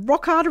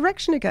rock hard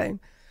erection again.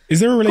 Is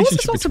there a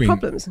relationship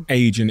between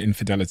age and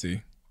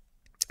infidelity?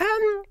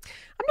 I'm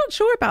not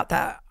sure about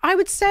that. I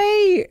would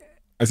say...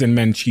 As in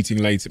men cheating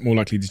later, more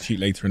likely to cheat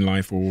later in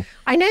life, or...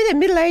 I know that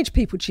middle-aged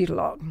people cheat a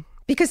lot,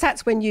 because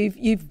that's when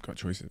you've got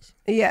choices.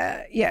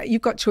 Yeah,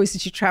 you've got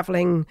choices. You're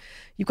traveling,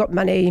 you've got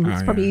money,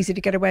 it's probably easy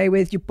to get away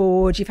with, you're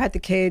bored, you've had the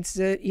kids,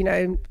 you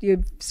know,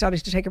 you've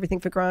started to take everything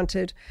for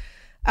granted.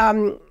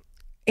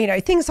 You know,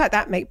 things like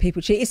that make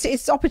people cheat.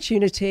 It's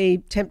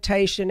opportunity,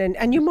 temptation,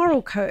 and your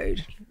moral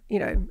code. You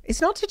know,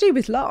 it's not to do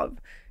with love.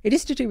 It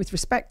is to do with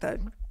respect, though.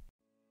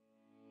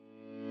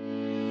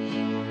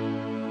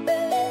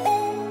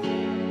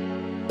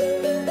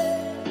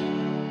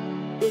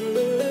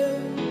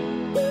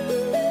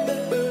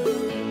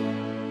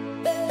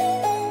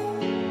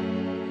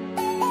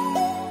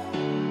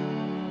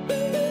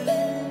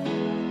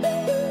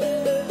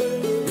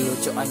 Đưa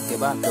cho anh cái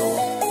bản đồ,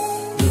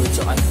 đưa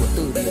cho anh cuốn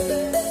từ điển,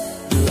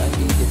 đưa anh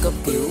đi để cấp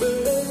cứu.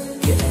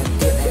 Kiện em.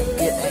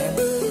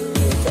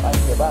 Đưa cho anh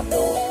cái bản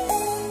đồ,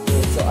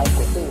 đưa cho anh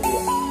cuốn từ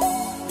điển,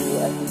 đưa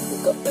anh đi để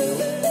cấp cứu.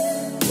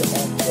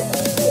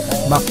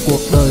 Mặc cuộc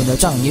đời nó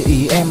chẳng như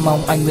ý em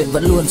mong, anh nguyện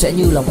vẫn luôn sẽ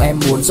như lòng em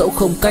muốn. Dẫu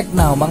không cách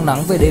nào mang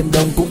nắng về đêm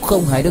đông, cũng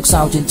không hái được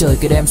sao trên trời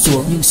kia đem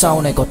xuống. Nhưng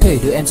sau này có thể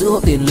đưa em giữ hộ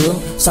tiền lương,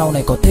 sau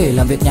này có thể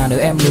làm việc nhà nếu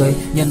em lười.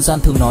 Nhân gian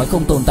thường nói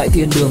không tồn tại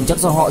thiên đường, chắc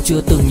do họ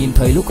chưa từng nhìn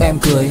thấy lúc em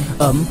cười.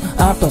 Ấm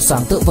áp tỏa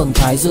sáng tựa vầng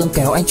thái dương,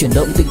 kéo anh chuyển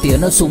động tinh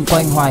tiến ở xung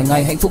quanh. Hoài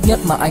ngày hạnh phúc nhất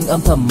mà anh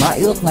âm thầm mãi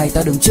ước, ngày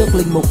ta đứng trước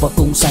linh mục và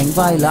cùng sánh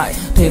vai lại.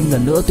 Thêm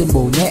lần nữa tuyên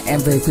bố nhẹ em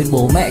về khuyên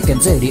bố mẹ kén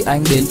rể đi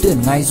anh đến tuyển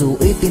ngay, dù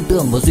ít tin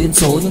tưởng vào duyên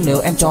số. nhưng nếu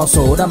em cho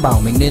số đảm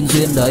bảo mình nên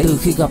duyên đấy. Từ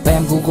khi gặp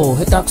em Google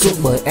hết tác dụng,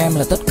 bởi em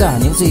là tất cả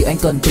những gì anh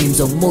cần tìm,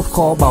 giống một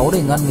kho báu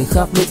để ngăn người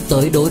khác đụng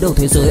tới. Đối đầu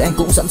thế giới anh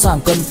cũng sẵn sàng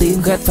cân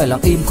tím, ghét phải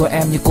lặng im coi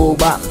em như cô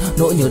bạn.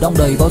 Nỗi nhớ đong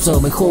đầy bao giờ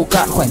mới khô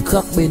cạn, khoảnh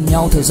khắc bên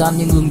nhau thời gian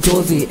như ngừng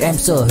trôi vì em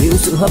sở hữu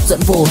sự hấp dẫn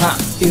vô hạn.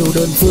 Yêu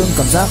đơn phương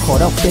cảm giác khó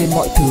đọc tên,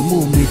 mọi thứ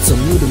mù mịt giống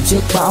như đứng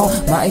trước bão.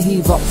 Mãi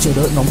hy vọng chờ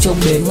đợi ngóng trông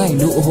đến ngày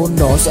nụ hôn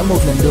đó sẽ một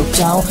lần được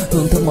trao.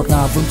 Hương thơm ngọt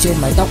ngào vương trên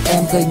mái tóc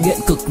em, gây nghiện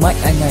cực mạnh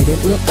anh ngày đêm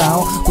ước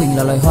ao. Quỳnh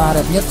là loài hoa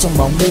đẹp nhất trong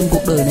bóng đêm,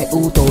 cuộc đời này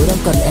u tối đang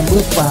cần em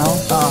bước vào.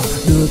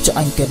 Đưa cho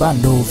anh cái bản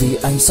đồ vì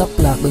anh sắp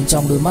lạc bên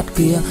trong đôi mắt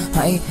kia.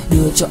 Hãy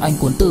đưa cho anh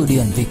cuốn từ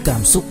điển vì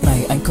cảm xúc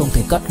này anh không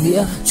thể cắt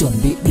nghĩa. Chuẩn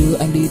bị đưa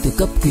anh đi từ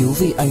cấp cứu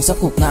vì anh sắp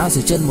gục ngã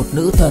dưới chân một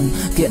nữ thần.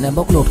 Kiện em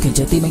bóc lột khiến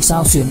trái tim anh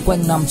sao xuyến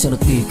quanh năm chờ được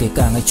kỳ kể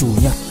cả ngày chủ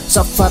nhật.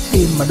 Sắp phát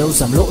in mà đâu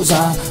dám lộ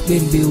ra,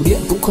 bên bưu điện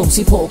cũng không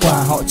ship hộ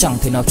quà. Họ chẳng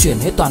thể nào chuyển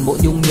hết toàn bộ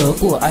nhung nhớ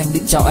của anh,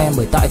 định trao em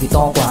bởi tại vì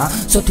to quá.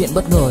 Xuất hiện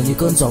bất ngờ như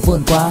cơn gió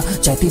vườn qua,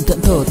 trái tim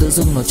thẫn thờ tự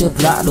dưng nó chợt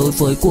lạ. Đối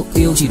với cuộc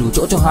yêu chỉ đủ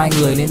chỗ cho hai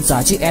người nên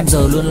giá trị em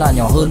giờ luôn là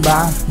nhỏ hơn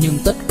ba. Nhưng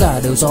tất cả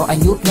đều do anh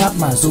nhút nhát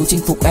mà dù chinh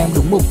phục em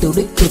đúng mục tiêu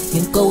đích thực,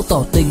 những câu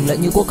tỏ tình lại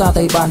như quốc ca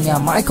Tây Ban Nha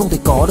mãi không thể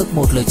có được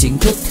một lời chính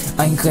thức.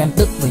 Anh ghen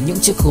tức với những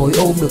chiếc gối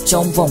ôm được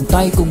trong vòng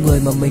tay cùng người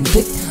mà mình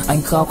thích.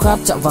 Anh khao khát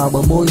chạm vào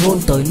bờ môi hôn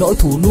tới nỗi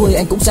thú nuôi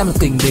anh cũng xem là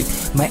kình địch.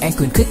 Mẹ anh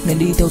khuyến khích nên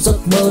đi theo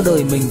giấc mơ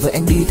đời mình, vậy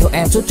anh đi theo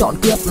em suốt trọn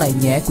kiếp này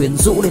nhé. Quyến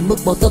rũ đến mức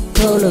bao tấc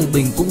thơ lời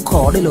bình cũng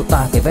khó để lột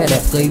tả cái vẻ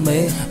đẹp gây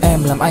mê.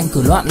 Em làm anh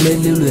cứ loạn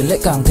lên lưu luyến lại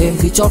càng thêm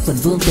khi chót phần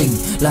vương tình,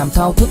 làm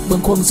thao thức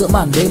bâng khuâng giữa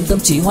màn đêm, tâm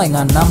trí hoài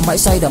ngàn năm mãi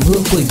say đắm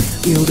hương quỳnh.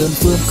 Yêu đơn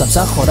phương cảm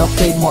giác khó đọc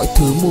tên, mọi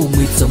thứ mù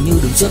mịt giống như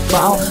đứng trước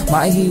bão.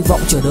 Mãi hy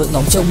vọng chờ đợi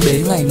ngóng trông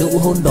đến ngày nụ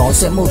hôn đó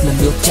sẽ một lần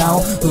được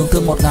trao. Hương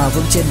thơm ngọt ngào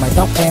vương trên mái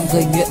tóc em,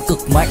 gây nghiện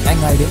cực mạnh anh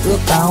ngày đêm ước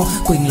ao.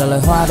 Quỳnh là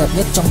loài hoa đẹp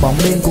nhất trong bóng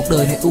đêm, cuộc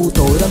đời này u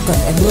tối đang cần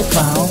em bước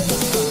vào.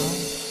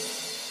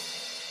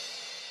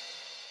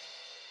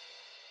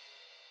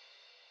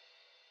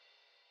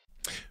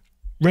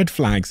 Red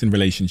flags in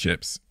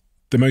relationships.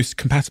 The most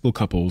compatible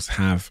couples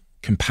have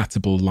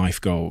compatible life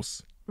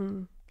goals.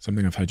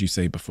 Something I've heard you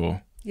say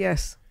before.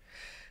 Yes.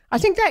 I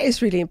think that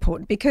is really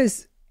important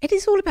because it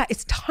is all about,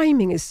 its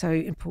timing is so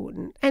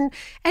important. And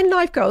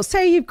life goals,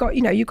 say you've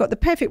got the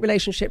perfect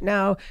relationship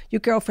now, your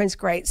girlfriend's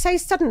great. Say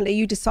suddenly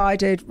you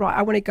decided, right,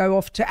 I want to go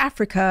off to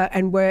Africa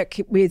and work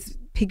with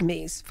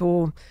pygmies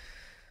for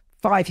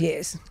 5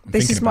 years.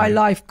 This is my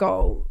life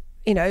goal.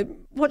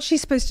 What's she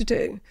supposed to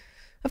do?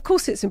 Of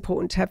course it's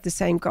important to have the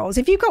same goals.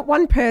 If you've got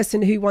one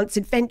person who wants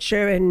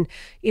adventure and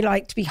you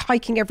like to be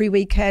hiking every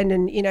weekend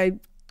and,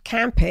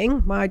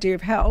 camping, my idea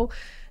of hell,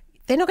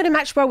 they're not going to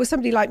match well with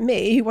somebody like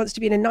me who wants to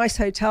be in a nice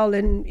hotel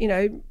and,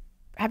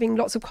 having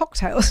lots of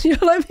cocktails. You know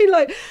what I mean?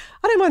 Like,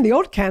 I don't mind the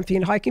odd camping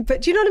and hiking,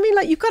 but do you know what I mean?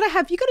 Like, you've got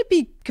to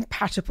be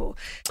compatible.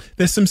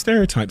 There's some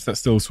stereotypes that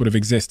still sort of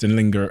exist and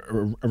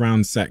linger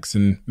around sex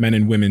and men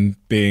and women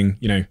being,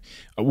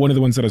 one of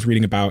the ones that I was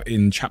reading about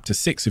in chapter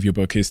 6 of your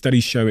book is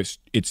studies show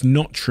it's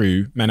not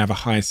true. Men have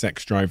a higher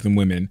sex drive than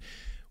women.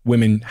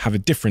 Women have a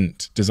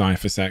different desire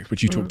for sex,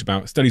 which you talked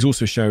about. Studies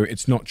also show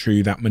it's not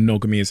true that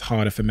monogamy is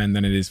harder for men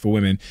than it is for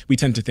women. We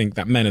tend to think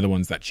that men are the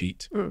ones that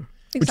cheat.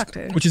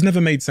 Exactly. Which has never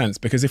made sense,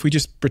 because if we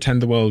just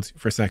pretend the world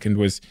for a second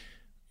was,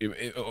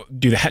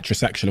 do the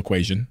heterosexual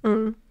equation,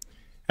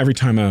 every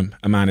time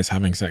a man is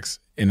having sex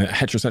in a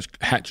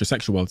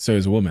heterosexual world, so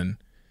is a woman.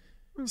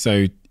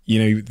 So,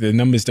 the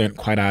numbers don't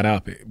quite add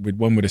up.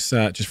 One would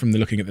assert, just from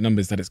looking at the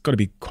numbers, that it's got to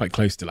be quite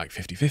close to like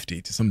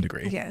 50-50 to some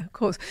degree. Yeah, of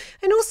course.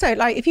 And also,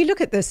 like, if you look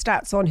at the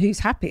stats on who's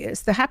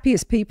happiest, the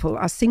happiest people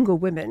are single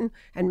women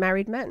and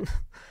married men.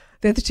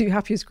 They're the two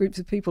happiest groups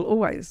of people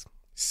always.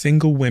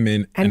 Single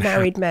women and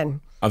married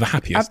men are the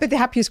happiest. But the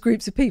happiest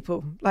groups of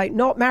people, like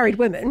not married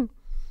women.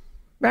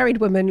 Married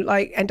women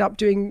like end up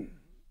doing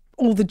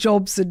all the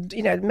jobs, and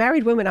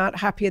married women aren't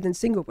happier than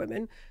single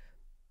women.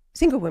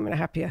 Single women are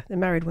happier than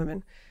married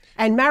women.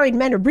 And married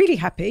men are really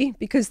happy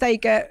because they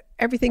get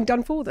everything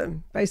done for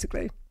them,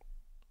 basically.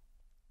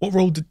 What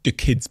role do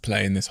kids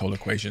play in this whole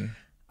equation?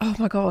 Oh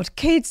my God.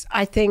 Kids,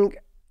 I think,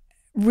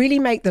 really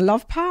make the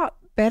love part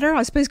better,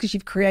 I suppose, because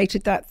you've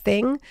created that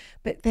thing,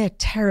 but they're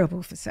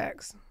terrible for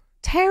sex.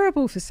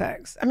 Terrible for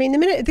sex. I mean, the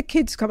minute the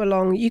kids come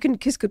along, you can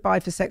kiss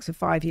goodbye for sex for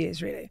 5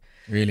 years, really.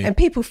 Really? And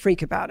people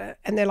freak about it.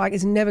 And they're like,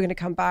 it's never going to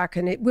come back.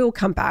 And it will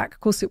come back. Of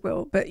course it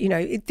will. But,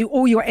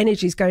 all your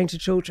energy is going to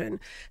children.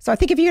 So I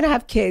think if you're going to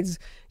have kids,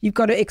 you've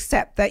got to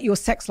accept that your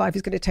sex life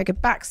is going to take a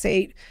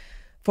backseat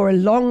for a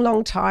long,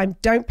 long time.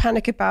 Don't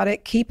panic about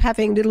it. Keep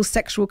having little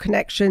sexual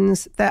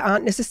connections that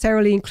aren't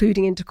necessarily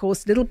including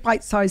intercourse, little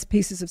bite-sized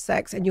pieces of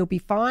sex, and you'll be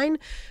fine.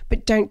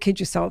 But don't kid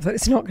yourself that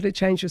it's not going to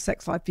change your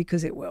sex life,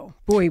 because it will.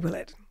 Boy, will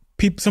it.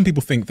 Some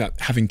people think that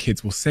having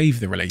kids will save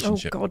the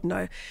relationship. Oh, God,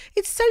 no.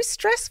 It's so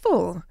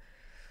stressful.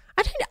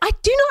 I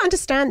do not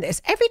understand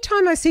this. Every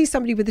time I see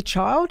somebody with a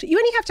child, you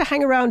only have to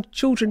hang around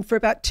children for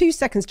about 2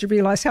 seconds to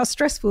realise how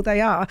stressful they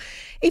are.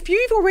 If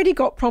you've already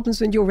got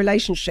problems in your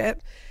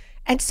relationship,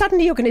 and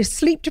suddenly you're going to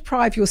sleep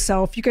deprive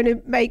yourself, you're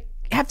going to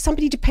have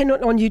somebody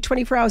dependent on you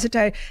 24 hours a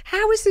day,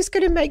 how is this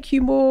going to make you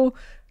more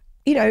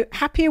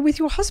happier with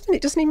your husband.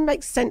 It doesn't even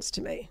make sense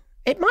to me.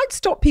 It might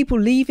stop people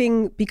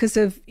leaving because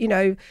of,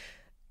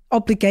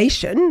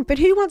 obligation, but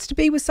who wants to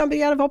be with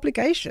somebody out of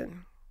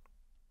obligation?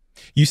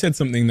 You said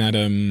something that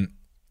in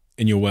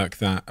your work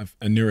that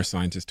a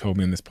neuroscientist told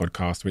me on this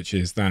podcast, which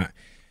is that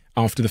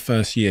after the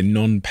first year,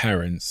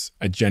 non-parents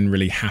are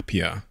generally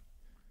happier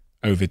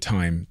over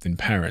time than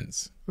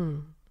parents.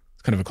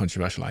 It's kind of a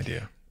controversial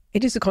idea.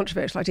 It is a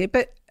controversial idea,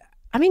 but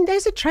I mean,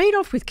 there's a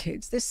trade-off with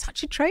kids. There's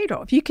such a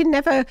trade-off. You can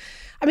never,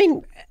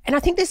 and I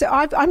think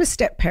I'm a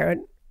step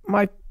parent.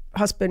 My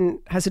husband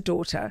has a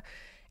daughter.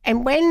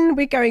 And when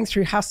we're going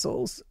through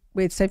hassles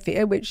with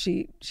Sophia, which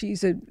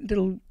she's a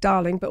little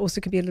darling, but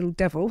also can be a little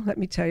devil, let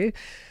me tell you,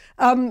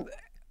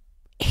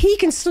 he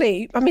can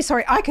sleep.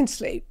 I can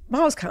sleep.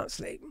 Miles can't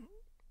sleep.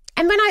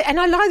 And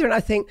I lie there and I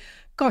think,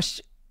 gosh,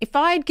 if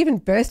I had given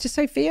birth to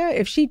Sophia,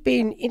 if she'd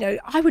been,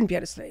 I wouldn't be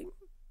able to sleep.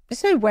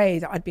 There's no way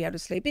that I'd be able to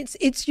sleep.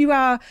 It's you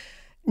are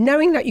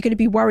knowing that you're going to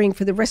be worrying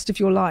for the rest of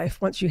your life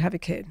once you have a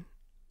kid.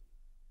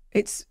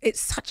 It's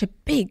such a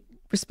big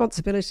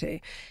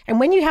responsibility. And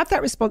when you have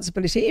that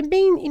responsibility, it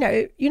means,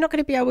 you're not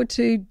going to be able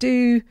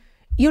to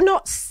you're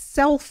not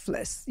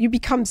selfless. You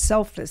become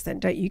selfless then,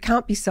 don't you? You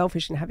can't be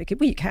selfish and have a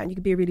kid. Well, you can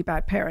be a really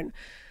bad parent,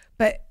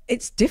 but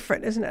it's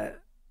different, isn't it?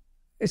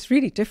 It's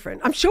really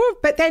different. I'm sure,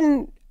 but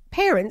then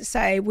parents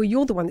say, well,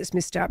 you're the one that's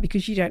missed out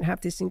because you don't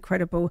have this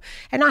incredible,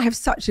 and I have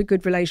such a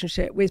good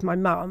relationship with my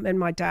mum and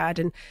my dad,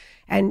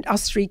 and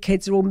us three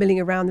kids are all milling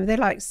around them. They're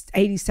like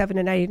 87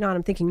 and 89.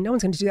 I'm thinking, no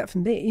one's going to do that for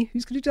me.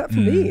 Who's going to do that for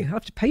me? I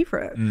have to pay for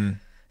it.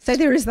 So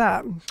there is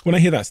that. When I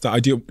hear that stuff, I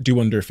do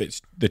wonder if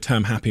it's the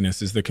term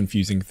happiness is the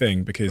confusing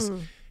thing, because,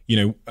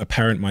 a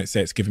parent might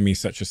say it's given me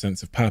such a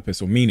sense of purpose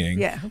or meaning.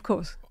 Yeah, of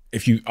course.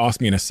 If you ask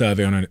me in a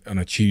survey on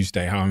a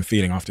Tuesday how I'm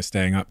feeling after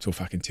staying up till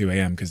fucking 2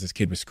 a.m. because this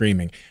kid was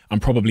screaming, I'm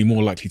probably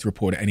more likely to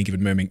report at any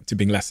given moment to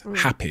being less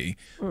happy.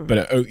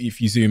 But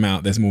if you zoom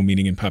out, there's more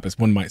meaning and purpose.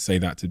 One might say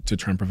that to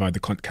try and provide the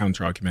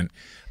counter argument.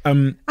 How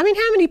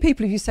many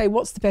people, if you say,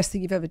 what's the best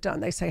thing you've ever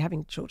done? They say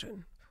having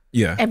children.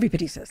 Yeah.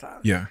 Everybody says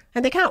that. Yeah.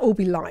 And they can't all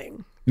be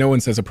lying. No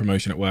one says a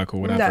promotion at work or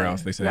whatever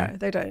else they say. No,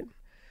 they don't.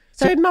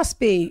 So it must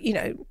be,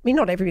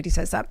 not everybody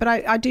says that, but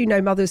I do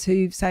know mothers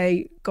who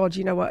say, God,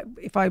 you know what,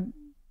 if I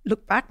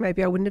look back,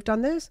 maybe I wouldn't have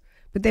done this.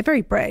 But they're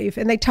very brave,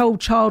 and they tell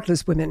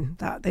childless women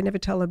that. They never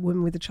tell a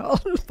woman with a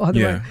child, by the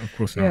way. Yeah, of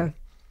course not.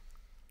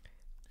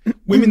 Yeah.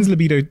 Women's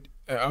libido,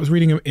 I was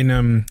reading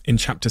in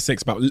chapter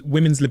 6 about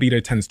women's libido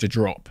tends to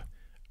drop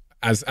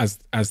as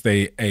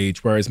they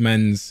age, whereas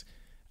men's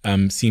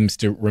seems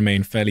to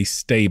remain fairly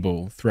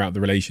stable throughout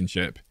the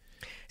relationship.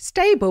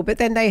 Stable, but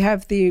then they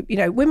have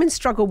women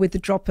struggle with the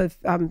drop of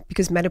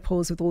because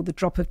menopause, with all the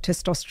drop of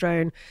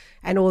testosterone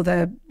and all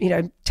the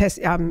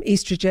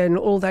estrogen,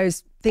 all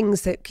those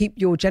things that keep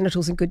your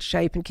genitals in good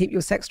shape and keep your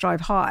sex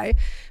drive high.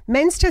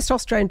 Men's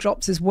testosterone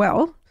drops as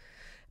well,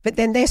 but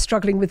then they're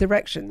struggling with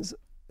erections.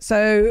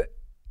 So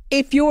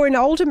if you're an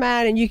older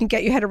man and you can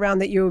get your head around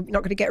that you're not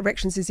going to get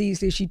erections as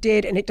easily as you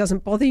did, and it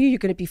doesn't bother you, you're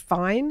going to be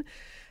fine.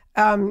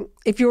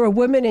 If you're a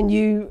woman and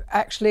you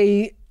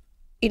actually,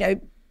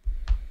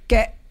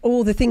 get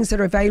all the things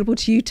that are available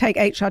to you, take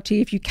HRT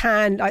if you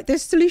can. Like,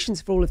 there's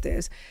solutions for all of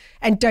this.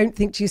 And don't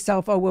think to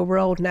yourself, oh, well, we're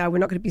old now, we're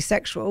not going to be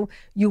sexual.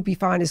 You'll be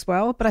fine as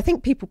well. But I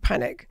think people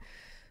panic,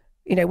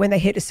 when they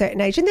hit a certain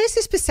age. And there's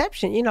this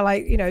perception,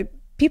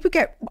 people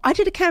I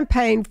did a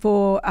campaign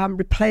for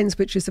Replens,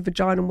 which is a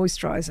vaginal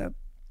moisturizer,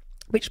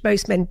 which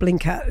most men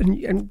blink at,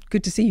 and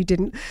good to see you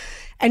didn't.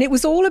 And it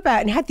was all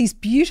about, and had these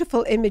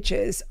beautiful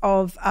images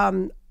of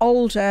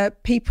older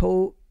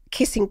people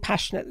kissing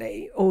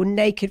passionately or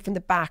naked from the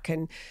back,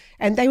 and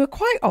they were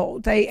quite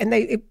old. They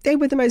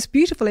were the most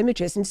beautiful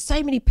images, and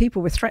so many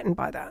people were threatened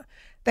by that.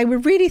 They were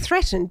really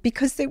threatened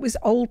because it was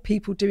old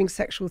people doing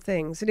sexual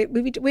things, and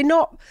we're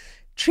not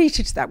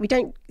treated to that. We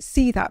don't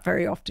see that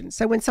very often.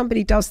 So when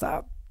somebody does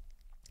that,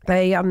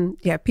 they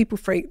people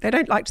freak. They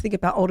don't like to think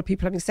about older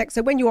people having sex.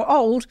 So when you're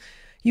old,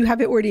 you have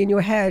it already in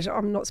your head,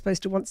 I'm not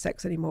supposed to want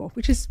sex anymore,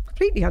 which is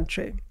completely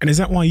untrue. And is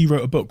that why you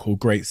wrote a book called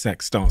Great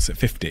Sex Starts at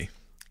 50?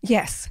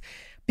 Yes.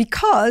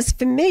 Because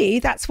for me,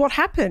 that's what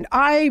happened.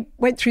 I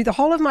went through the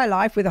whole of my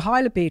life with a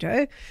high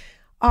libido.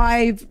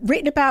 I've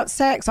written about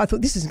sex. I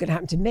thought this isn't going to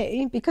happen to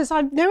me because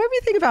I know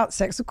everything about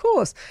sex, of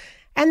course.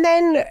 And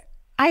then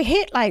I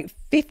hit like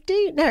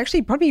 50, no,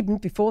 actually probably even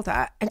before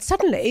that. And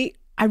suddenly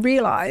I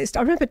realized,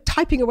 I remember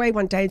typing away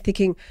one day and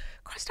thinking,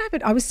 Christ,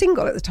 I was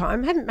single at the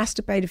time. I hadn't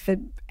masturbated for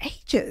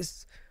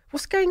ages.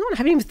 What's going on? I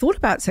haven't even thought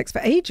about sex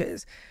for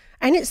ages.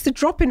 And it's the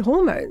drop in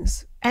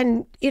hormones.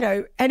 And,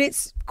 and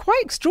it's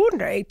quite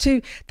extraordinary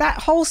to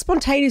that whole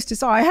spontaneous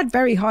desire. I had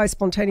very high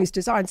spontaneous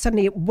desire, and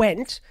suddenly it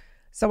went.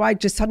 So I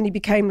just suddenly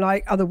became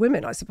like other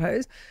women, I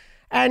suppose.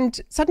 And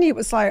suddenly it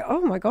was like,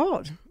 oh my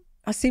God,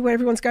 I see what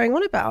everyone's going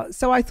on about.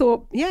 So I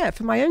thought, yeah,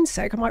 for my own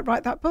sake, I might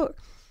write that book.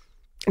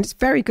 And it's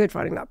very good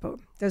writing that book.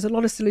 There's a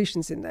lot of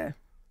solutions in there.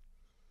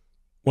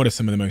 What are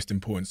some of the most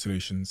important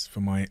solutions for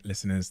my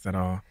listeners that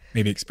are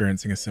maybe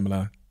experiencing a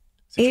similar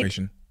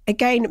situation?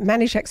 Again,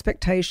 manage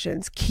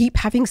expectations. Keep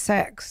having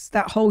sex.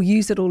 That whole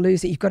use it or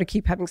lose it. You've got to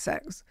keep having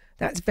sex.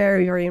 That's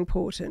very, very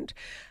important.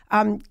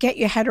 Get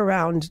your head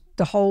around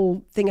the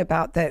whole thing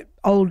about that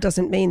old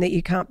doesn't mean that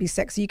you can't be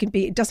sexy. You can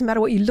be, it doesn't matter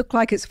what you look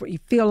like, it's what you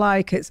feel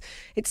like. It's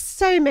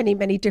so many,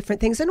 many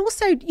different things. And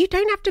also you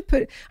don't have to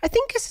put, I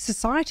think as a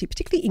society,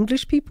 particularly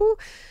English people,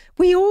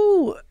 we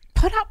all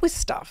put up with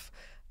stuff.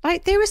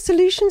 Like there are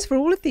solutions for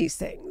all of these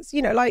things.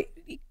 You know, like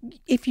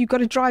if you've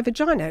got a dry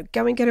vagina,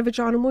 go and get a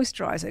vaginal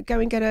moisturizer, go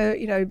and get a,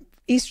 you know,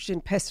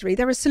 estrogen pessary.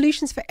 There are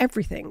solutions for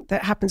everything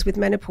that happens with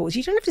menopause.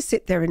 You don't have to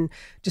sit there and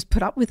just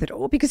put up with it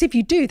all, because if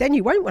you do, then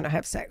you won't want to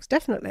have sex,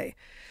 definitely.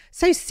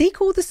 So seek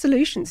all the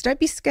solutions. Don't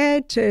be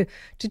scared to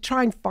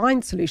try and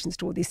find solutions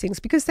to all these things,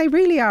 because they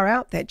really are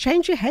out there.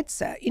 Change your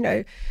headset, you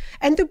know.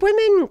 And the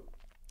women,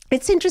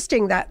 it's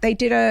interesting that they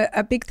did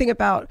a big thing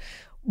about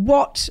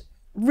what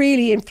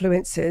really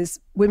influences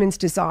women's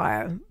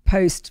desire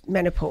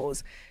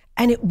post-menopause.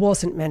 And it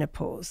wasn't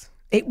menopause.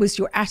 It was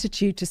your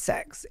attitude to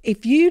sex.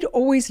 If you'd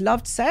always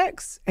loved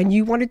sex and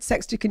you wanted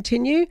sex to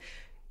continue,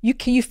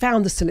 you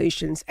found the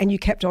solutions and you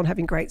kept on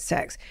having great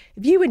sex.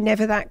 If you were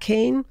never that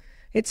keen,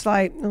 it's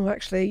like, oh,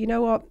 actually, you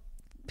know what?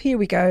 Here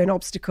we go, an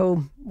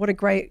obstacle. What a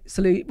great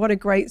sort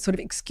of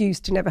excuse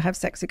to never have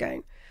sex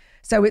again.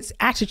 So its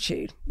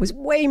attitude was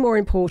way more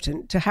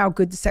important to how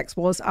good the sex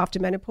was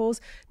after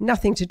menopause,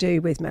 nothing to do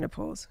with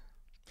menopause.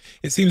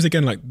 It seems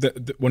again like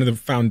one of the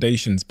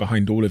foundations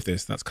behind all of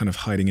this that's kind of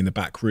hiding in the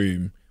back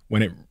room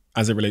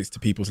as it relates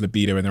to people's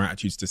libido and their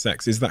attitudes to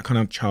sex is that kind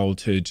of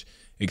childhood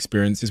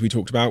experiences we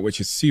talked about,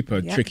 which is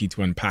super tricky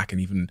to unpack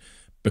and even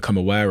become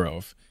aware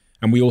of.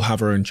 And we all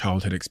have our own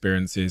childhood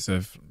experiences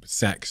of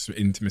sex,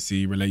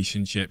 intimacy,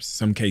 relationships,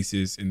 some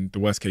cases, in the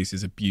worst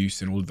cases,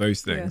 abuse and all of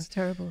those things. Yeah, it's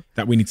terrible.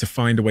 That we need to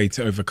find a way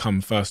to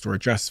overcome first or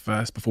address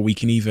first before we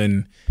can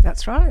even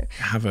That's right.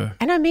 have a...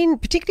 And I mean,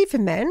 particularly for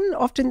men,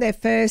 often their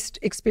first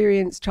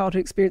childhood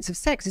experience of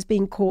sex is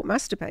being caught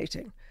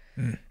masturbating.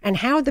 And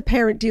how the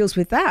parent deals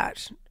with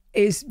that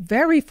is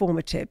very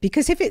formative,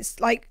 because if it's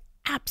like,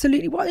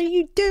 absolutely, what are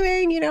you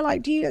doing? You know,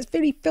 like, it's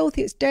really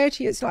filthy, it's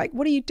dirty, it's like,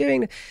 what are you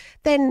doing?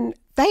 Then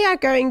they are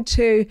going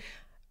to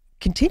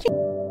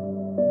continue.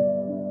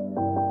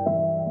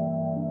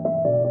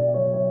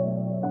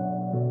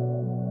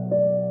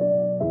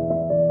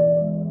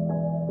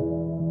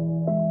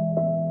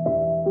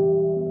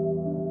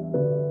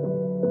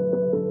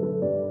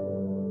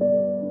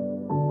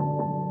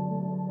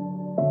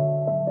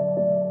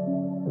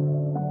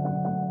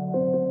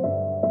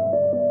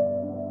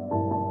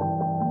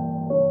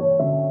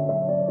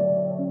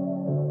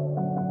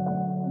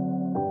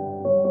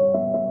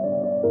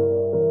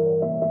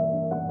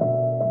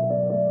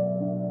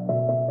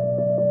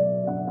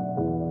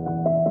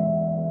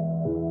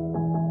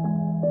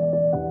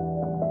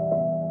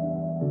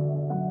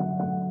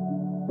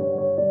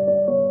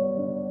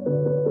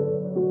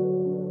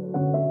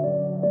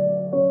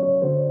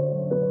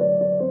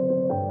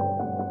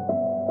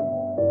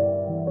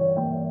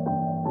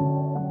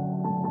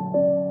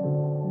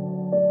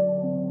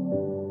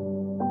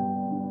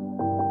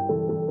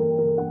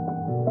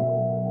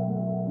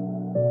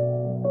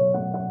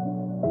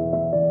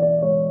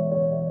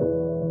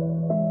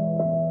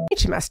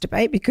 To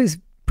masturbate, because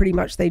pretty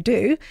much they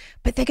do,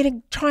 but they're going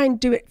to try and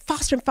do it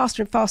faster and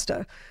faster and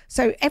faster.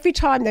 So every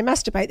time they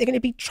masturbate, they're going to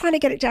be trying to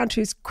get it down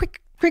to as quick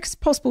as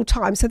possible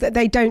time so that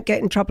they don't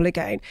get in trouble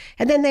again.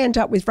 And then they end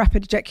up with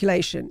rapid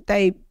ejaculation.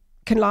 They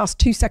can last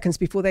 2 seconds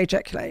before they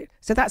ejaculate.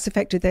 So that's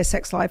affected their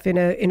sex life in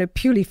a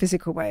purely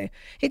physical way.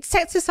 It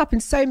sets us up in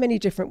so many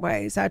different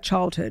ways, our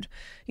childhood,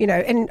 you know.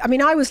 And I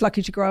mean, I was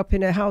lucky to grow up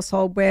in a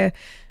household where,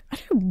 I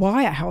don't know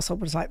why our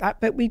household was like that,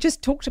 but we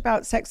just talked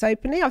about sex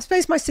openly. I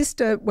suppose my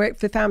sister worked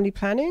for family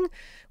planning,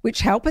 which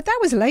helped, but that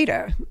was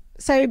later.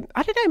 So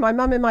I don't know, my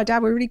mum and my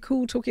dad were really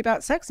cool talking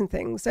about sex and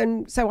things.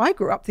 And so I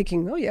grew up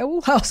thinking, oh yeah,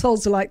 all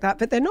households are like that,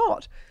 but they're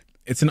not.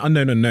 It's an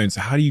unknown unknown.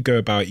 So how do you go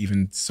about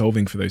even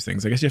solving for those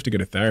things? I guess you have to go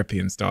to therapy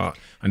and start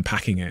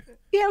unpacking it.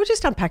 Yeah, well,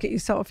 just unpack it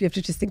yourself. You have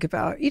to just think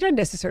about, you don't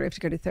necessarily have to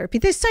go to therapy.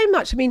 There's so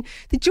much, I mean,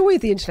 the joy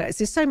of the internet is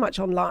there's so much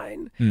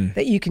online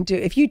that you can do.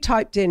 If you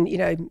typed in, you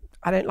know,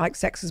 I don't like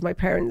sex as my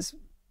parents,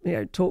 you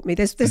know, taught me.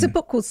 There's a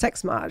book called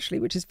Sex Smart, actually,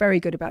 which is very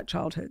good about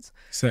childhoods.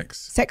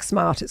 Sex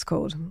Smart, it's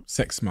called.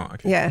 Sex Smart,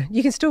 okay. Yeah,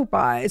 you can still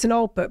buy it. It's an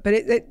old book, but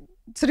it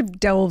sort of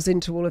delves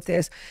into all of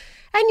this.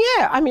 And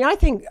yeah, I mean, I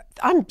think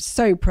I'm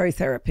so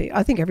pro-therapy.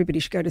 I think everybody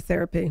should go to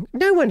therapy.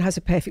 No one has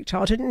a perfect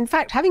childhood. And in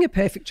fact, having a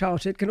perfect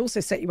childhood can also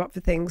set you up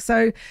for things.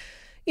 So,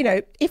 you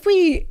know, if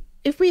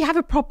you have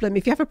a problem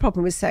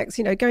with sex,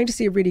 you know, going to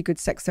see a really good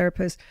sex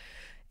therapist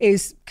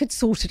could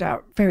sort it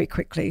out very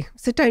quickly.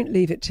 So don't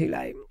leave it too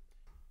late.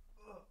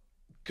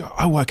 God,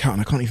 I work out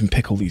and I can't even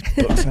pick all these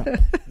books up.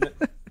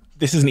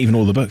 This isn't even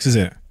all the books, is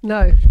it?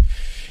 No.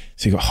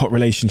 So you've got Hot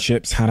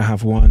Relationships, How to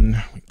Have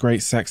One,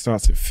 Great Sex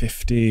Starts at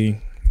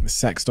 50, The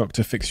Sex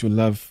Doctor, Fix Your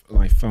Love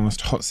Life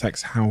Fast, Hot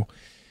Sex, How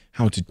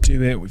to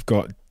Do It. We've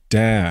got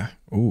Dare.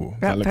 Ooh,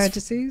 about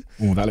fantasies.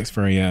 Oh, that looks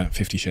very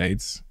 50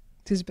 Shades.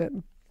 It is a bit.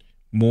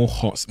 More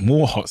hot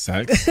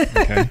sex.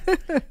 Okay.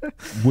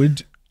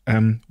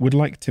 Would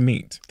like to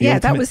meet.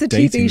 That was the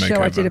TV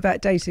show I did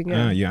about dating.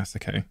 Yeah. Yes,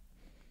 okay.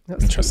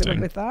 That's Interesting.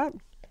 with that.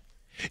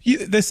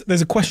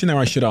 There's a question there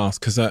I should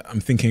ask, because I'm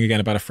thinking again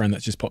about a friend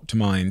that's just popped to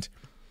mind.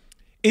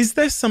 Is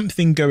there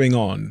something going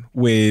on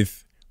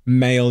with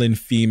male and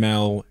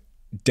female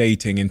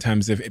dating in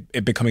terms of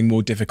it becoming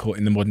more difficult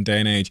in the modern day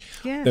and age?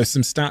 Yeah. There's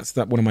some stats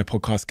that one of my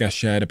podcast guests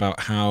shared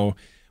about how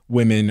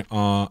women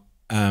are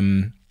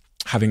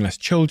having less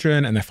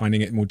children, and they're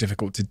finding it more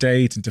difficult to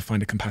date and to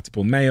find a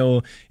compatible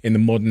male in the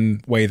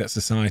modern way that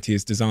society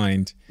is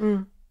designed.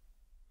 And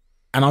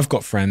I've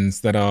got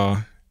friends that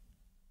are,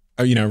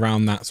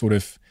 around that sort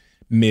of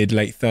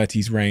mid-late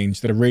 30s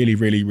range that are really,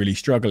 really, really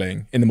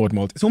struggling in the modern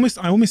world. It's almost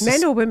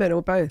men or women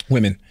or both?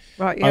 Women.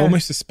 Right, yeah. I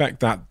almost suspect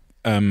that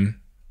I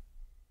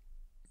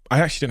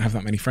actually don't have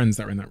that many friends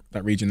that are in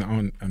that region that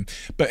aren't,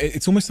 but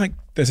it's almost like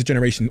there's a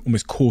generation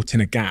almost caught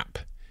in a gap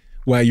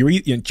where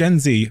Gen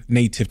Z,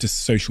 native to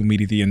social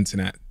media, the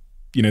internet,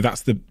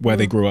 that's where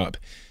they grew up.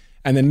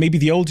 And then maybe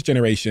the older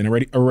generation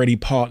already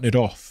partnered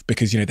off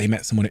because, they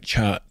met someone at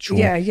church. Or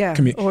and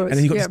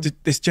then you've got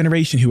this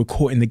generation who are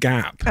caught in the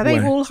gap. Are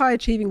they all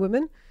high-achieving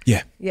women?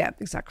 Yeah. Yeah,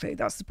 exactly.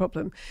 That's the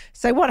problem.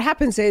 So what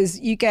happens is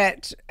you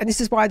get, and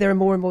this is why there are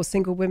more and more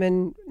single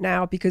women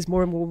now, because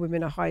more and more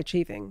women are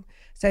high-achieving.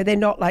 So they're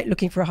not like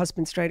looking for a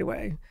husband straight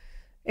away.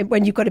 And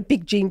when you've got a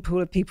big gene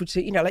pool of people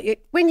to,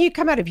 when you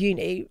come out of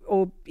uni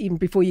or even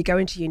before you go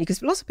into uni,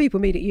 because lots of people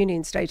meet at uni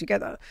and stay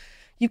together,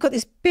 you've got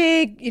this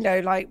big,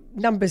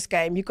 numbers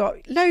game. You've got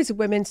loads of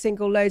women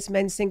single, loads of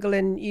men single,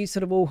 and you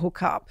sort of all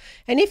hook up.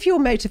 And if your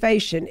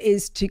motivation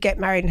is to get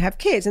married and have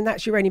kids, and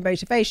that's your only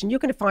motivation, you're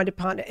going to find a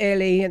partner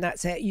early and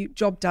that's it.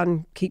 Job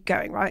done, keep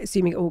going, right?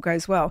 Assuming it all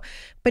goes well.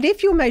 But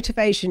if your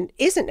motivation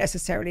isn't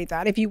necessarily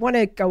that, if you want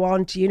to go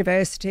on to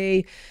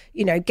university,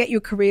 get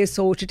your career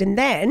sorted and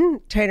then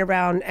turn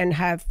around and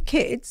have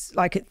kids,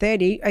 like at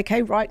 30,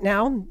 okay, right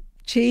now,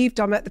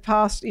 achieved, I'm at the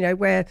past,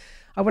 where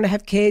I want to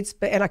have kids,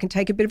 and I can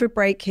take a bit of a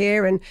break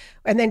here. And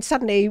then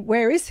suddenly,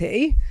 where is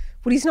he?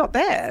 Well, he's not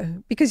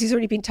there because he's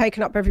already been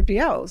taken up by everybody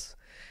else.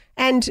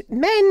 And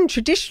men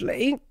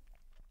traditionally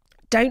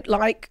don't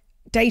like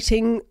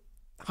dating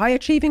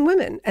high-achieving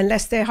women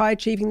unless they're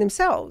high-achieving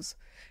themselves.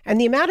 And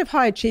the amount of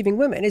high-achieving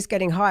women is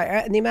getting higher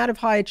and the amount of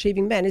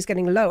high-achieving men is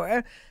getting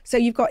lower. So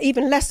you've got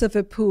even less of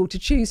a pool to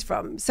choose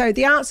from. So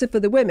the answer for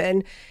the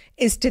women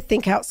is to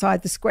think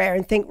outside the square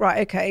and think,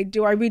 right, okay,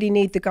 do I really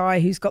need the guy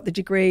who's got the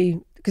degree?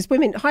 Because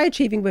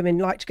high-achieving women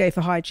like to go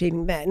for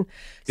high-achieving men.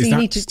 So is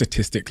that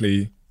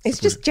statistically? It's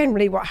just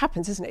generally what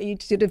happens, isn't it? You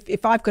sort of,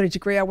 if I've got a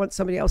degree, I want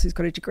somebody else who's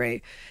got a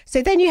degree.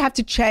 So then you have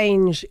to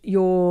change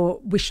your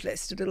wish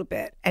list a little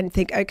bit and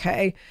think,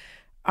 okay,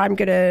 I'm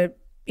going to,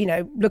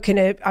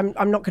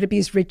 I'm not going to be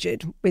as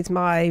rigid with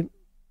my,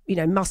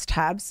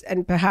 must-haves,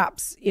 and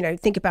perhaps,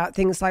 think about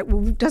things like,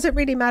 well, does it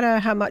really matter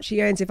how much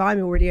he earns if I'm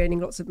already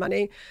earning lots of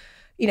money?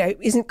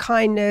 Isn't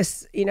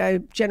kindness,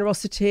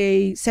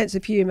 generosity, sense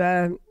of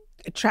humor,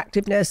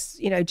 attractiveness,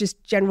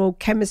 just general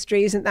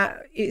chemistry, isn't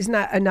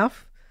that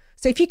enough?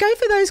 So if you go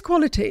for those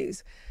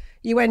qualities,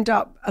 you end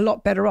up a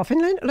lot better off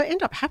and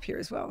end up happier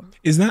as well.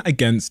 Is that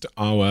against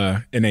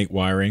our innate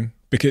wiring?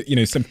 Because,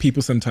 some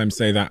people sometimes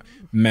say that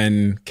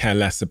men care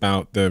less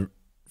about the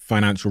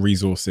financial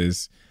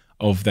resources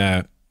of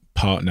their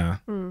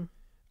partner.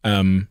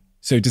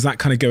 So does that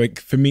kind of go,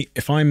 for me,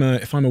 if I'm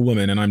a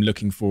woman and I'm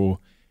looking for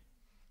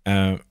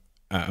a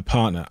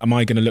partner, am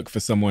I going to look for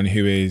someone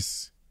who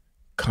is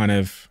kind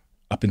of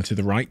up and to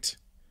the right?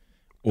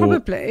 Or...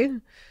 Probably.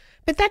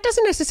 But that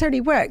doesn't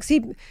necessarily work.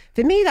 See,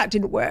 for me, that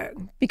didn't work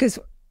because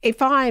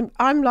if I'm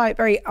like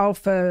very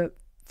alpha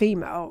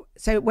female.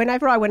 So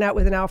whenever I went out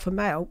with an alpha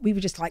male, we were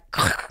just like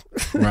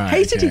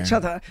hated each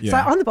other. Yeah. It's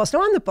like, I'm the boss.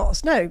 No, I'm the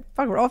boss. No,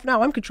 bugger off.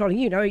 No, I'm controlling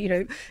you. No,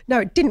 no,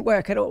 it didn't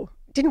work at all.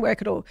 Didn't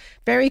work at all.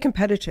 Very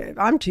competitive.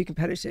 I'm too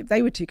competitive.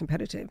 They were too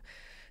competitive.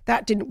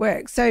 That didn't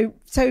work. So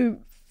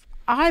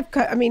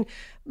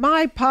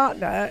my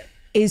partner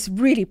is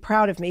really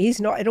proud of me. He's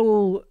not at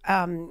all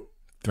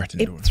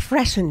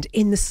threatened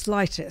in the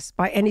slightest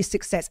by any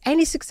success.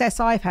 Any success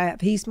I've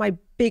had, he's my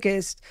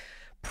biggest,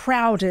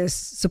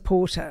 proudest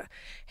supporter.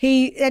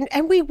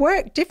 And we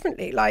work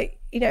differently. Like,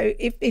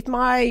 if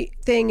my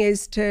thing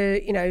is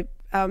to,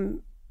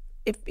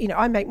 if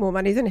I make more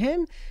money than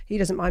him, he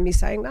doesn't mind me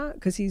saying that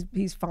because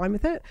he's fine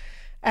with it.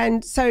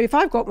 And so if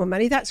I've got more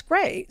money, that's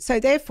great. So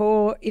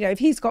therefore, if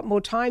he's got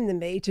more time than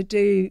me to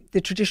do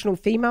the traditional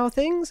female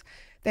things,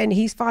 then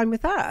he's fine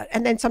with that.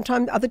 And then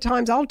other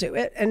times I'll do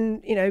it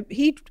and,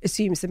 he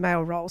assumes the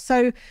male role.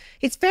 So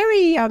it's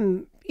very,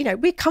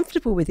 we're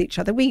comfortable with each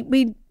other. We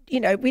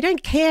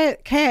don't care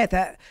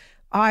that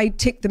I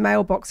tick the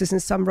male boxes in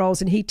some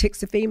roles and he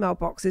ticks the female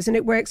boxes, and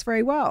it works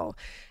very well.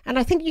 And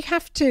I think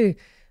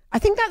I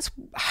think that's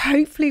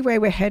hopefully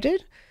where we're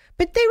headed.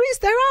 But there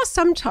are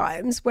some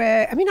times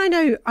where, I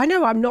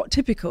know I'm not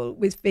typical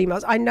with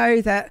females. I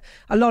know that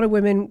a lot of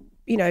women,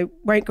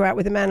 won't go out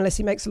with a man unless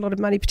he makes a lot of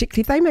money,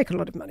 particularly if they make a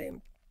lot of money.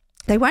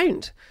 They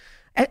won't.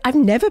 I've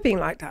never been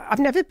like that. I've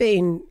never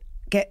been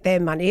get their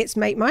money. It's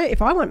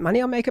if I want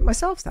money, I'll make it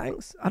myself,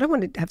 thanks. I don't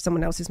want to have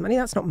someone else's money.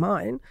 That's not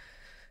mine.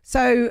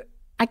 So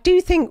I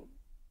do think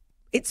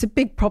it's a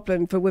big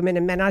problem for women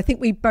and men. I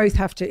think we both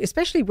have to,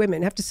 especially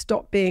women, have to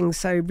stop being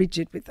so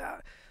rigid with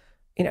that,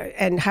 you know,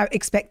 and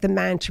expect the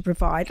man to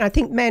provide. And I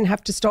think men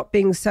have to stop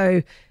being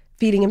so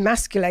feeling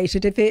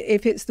emasculated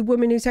if it's the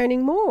woman who's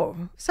earning more.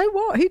 So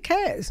what? Who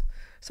cares?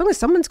 As long as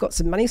someone's got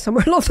some money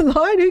somewhere along the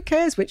line, who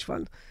cares which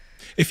one?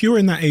 If you're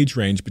in that age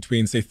range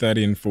between, say,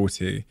 30 and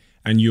 40,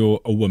 and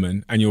you're a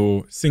woman and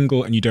you're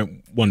single and you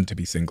don't want to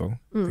be single,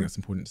 I think that's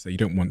important to say. You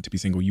don't want to be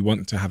single. You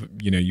want to have,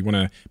 you know, you want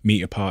to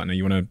meet a partner,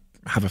 you want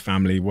to have a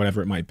family,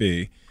 whatever it might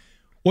be.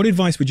 What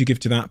advice would you give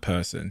to that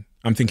person?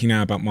 I'm thinking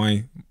now about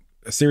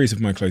a series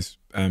of my close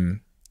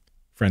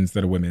friends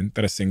that are women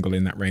that are single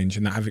in that range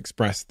and that have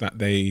expressed that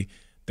they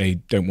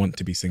don't want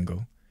to be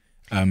single.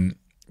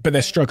 But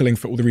they're struggling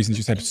for all the reasons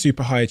you said,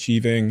 super high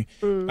achieving,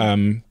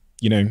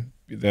 you know,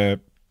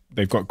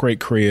 they've got great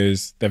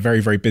careers. They're very,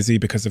 very busy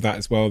because of that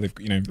as well. They've,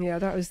 you know. Yeah,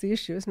 that was the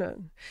issue, isn't it?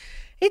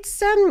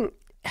 It's, I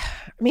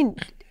mean,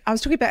 I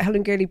was talking about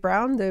Helen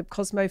Gurley-Brown, the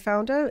Cosmo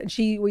founder, and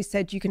she always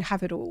said you can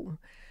have it all.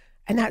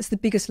 And that's the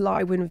biggest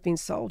lie women have been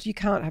sold. You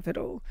can't have it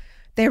all.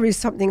 There is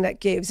something that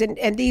gives.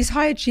 And these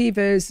high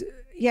achievers,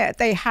 yeah,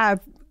 they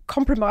have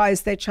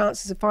compromised their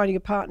chances of finding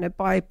a partner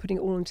by putting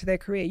it all into their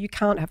career. You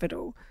can't have it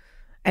all.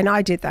 And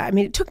I did that. I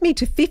mean, it took me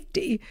to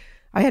 50.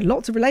 I had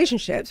lots of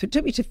relationships, but it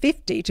took me to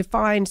 50 to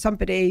find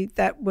somebody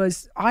that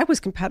I was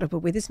compatible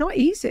with. It's not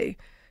easy.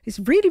 It's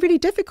really, really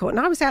difficult. And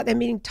I was out there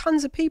meeting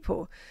tons of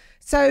people.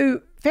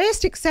 So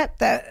first accept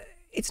that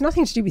it's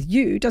nothing to do with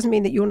you. It doesn't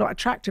mean that you're not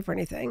attractive or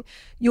anything.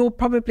 You're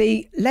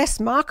probably less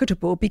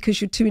marketable because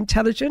you're too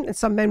intelligent, and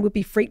some men would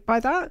be freaked by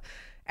that.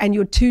 And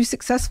you're too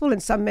successful,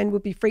 and some men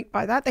would be freaked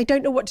by that. They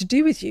don't know what to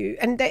do with you.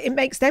 And it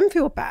makes them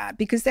feel bad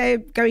because they're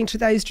going to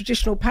those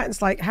traditional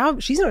patterns like, how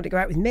she's not going to go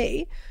out with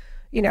me.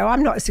 You know,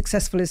 I'm not as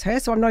successful as her,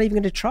 so I'm not even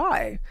going to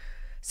try.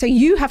 So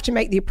you have to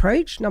make the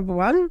approach, number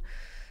one.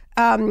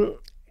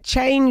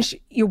 Change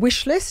your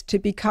wish list to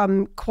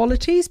become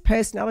qualities,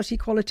 personality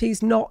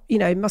qualities, not, you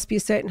know, must be a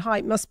certain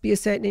height, must be a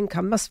certain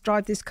income, must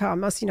drive this car,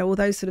 must, you know, all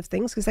those sort of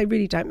things, because they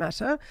really don't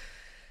matter.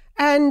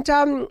 And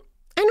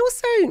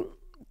also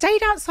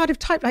date outside of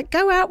type, like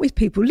go out with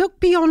people, look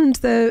beyond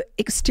the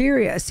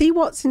exterior, see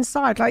what's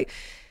inside. Like,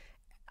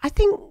 I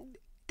think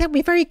that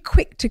we're very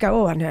quick to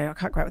go, oh, no, I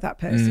can't go out with that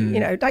person.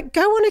 You know, like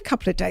go on a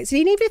couple of dates.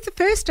 And even if the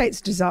first date's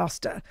a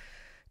disaster,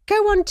 go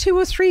on 2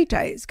 or 3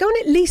 dates, go on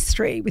at least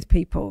 3 with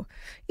people,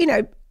 you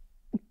know,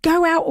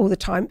 go out all the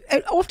time.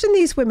 Often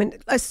these women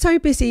are so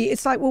busy.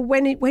 It's like, well,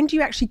 when do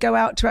you actually go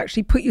out to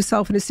actually put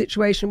yourself in a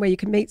situation where you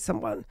can meet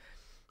someone?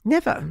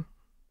 Never.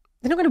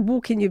 They're not going to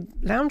walk in your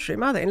lounge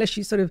room, are they? Unless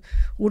you sort of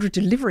order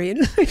delivery. And,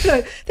 you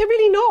know, they're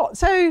really not.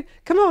 So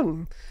come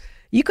on.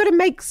 You've got to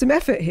make some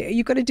effort here.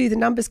 You've got to do the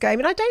numbers game.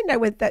 And I don't know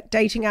whether that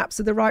dating apps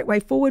are the right way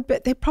forward,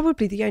 but they're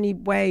probably the only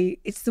way.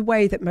 It's the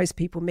way that most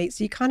people meet.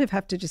 So you kind of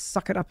have to just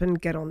suck it up and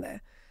get on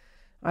there,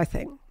 I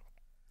think.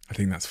 I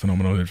think that's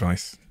phenomenal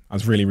advice. I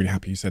was really, really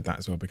happy you said that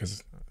as well,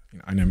 because you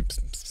know, I know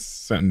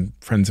certain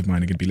friends of mine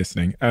are going to be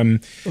listening.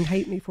 And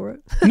hate me for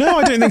it. No,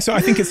 I don't think so.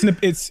 I think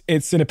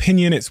it's an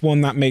opinion. It's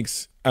one that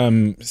makes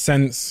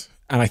sense.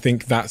 And I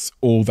think that's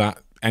all that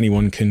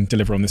anyone can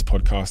deliver on this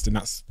podcast, and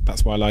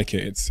that's why I like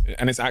it.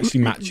 It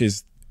actually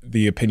matches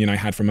the opinion I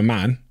had from a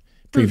man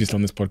previously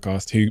on this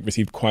podcast who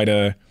received quite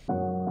a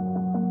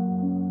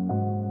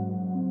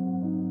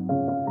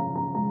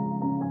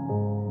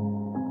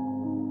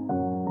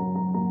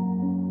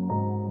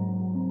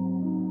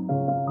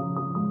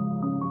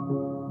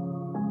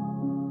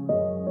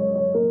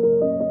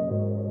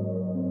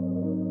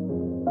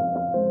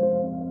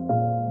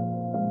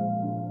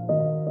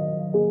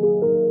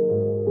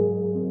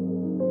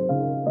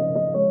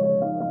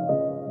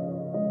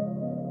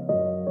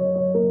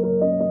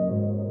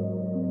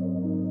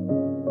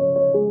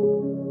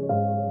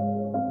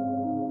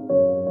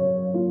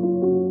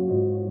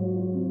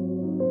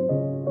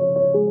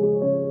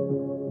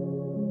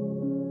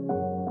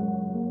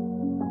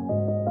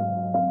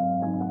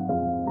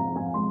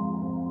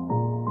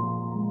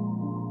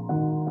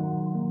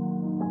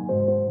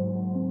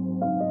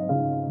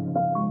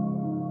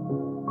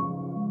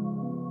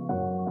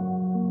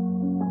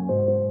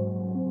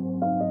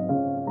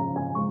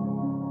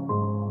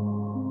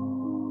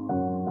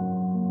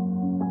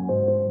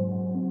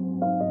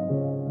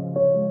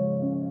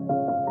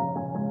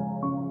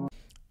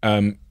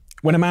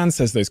when a man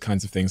says those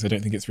kinds of things, I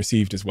don't think it's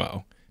received as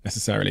well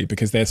necessarily,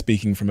 because they're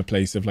speaking from a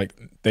place of like,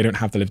 they don't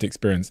have the lived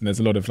experience. And there's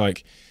a lot of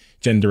like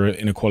gender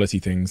inequality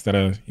things that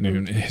are, you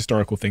know,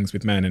 historical things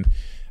with men.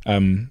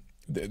 And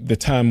the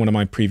term one of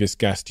my previous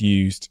guests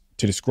used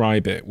to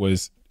describe it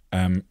was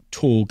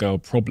tall girl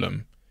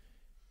problem.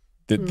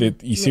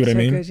 You see what I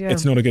mean? Good, yeah.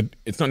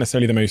 It's not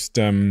necessarily the most,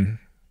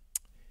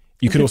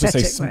 you could also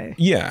say,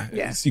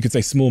 you could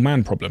say small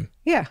man problem.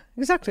 Yeah,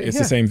 exactly. It's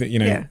the same that, you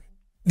know,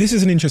 This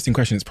is an interesting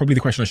question. It's probably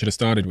the question I should have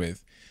started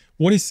with.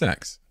 What is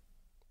sex?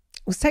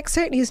 Well, sex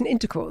certainly isn't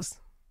intercourse.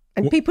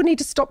 And people need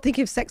to stop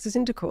thinking of sex as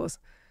intercourse.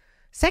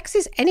 Sex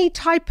is any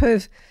type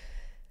of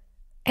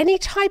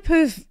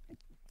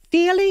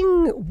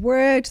feeling,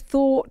 word,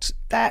 thought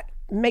that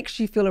makes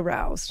you feel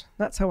aroused.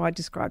 That's how I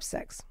describe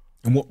sex.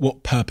 And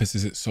what purpose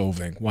is it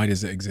solving? Why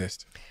does it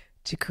exist?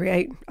 To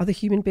create other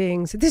human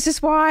beings. This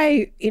is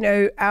why,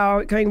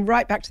 our going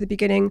right back to the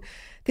beginning,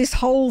 this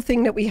whole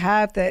thing that we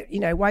have that,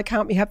 why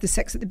can't we have the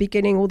sex at the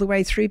beginning all the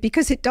way through?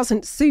 Because it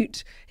doesn't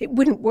suit. It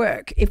wouldn't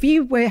work. If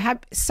you were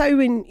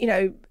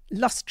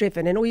lust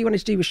driven and all you wanted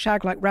to do was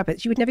shag like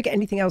rabbits, you would never get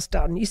anything else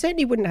done. You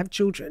certainly wouldn't have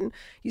children.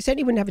 You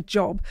certainly wouldn't have a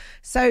job.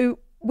 So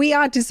we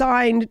are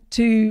designed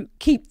to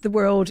keep the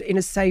world in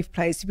a safe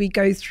place. We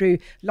go through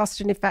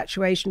lust and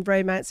infatuation,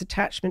 romance,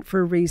 attachment for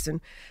a reason,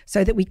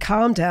 so that we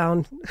calm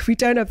down, we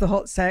don't have the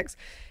hot sex,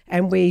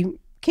 and we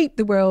keep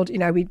the world,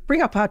 we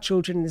bring up our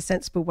children in a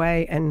sensible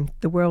way, and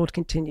the world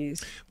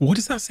continues. What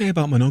does that say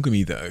about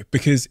monogamy, though?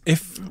 Because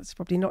it's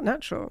probably not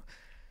natural.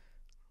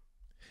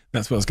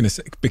 That's what I was going to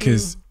say.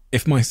 Because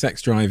if my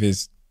sex drive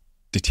is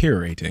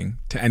deteriorating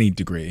to any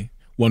degree,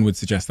 one would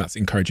suggest that's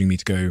encouraging me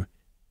to go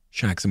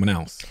shag someone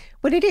else.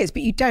 Well, it is,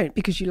 but you don't,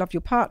 because you love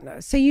your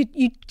partner. So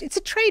it's a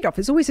trade-off.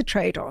 It's always a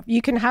trade-off.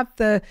 You can have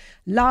the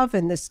love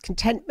and this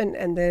contentment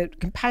and the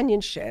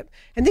companionship.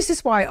 And this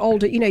is why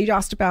older, you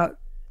asked about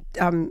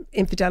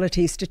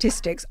infidelity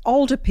statistics.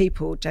 Older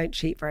people don't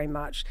cheat very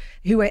much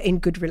who are in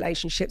good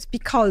relationships,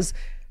 because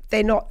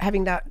they're not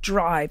having that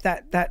drive,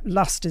 that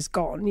lust is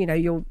gone.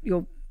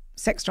 Your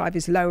sex drive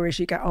is lower as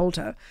you get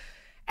older.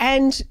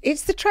 And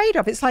it's the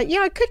trade-off. It's like,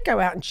 I could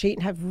go out and cheat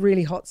and have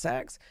really hot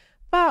sex,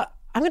 but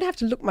I'm going to have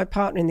to look my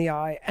partner in the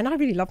eye, and I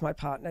really love my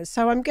partner.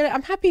 So I'm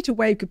happy to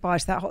wave goodbye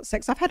to that hot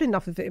sex. I've had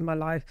enough of it in my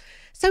life.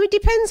 So it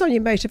depends on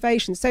your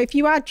motivation. So if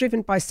you are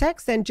driven by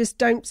sex, then just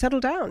don't settle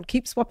down.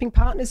 Keep swapping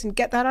partners and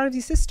get that out of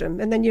your system.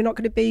 And then you're not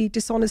going to be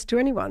dishonest to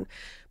anyone.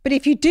 But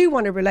if you do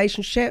want a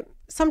relationship,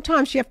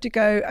 sometimes you have to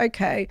go,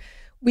 okay,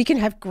 we can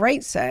have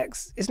great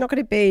sex. It's not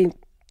going to be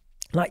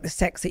like the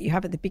sex that you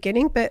have at the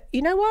beginning, but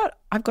you know what?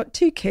 I've got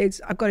 2 kids.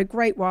 I've got a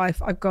great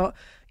wife. I've got,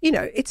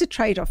 it's a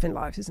trade-off in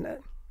life, isn't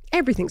it?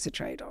 Everything's a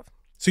trade-off.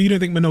 So you don't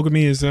think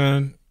monogamy is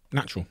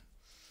natural?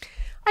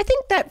 I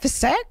think that for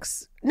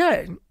sex,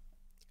 no.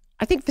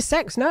 I think for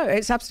sex, no,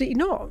 it's absolutely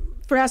not.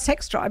 For our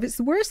sex drive, it's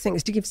the worst thing,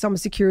 is to give someone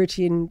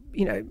security and,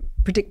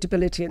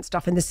 predictability and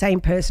stuff, and the same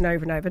person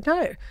over and over.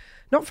 No,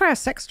 not for our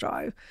sex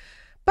drive.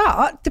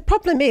 But the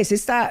problem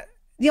is that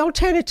the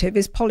alternative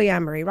is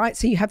polyamory, right?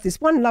 So you have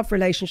this one love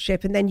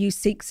relationship and then you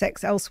seek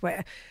sex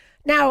elsewhere.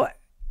 Now,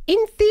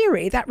 in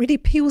theory, that really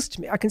appeals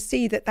to me. I can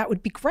see that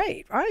would be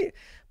great, right?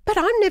 But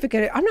I'm not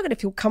going to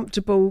feel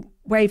comfortable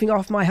waving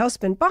off my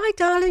husband. Bye,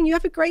 darling. You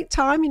have a great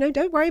time.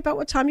 Don't worry about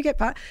what time you get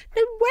back.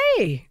 No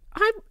way.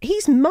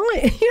 He's mine.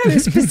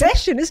 It's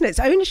possession, isn't it? It's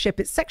ownership.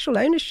 It's sexual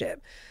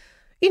ownership.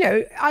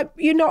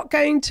 You're not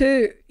going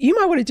to, you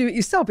might want to do it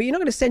yourself, but you're not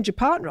going to send your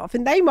partner off,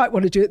 and they might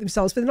want to do it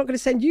themselves, but they're not going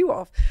to send you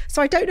off.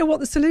 So I don't know what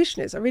the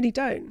solution is. I really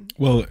don't.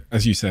 Well,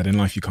 as you said, in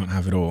life, you can't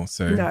have it all.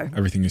 So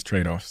everything is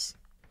trade-offs.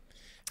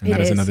 And that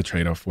is another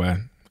trade-off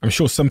where I'm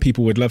sure some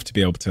people would love to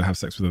be able to have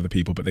sex with other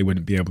people, but they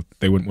wouldn't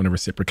want to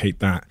reciprocate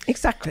that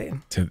exactly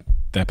to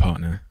their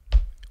partner.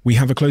 We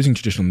have a closing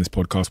tradition on this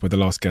podcast where the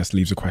last guest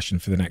leaves a question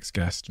for the next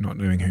guest, not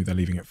knowing who they're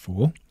leaving it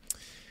for.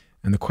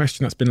 And the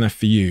question that's been left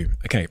for you,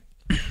 okay.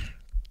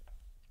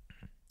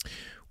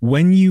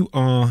 When you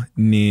are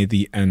near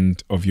the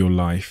end of your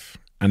life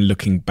and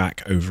looking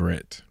back over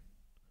it,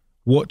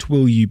 what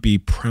will you be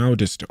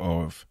proudest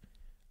of,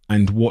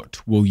 and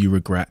what will you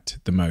regret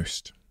the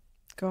most?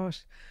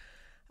 Gosh.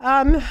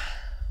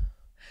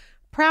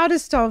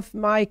 Proudest of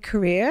my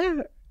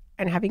career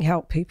and having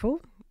helped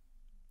people.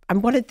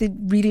 I'm one of the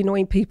really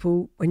annoying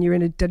people when you're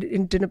in a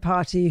dinner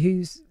party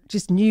who's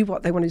just knew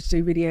what they wanted to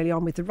do really early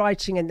on with the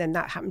writing, and then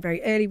that happened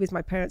very early with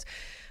my parents.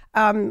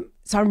 So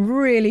I'm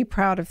really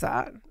proud of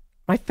that.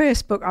 My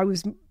first book, I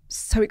was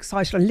so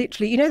excited. I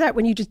literally, that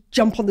when you just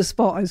jump on the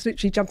spot, I was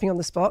literally jumping on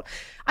the spot.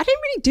 I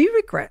don't really do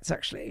regrets,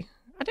 actually.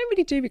 I don't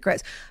really do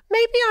regrets.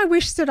 Maybe I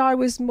wish that I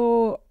was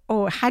more,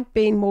 or had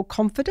been more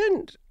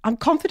confident. I'm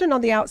confident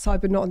on the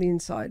outside, but not on the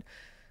inside.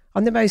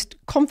 I'm the most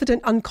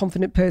confident,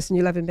 unconfident person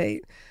you'll ever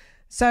meet.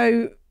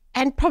 So,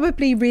 and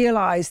probably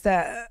realize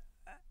that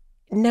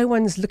no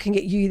one's looking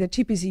at you. They're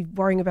too busy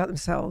worrying about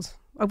themselves.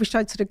 I wish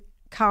I'd sort of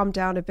calmed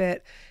down a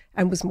bit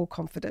and was more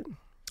confident.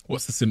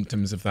 What's the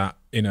symptoms of that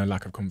inner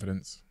lack of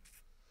confidence?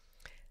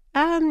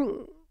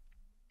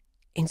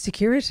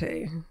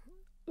 Insecurity,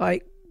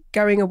 like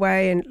going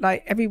away and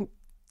like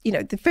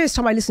the first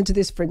time I listen to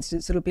this, for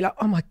instance, it'll be like,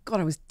 oh my God,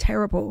 I was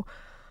terrible.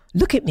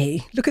 Look at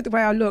me. Look at the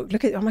way I look.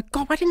 Oh my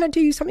God, why didn't I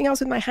do something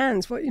else with my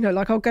hands? What,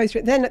 I'll go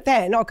through it.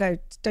 Then I'll go,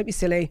 don't be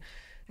silly.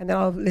 And then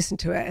I'll listen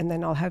to it and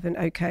then I'll have an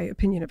okay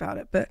opinion about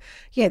it. But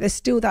yeah, there's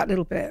still that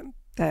little bit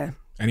there.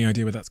 Any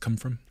idea where that's come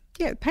from?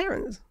 Yeah,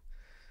 parents.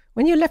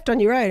 When you're left on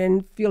your own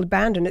and feel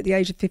abandoned at the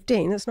age of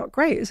 15, that's not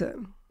great, is it?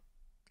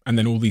 And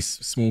then all these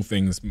small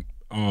things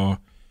are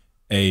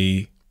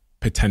a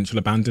potential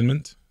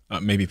abandonment.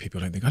 Maybe people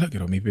don't think I look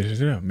good, or maybe I don't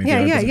know. Maybe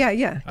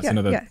yeah. That's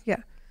another.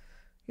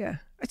 Yeah.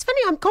 It's funny.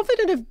 I'm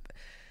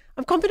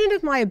confident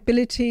of my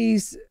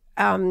abilities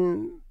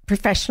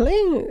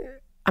professionally.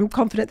 I'm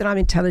confident that I'm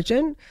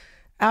intelligent.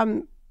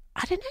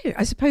 I don't know.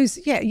 I suppose,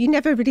 you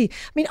never really...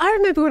 I mean, I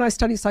remember when I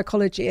studied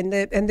psychology and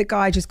the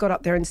guy just got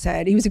up there and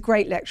said, he was a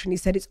great lecturer, and he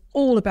said, it's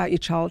all about your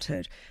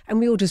childhood. And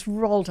we all just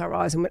rolled our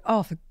eyes and went,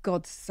 oh, for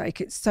God's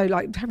sake, it's so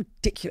like, how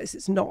ridiculous.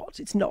 It's not.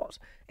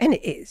 And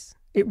it is.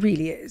 It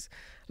really is.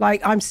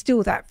 Like, I'm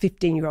still that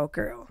 15-year-old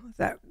girl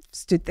that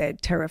stood there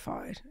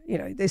terrified.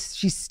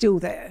 She's still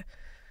there.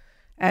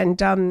 And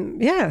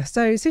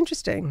so it's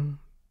interesting.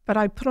 But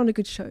I put on a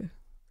good show,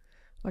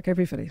 like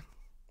everybody.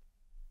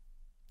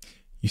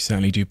 You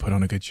certainly do put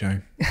on a good show.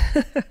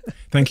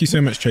 Thank you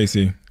so much,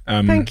 Tracey.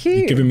 Thank you.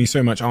 You've given me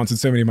so much, answered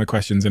so many of my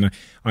questions. And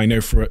I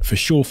know for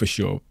sure,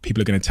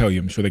 people are going to tell you,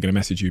 I'm sure they're going to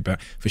message you, but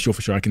for sure,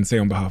 I can say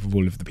on behalf of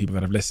all of the people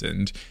that have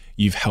listened,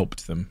 you've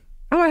helped them.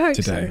 Oh, I hope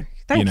today,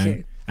 so. Thank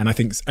you. And I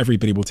think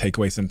everybody will take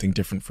away something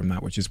different from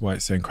that, which is why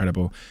it's so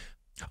incredible.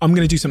 I'm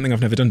going to do something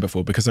I've never done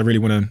before because I really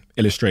want to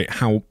illustrate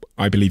how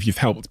I believe you've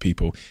helped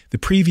people. The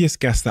previous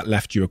guest that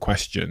left you a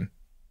question,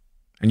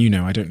 and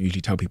I don't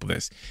usually tell people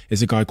this,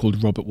 is a guy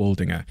called Robert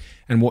Waldinger.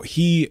 And what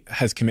he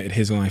has committed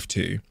his life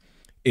to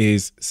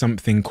is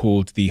something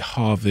called the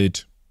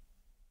Harvard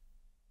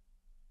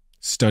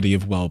Study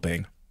of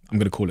Wellbeing. I'm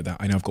going to call it that.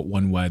 I know I've got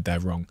one word there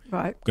wrong.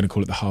 Right. I'm going to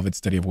call it the Harvard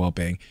Study of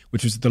Wellbeing,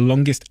 which was the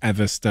longest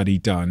ever study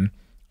done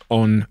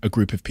on a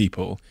group of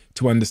people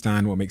to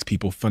understand what makes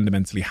people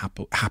fundamentally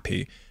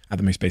happy at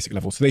the most basic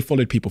level. So they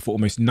followed people for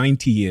almost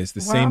 90 years,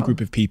 the same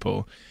group of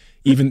people.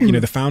 Even,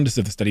 the founders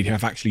of the study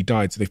have actually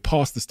died. So they've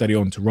passed the study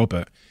on to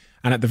Robert.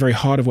 And at the very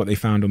heart of what they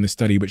found on this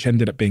study, which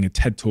ended up being a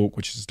TED Talk,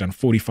 which has done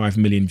 45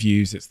 million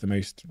views, it's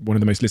one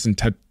of the most listened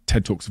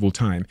TED Talks of all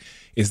time,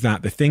 is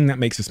that the thing that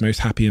makes us most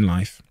happy in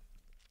life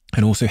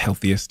and also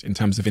healthiest in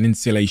terms of an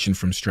insulation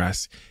from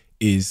stress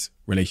is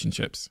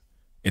relationships.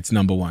 It's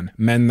number one.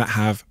 Men that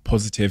have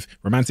positive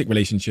romantic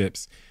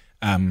relationships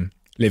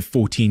live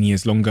 14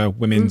 years longer,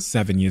 women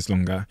 7 years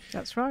longer.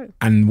 That's right.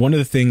 And one of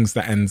the things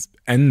that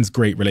ends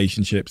great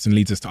relationships and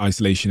leads us to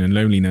isolation and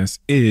loneliness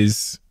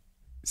is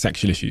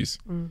sexual issues.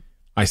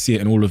 I see it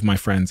in all of my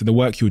friends. And the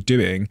work you're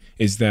doing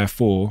is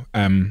therefore,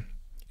 in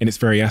its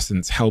very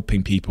essence,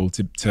 helping people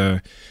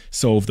to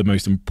solve the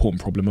most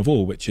important problem of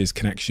all, which is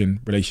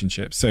connection,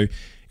 relationships. So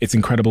it's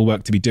incredible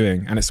work to be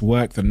doing. And it's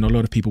work that not a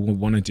lot of people will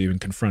want to do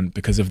and confront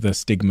because of the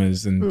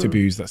stigmas and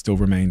taboos that still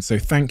remain. So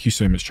thank you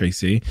so much,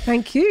 Tracey.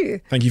 Thank you.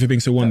 Thank you for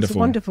being so wonderful. That's a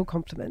wonderful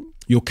compliment.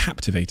 You're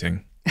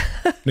captivating.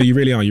 No, you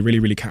really are. You're really,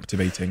 really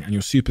captivating. And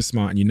you're super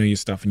smart and you know your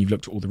stuff and you've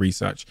looked at all the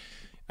research.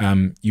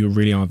 You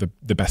really are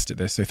the best at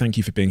this. So thank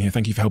you for being here.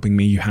 Thank you for helping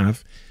me. You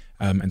have.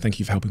 And thank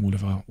you for helping all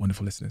of our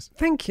wonderful listeners.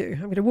 Thank you.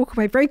 I'm going to walk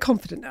away very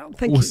confident now.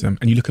 Thank you. Awesome.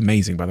 And you look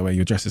amazing, by the way.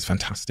 Your dress is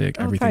fantastic.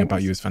 Everything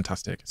about you is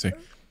fantastic. So,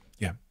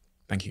 yeah,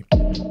 thank you.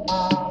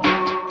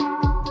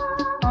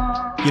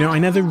 I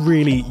never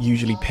really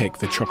usually pick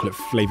the chocolate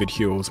flavoured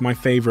Huels. My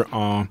favourite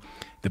are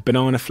the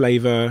banana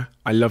flavour.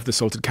 I love the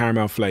salted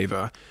caramel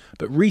flavour.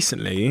 But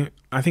recently,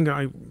 I think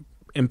I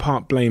in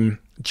part blame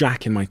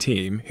Jack in my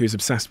team, who's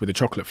obsessed with the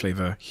chocolate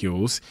flavour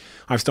Huels.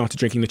 I've started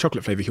drinking the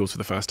chocolate flavour Huels for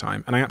the first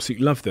time, and I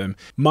absolutely love them.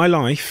 My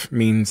life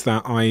means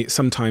that I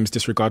sometimes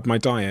disregard my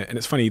diet, and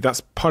it's funny,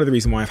 that's part of the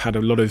reason why I've had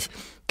a lot of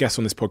guests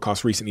on this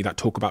podcast recently that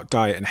talk about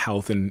diet and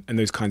health and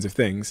those kinds of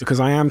things, because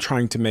I am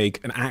trying to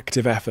make an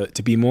active effort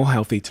to be more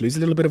healthy, to lose a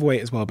little bit of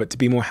weight as well, but to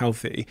be more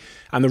healthy.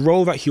 And the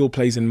role that Huel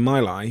plays in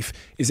my life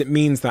is it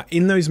means that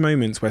in those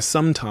moments where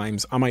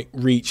sometimes I might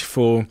reach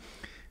for,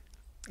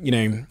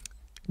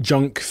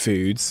 junk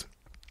foods,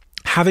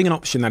 having an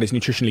option that is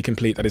nutritionally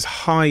complete, that is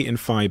high in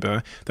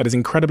fiber, that is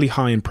incredibly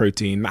high in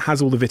protein, that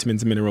has all the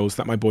vitamins and minerals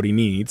that my body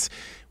needs,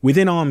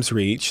 within arm's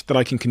reach, that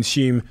I can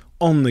consume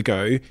on the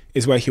go,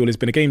 is where Huel has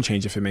been a game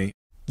changer for me.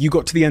 You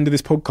got to the end of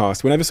this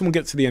podcast. Whenever someone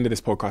gets to the end of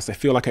this podcast, I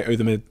feel like I owe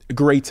them a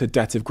greater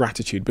debt of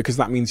gratitude, because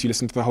that means you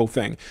listened to the whole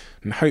thing.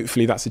 And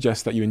hopefully that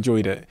suggests that you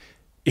enjoyed it.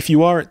 If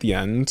you are at the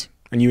end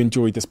and you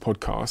enjoyed this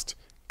podcast,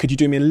 could you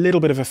do me a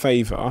little bit of a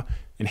favour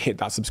and hit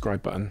that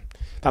subscribe button?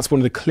 That's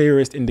one of the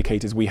clearest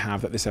indicators we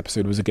have that this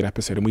episode was a good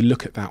episode. And we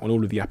look at that on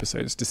all of the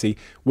episodes to see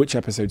which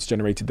episodes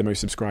generated the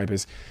most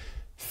subscribers.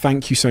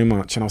 Thank you so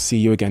much. And I'll see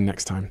you again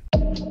next time.